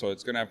so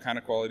it's going to have kind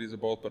of qualities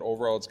of both. But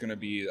overall, it's going to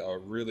be a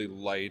really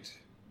light,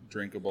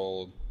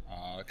 drinkable,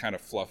 kind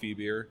of fluffy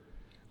beer,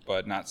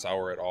 but not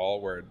sour at all.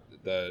 Where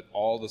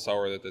all the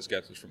sour that this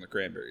gets is from the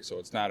cranberry, so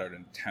it's not an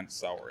intense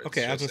sour. It's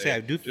okay, I was gonna say I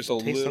do just a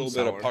taste little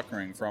some bit sour. of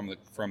puckering from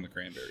the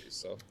cranberries.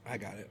 So I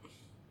got it.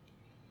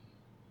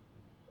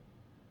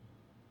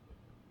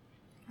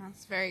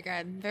 That's very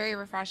good. Very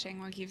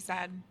refreshing, like you've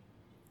said.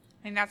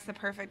 I think that's the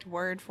perfect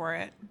word for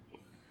it.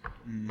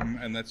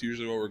 and that's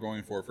usually what we're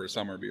going for a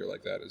summer beer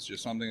like that. It's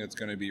just something that's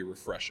going to be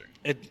refreshing.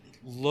 It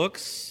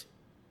looks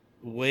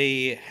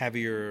way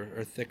heavier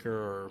or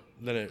thicker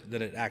than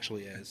it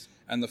actually is.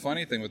 And the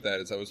funny thing with that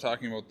is I was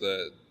talking about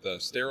the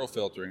sterile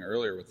filtering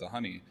earlier with the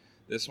honey.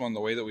 This one, the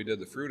way that we did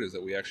the fruit is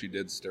that we actually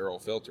did sterile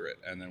filter it,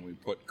 and then we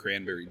put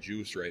cranberry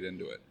juice right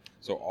into it.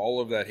 So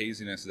all of that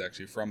haziness is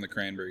actually from the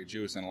cranberry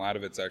juice, and a lot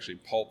of it's actually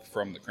pulp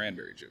from the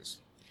cranberry juice.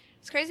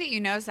 It's crazy you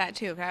noticed that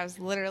too, because I was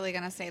literally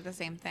going to say the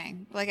same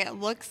thing. Like, it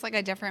looks like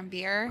a different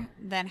beer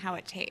than how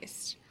it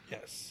tastes.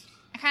 Yes.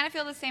 I kind of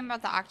feel the same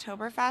about the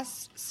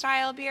Oktoberfest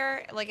style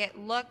beer. Like, it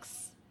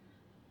looks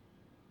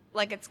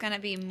like it's going to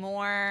be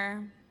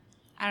more...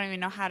 I don't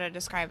even know how to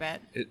describe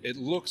it. It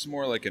looks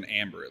more like an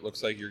amber. It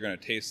looks like you're going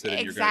to taste it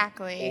and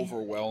Exactly. you're going to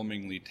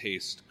overwhelmingly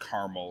taste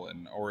caramel,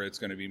 or it's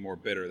going to be more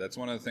bitter. That's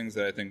one of the things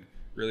that I think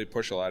really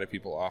push a lot of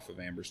people off of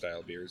amber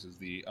style beers is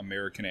the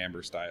American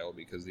amber style,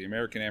 because the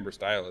American amber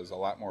style is a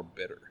lot more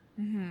bitter,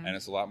 and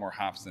it's a lot more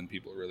hops than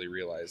people really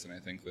realize. And I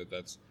think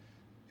that's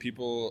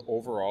people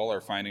overall are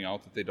finding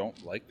out that they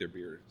don't like their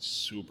beer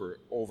super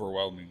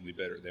overwhelmingly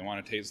bitter. They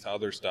want to taste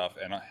other stuff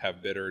and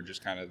have bitter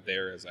just kind of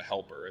there as a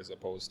helper, as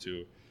opposed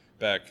to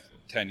back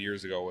 10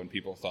 years ago when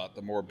people thought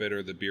the more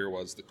bitter the beer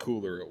was, the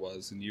cooler it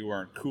was, and you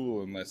aren't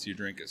cool unless you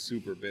drink a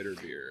super bitter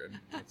beer.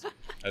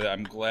 And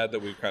I'm glad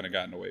that we've kind of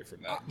gotten away from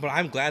that. But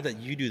I'm glad that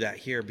you do that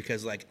here,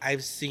 because like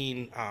I've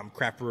seen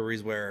craft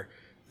breweries where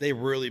they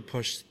really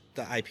push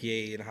the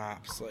IPA and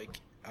hops. Like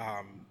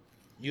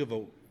you have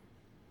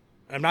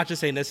I'm not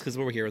just saying this because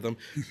we're here with them,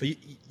 but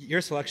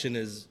your selection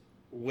is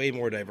way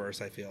more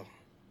diverse, I feel.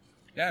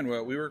 Yeah, and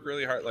we work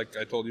really hard. Like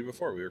I told you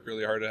before, we work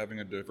really hard at having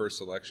a diverse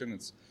selection.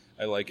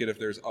 I like it if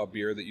there's a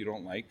beer that you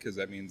don't like, because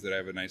that means that I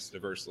have a nice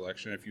diverse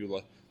selection. If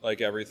you like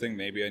everything,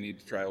 maybe I need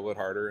to try a little bit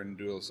harder and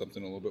do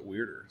something a little bit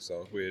weirder.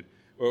 So we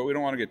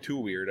don't want to get too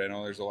weird. I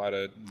know there's a lot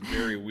of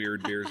very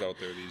weird beers out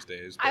there these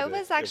days. But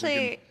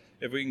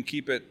if we can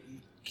keep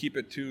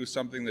it to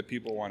something that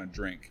people want to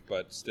drink,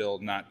 but still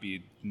not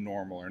be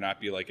normal or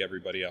not be like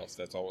everybody else,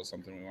 that's always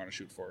something we want to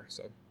shoot for.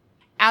 So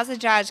as a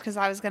judge, because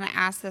I was going to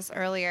ask this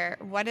earlier,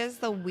 what is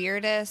the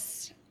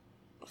weirdest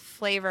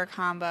flavor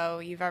combo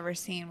you've ever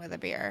seen with a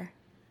beer?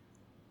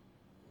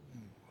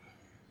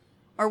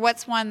 Or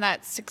what's one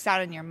that sticks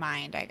out in your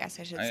mind, I guess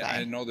I should say.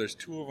 I know there's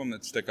two of them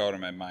that stick out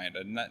in my mind.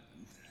 And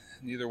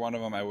neither one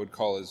of them I would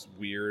call as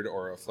weird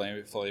or a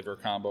flavor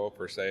combo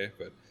per se.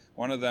 But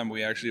one of them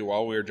we actually,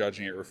 while we were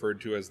judging it,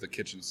 referred to as the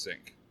kitchen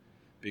sink.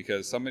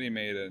 Because somebody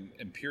made an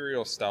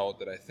imperial stout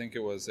that I think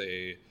it was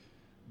a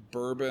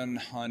bourbon,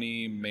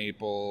 honey,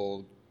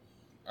 maple,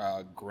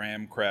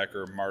 graham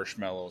cracker,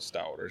 marshmallow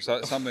stout or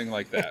something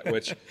like that,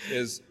 which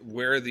is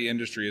where the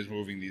industry is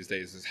moving these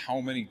days, is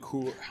how many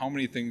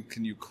things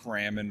can you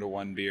cram into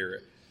one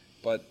beer.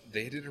 But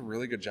they did a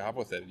really good job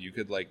with it. You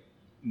could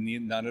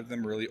none of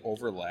them really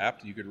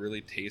overlapped. You could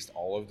really taste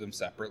all of them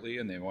separately,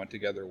 and they went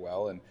together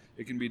well, and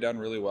it can be done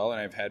really well.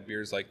 And I've had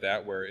beers like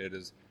that where it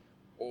is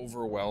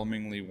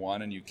overwhelmingly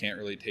one and you can't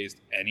really taste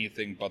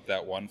anything but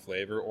that one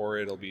flavor, or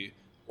it'll be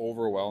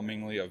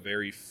overwhelmingly a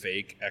very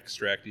fake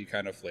extracty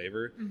kind of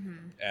flavor.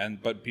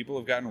 But people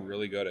have gotten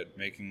really good at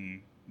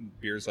making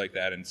beers like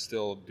that and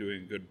still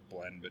doing a good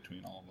blend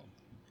between all of them.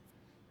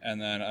 And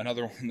then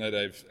another one that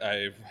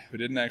I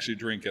didn't actually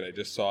drink it, I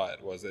just saw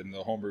it, was in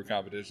the homebrew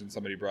competition.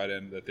 Somebody brought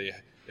in that they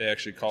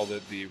actually called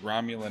it the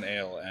Romulan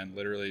Ale, and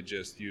literally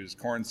just used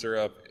corn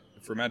syrup,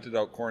 fermented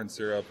out corn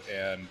syrup,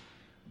 and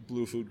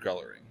blue food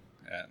coloring.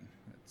 And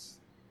it's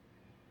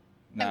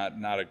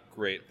not a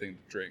great thing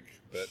to drink,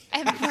 but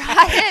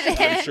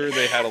I'm sure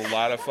they had a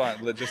lot of fun.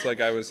 Just like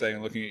I was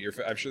saying, looking at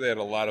I'm sure they had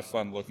a lot of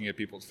fun looking at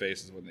people's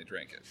faces when they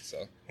drank it.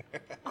 So.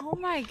 Oh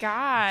my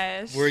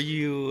gosh!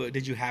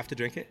 Did you have to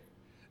drink it?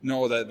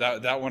 No,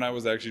 that one I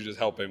was actually just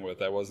helping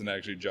with. I wasn't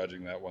actually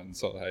judging that one,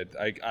 so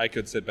I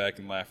could sit back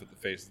and laugh at the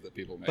faces that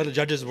people made. But the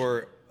judges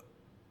were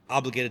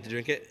obligated to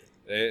drink it.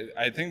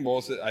 I think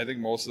most of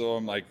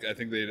them, I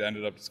think they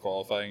ended up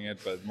disqualifying it,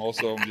 but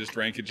most of them just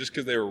drank it just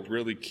because they were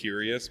really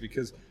curious.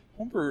 Because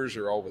homebrewers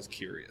are always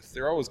curious.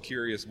 They're always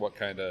curious what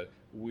kind of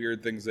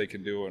weird things they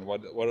can do and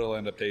what it'll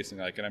end up tasting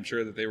like. And I'm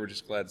sure that they were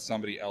just glad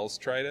somebody else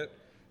tried it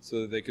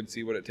so that they could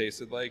see what it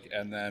tasted like,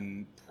 and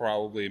then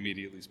probably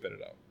immediately spit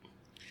it out.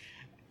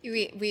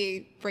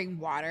 We bring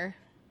water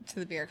to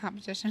the beer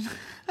competition.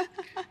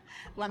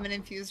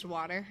 Lemon-infused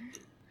water.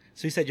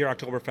 So you said your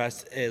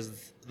Oktoberfest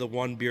is the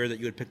one beer that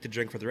you would pick to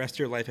drink for the rest of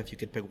your life if you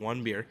could pick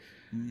one beer.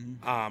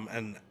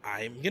 And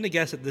I'm going to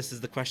guess that this is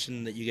the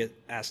question that you get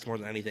asked more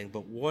than anything,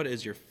 but what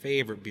is your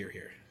favorite beer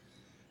here?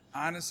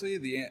 Honestly,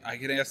 I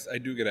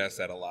do get asked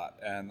that a lot.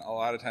 And a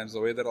lot of times the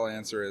way that I'll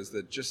answer is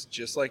that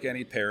just like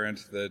any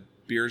parent, that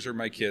beers are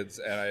my kids.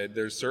 And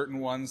there's certain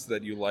ones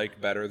that you like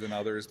better than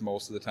others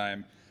most of the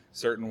time.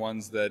 Certain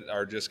ones that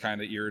are just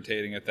kind of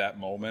irritating at that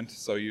moment,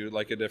 so you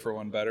like a different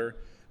one better.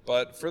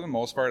 But for the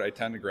most part, I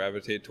tend to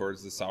gravitate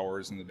towards the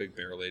sours and the big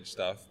barrel-aged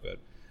stuff. But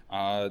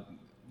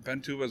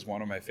Ventuva is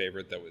one of my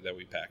favorite that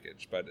we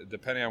package. But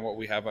depending on what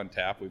we have on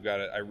tap,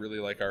 I really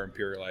like our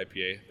Imperial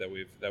IPA that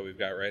we've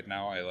got right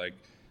now. I like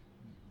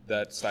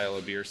that style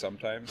of beer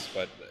sometimes,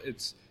 but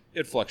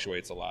it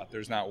fluctuates a lot.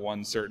 There's not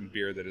one certain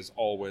beer that is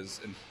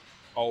always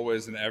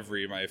and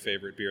every my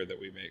favorite beer that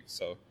we make.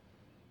 So.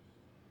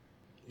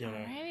 You know.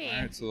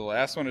 All right, so the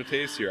last one to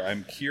taste here.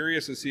 I'm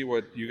curious to see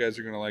what you guys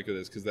are going to like of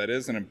this, because that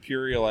is an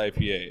Imperial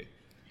IPA.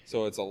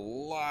 So it's a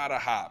lot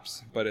of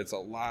hops, but it's a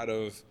lot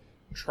of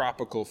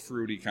tropical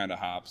fruity kind of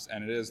hops,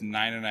 and it is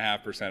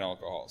 9.5%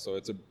 alcohol. So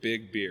it's a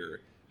big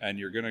beer, and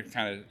you're going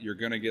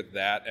to get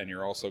that, and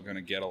you're also going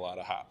to get a lot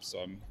of hops. So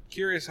I'm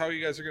curious how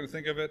you guys are going to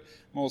think of it.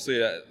 Mostly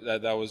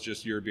that was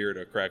just your beer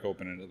to crack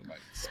open into the mic.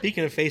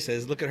 Speaking of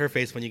faces, look at her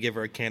face when you give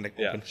her a can to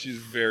open. Yeah, she's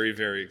very,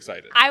 very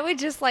excited. I would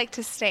just like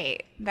to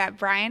state that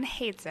Brian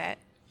hates it,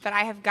 but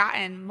I have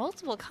gotten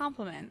multiple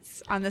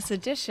compliments on this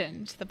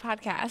addition to the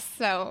podcast.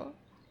 So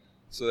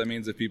that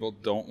means if people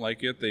don't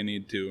like it, they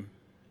need to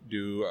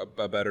do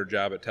a better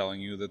job at telling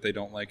you that they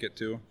don't like it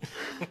too.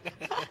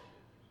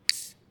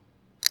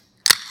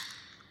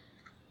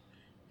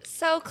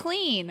 So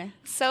clean.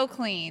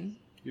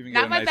 You even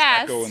not get a my nice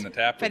best, echo in the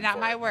tap but not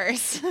my it.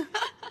 worst.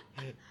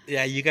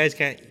 Yeah, you guys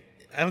can't.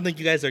 I don't think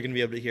you guys are going to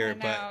be able to hear it,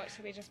 but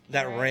Should we just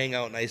that rang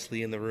out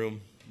nicely in the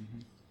room.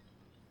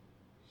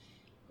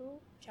 Ooh,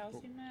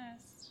 Kelsey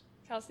missed.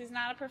 Kelsey's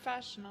not a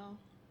professional.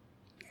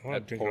 I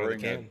want to drink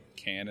Pouring out of a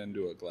can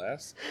into a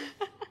glass.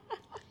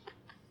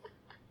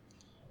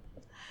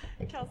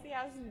 Kelsey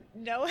has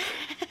no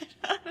head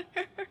on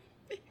her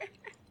beer.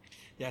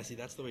 Yeah, see,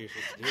 that's the way you're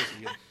supposed to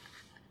do it.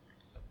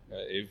 So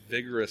A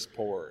vigorous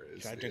pour.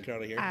 can I drink it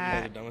out of here? You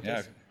guys are done with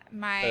this?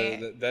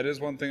 That is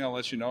one thing I'll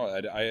let you know.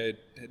 I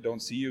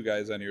don't see you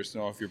guys on your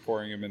snow if you're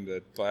pouring them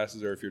into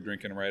glasses or if you're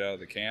drinking them right out of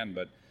the can,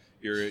 but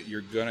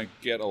you're gonna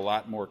get a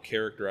lot more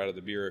character out of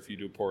the beer if you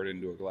do pour it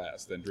into a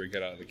glass than drink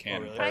it out of the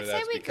can. Oh, really? I'd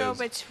say we go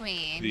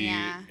between. The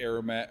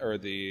aromat or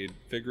the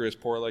vigorous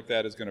pour like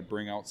that is going to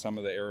bring out some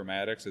of the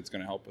aromatics. It's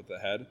going to help with the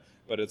head,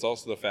 but it's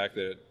also the fact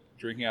that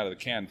drinking out of the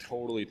can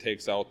totally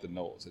takes out the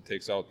nose. It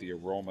takes out the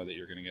aroma that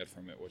you're going to get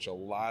from it, which a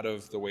lot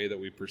of the way that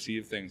we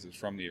perceive things is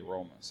from the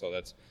aroma. So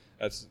that's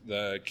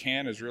The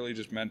can is really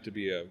just meant to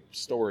be a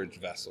storage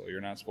vessel.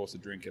 You're not supposed to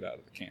drink it out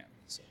of the can.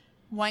 So.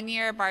 1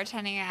 year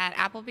bartending at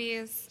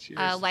Applebee's,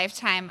 a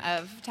lifetime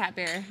of tap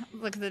beer.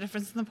 Look at the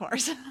difference in the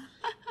pours. I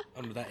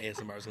don't know that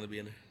ASMR is going to be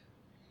in there.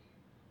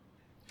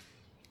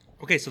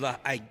 Okay, so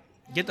I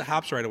get the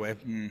hops right away,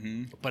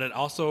 but it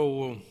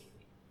also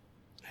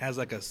has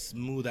like a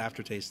smooth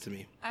aftertaste to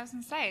me. I was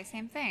going to say,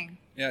 same thing.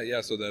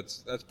 Yeah. So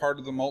that's part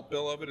of the malt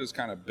bill of it, is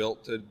kind of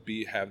built to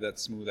have that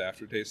smooth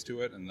aftertaste to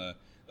it, and the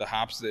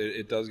hops,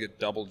 it does get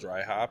double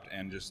dry hopped,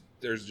 and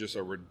there's just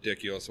a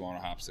ridiculous amount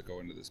of hops that go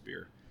into this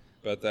beer.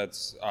 But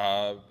that's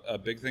a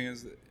big thing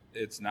is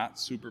it's not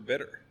super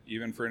bitter.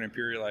 Even for an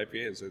Imperial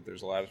IPA,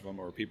 there's a lot of them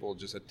where people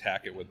just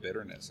attack it with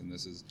bitterness, and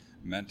this is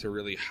meant to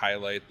really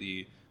highlight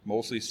the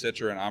mostly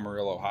Citra and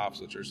Amarillo hops,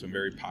 which are some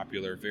very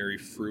popular, very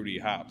fruity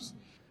hops,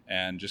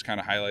 and just kind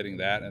of highlighting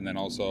that. And then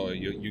also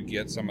you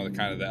get some of the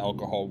kind of the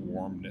alcohol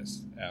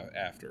warmness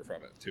after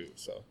from it too.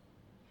 So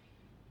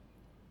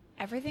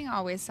everything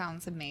always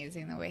sounds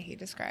amazing the way he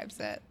describes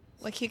it.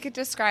 Like, he could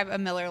describe a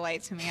Miller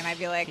Lite to me, and I'd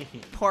be like,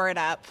 pour it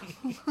up.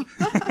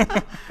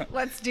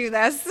 Let's do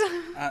this.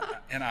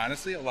 And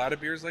honestly, a lot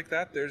of beers like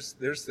that, there's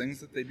things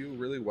that they do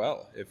really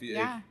well.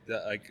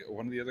 Like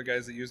one of the other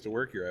guys that used to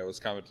work here, I always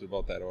commented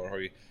about that, about how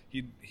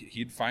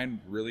he'd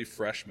find really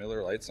fresh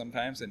Miller Lite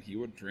sometimes, and he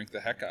would drink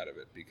the heck out of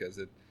it, because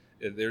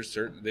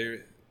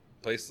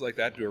places like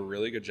that do a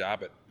really good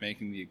job at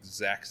making the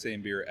exact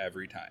same beer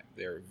every time.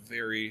 They're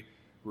very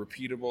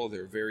repeatable.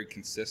 They're very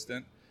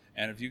consistent.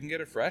 And if you can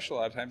get it fresh, a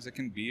lot of times it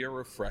can be a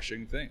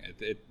refreshing thing.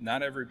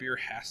 Not every beer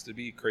has to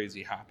be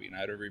crazy hoppy.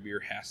 Not every beer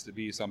has to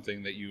be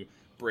something that you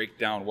break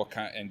down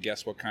and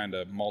guess what kind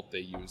of malt they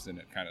used in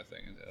it, kind of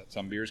thing.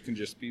 Some beers can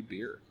just be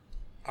beer.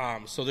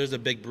 So there's a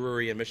big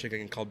brewery in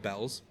Michigan called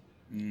Bell's,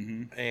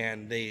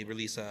 and they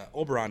release a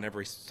Oberon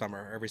every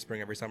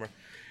spring, every summer.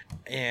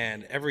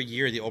 And every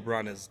year the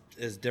Oberon is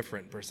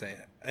different per se.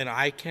 And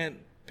I can't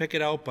pick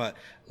it out, but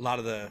a lot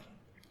of the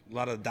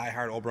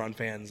diehard Oberon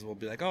fans will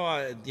be like,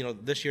 oh,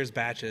 this year's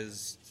batch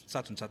is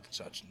such and such and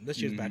such. And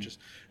this year's batch is...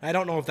 I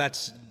don't know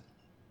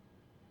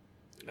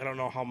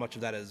how much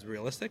of that is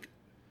realistic.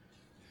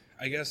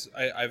 I guess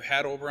I've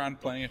had Oberon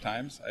plenty of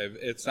times.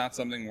 It's not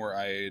something where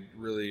I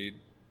really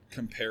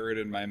compare it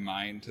in my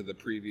mind to the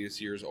previous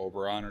year's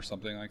Oberon or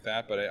something like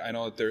that. But I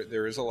know that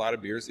there is a lot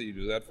of beers that you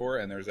do that for.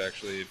 And there's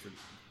actually,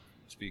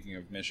 speaking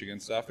of Michigan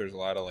stuff, there's a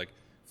lot of like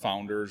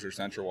Founders or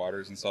Central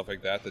Waters and stuff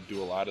like that do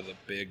a lot of the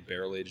big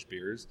barrel-aged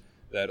beers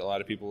that a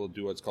lot of people will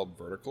do what's called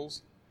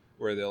verticals,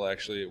 where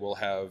we'll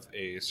have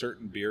a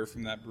certain beer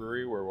from that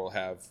brewery where we'll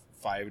have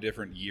 5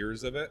 different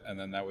years of it, and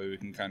then that way we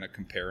can kind of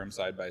compare them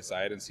side by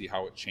side and see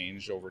how it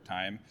changed over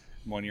time.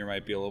 1 year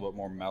might be a little bit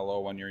more mellow,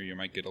 1 year you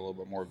might get a little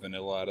bit more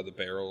vanilla out of the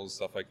barrels,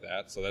 stuff like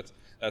that. So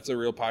that's a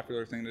real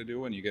popular thing to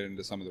do when you get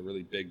into some of the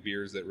really big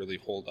beers that really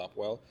hold up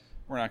well.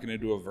 We're not going to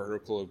do a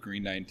vertical of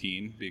Green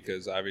 19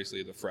 because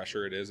obviously the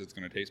fresher it is, it's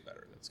going to taste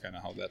better. That's kind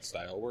of how that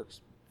style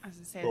works. I was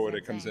gonna say but when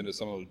it comes into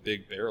some of those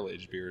big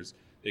barrel-aged beers,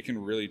 it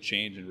can really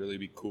change and really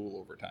be cool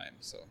over time.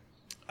 So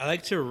I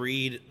like to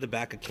read the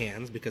back of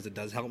cans because it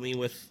does help me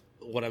with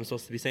what I'm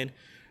supposed to be saying.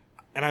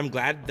 And I'm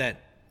glad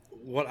that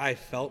what I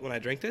felt when I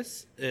drank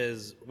this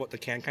is what the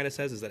can kind of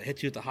says, is that it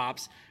hits you with the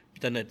hops,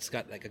 but then it's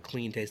got like a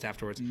clean taste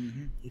afterwards.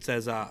 It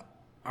says,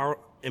 our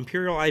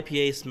Imperial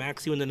IPA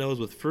smacks you in the nose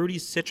with fruity,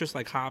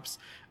 citrus-like hops,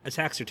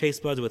 attacks your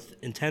taste buds with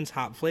intense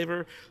hop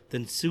flavor,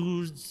 then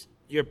soothes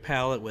your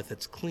palate with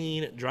its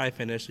clean, dry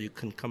finish so you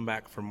can come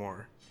back for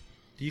more.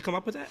 Do you come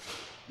up with that?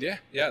 Yeah,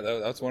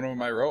 that's one of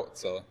them I wrote.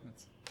 So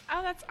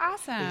that's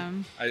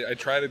awesome. I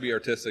try to be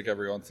artistic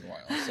every once in a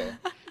while. So.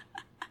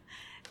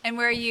 And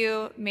where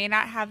you may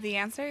not have the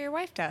answer, your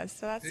wife does.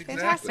 So that's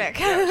fantastic.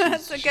 Yeah,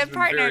 that's a good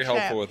partnership. She's very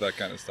helpful with that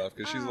kind of stuff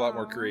because she's a lot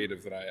more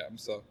creative than I am.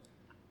 So.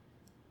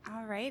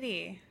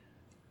 Alrighty.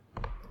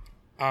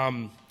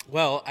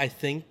 Well, I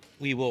think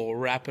we will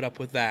wrap it up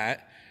with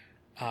that.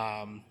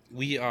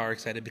 We are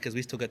excited because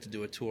we still get to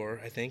do a tour,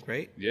 I think,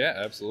 right? Yeah,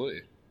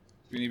 absolutely.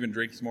 We can even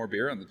drink some more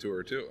beer on the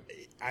tour, too.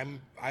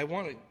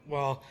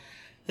 Well,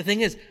 the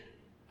thing is,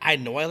 I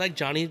know I like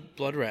Johnny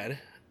Blood Red.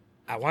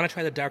 I want to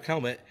try the Dark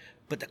Helmet,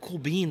 but the Cool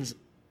Beans,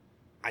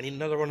 I need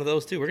another one of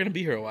those, too. We're going to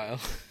be here a while.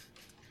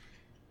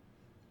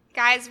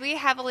 Guys, we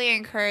heavily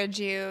encourage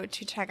you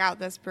to check out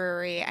this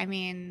brewery. I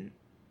mean,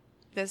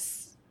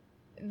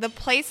 the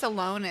place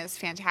alone is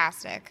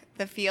fantastic.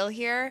 The feel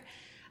here.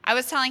 I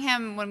was telling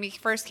him when we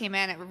first came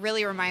in, it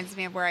really reminds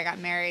me of where I got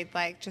married,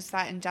 like just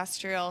that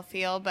industrial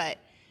feel. But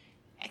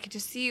I could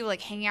just see you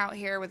like hanging out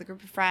here with a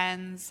group of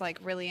friends, like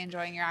really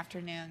enjoying your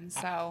afternoon.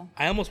 So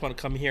I almost want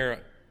to come here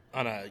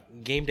on a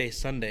game day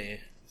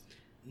Sunday.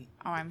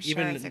 Oh, I'm sure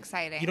it's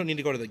exciting. You don't need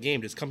to go to the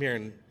game. Just come here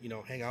and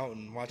hang out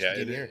and watch the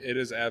game here. It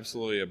is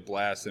absolutely a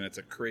blast, and it's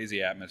a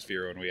crazy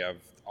atmosphere when we have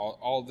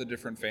all the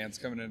different fans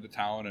coming into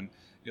town, and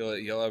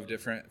you'll have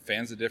different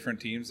fans of different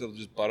teams that'll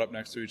just butt up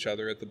next to each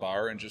other at the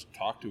bar and just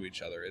talk to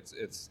each other.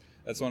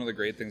 That's one of the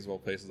great things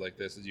about places like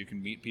this is you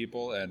can meet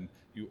people and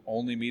you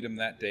only meet them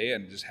that day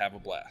and just have a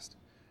blast.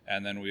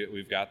 And then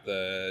we've got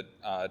the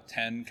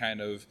 10 kind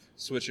of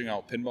switching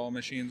out pinball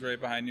machines right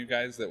behind you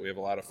guys that we have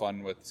a lot of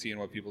fun with seeing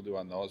what people do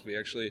on those. We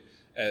actually,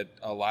 at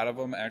a lot of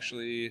them,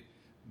 actually,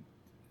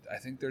 I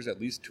think there's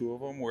at least 2 of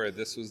them where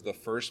this was the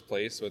first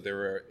place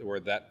where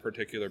that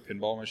particular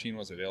pinball machine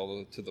was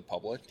available to the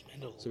public.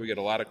 So we get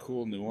a lot of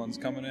cool new ones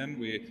coming in.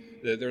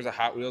 There's a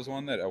Hot Wheels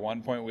one that at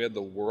one point we had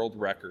the world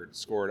record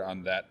scored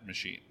on that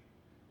machine,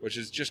 which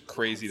is just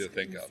crazy to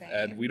think of.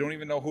 And we don't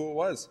even know who it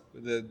was.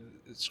 The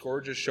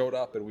score just showed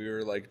up, and we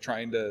were like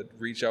trying to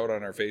reach out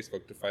on our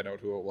Facebook to find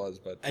out who it was.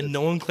 And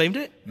no one claimed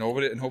it?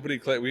 Nobody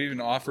claimed. We even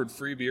offered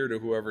free beer to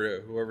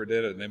whoever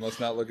did it. And they must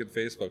not look at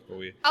Facebook, but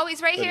we. Oh,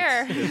 he's right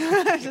here.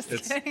 Just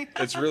kidding.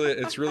 It's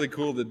really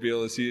cool to be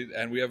able to see.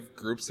 And we have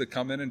groups that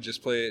come in and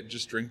just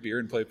drink beer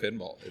and play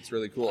pinball. It's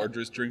really cool. Or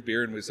just drink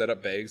beer and we set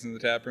up bags in the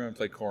tap room and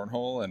play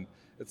cornhole, and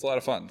it's a lot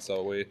of fun.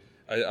 So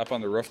up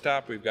on the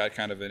rooftop, we've got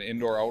kind of an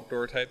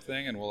indoor-outdoor type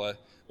thing, and we'll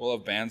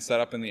have bands set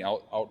up in the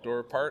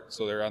outdoor part.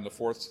 So they're on the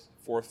fourth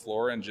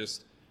floor, and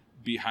just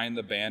behind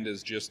the band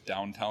is just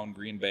downtown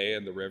Green Bay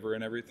and the river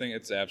and everything.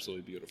 It's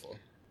absolutely beautiful.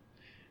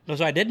 No,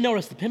 so I did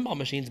notice the pinball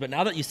machines, but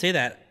now that you say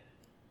that,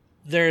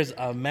 there's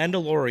a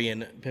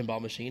Mandalorian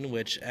pinball machine,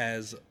 which,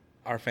 as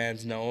our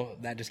fans know,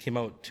 that just came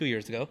out 2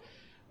 years ago.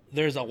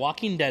 There's a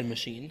Walking Dead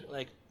machine.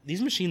 Like,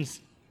 these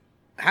machines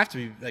have to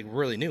be like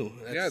really new.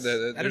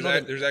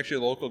 There's actually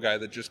a local guy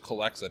that just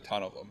collects a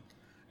ton of them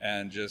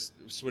and just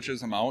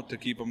switches them out to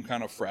keep them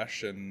kind of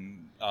fresh,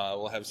 and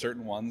we'll have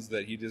certain ones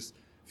that he just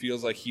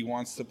feels like he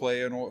wants to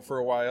play in for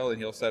a while, and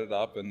he'll set it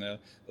up, and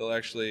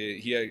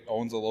he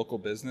owns a local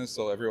business,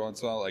 so every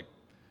once in a while, like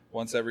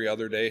once every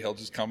other day, he'll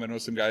just come in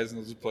with some guys and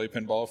they'll just play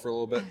pinball for a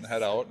little bit and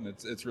head out, and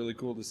it's really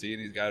cool to see.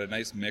 And he's got a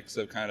nice mix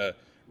of kind of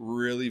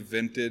really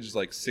vintage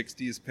like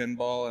 60s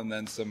pinball, and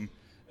then some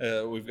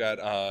we've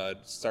got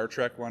Star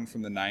Trek one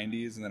from the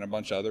 90s, and then a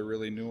bunch of other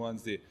really new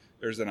ones.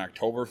 There's an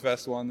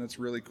Oktoberfest one that's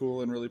really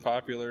cool and really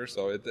popular.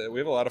 So we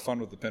have a lot of fun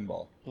with the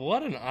pinball.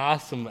 What an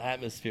awesome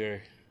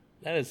atmosphere.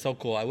 That is so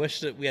cool. I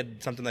wish that we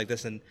had something like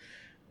this in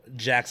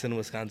Jackson,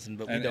 Wisconsin,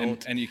 but we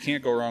don't. And you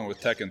can't go wrong with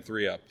Tekken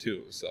 3 up,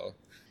 too. So,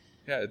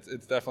 yeah,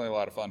 it's definitely a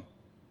lot of fun.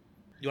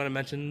 You want to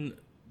mention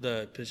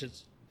the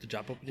positions to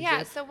job openings?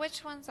 Yeah, so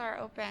which ones are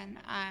open?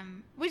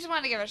 We just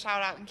wanted to give a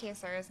shout out in case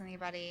there is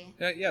anybody.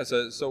 Yeah.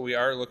 So we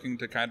are looking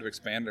to kind of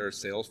expand our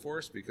sales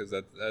force, because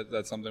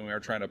that's something we are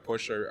trying to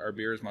push our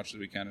beer as much as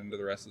we can into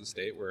the rest of the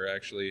state. We're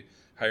actually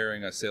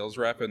hiring a sales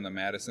rep in the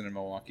Madison and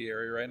Milwaukee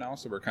area right now.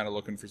 So we're kind of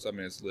looking for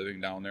somebody that's living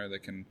down there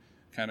that can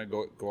kind of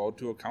go out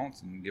to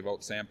accounts and give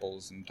out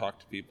samples and talk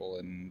to people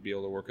and be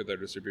able to work with their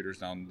distributors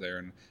down there.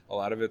 And a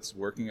lot of it's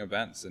working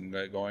events and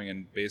going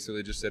and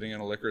basically just sitting in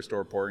a liquor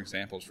store pouring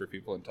samples for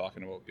people and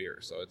talking about beer.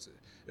 So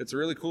it's a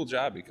really cool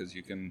job, because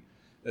you can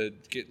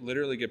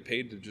literally get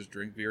paid to just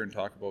drink beer and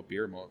talk about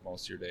beer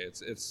most of your day.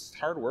 It's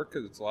hard work,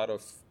 because it's a lot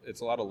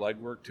of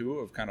legwork too,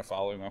 of kind of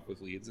following up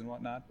with leads and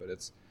whatnot. But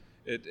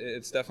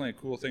it's definitely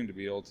a cool thing to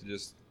be able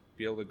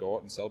to go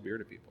out and sell beer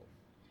to people.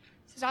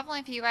 So definitely,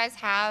 if you guys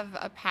have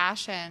a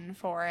passion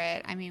for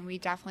it, I mean, we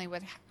definitely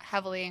would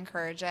heavily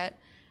encourage it.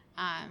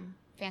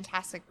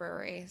 Fantastic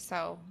brewery.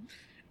 So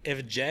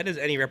if Jed is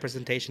any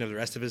representation of the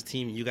rest of his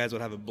team, you guys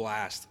would have a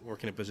blast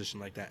working in a position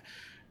like that.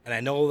 And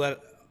I know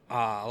that a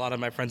lot of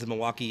my friends in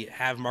Milwaukee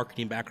have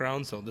marketing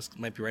backgrounds, so this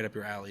might be right up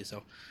your alley.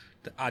 So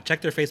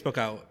check their Facebook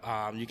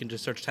out. You can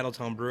just search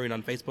Titletown Brewing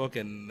on Facebook,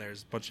 and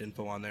there's a bunch of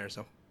info on there.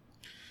 So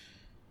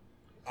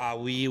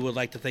we would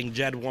like to thank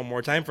Jed one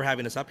more time for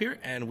having us up here,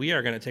 and we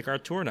are going to take our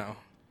tour now.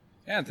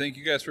 Yeah, and thank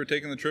you guys for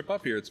taking the trip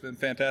up here. It's been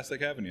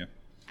fantastic having you.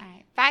 all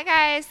right. Bye,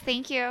 guys.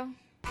 Thank you.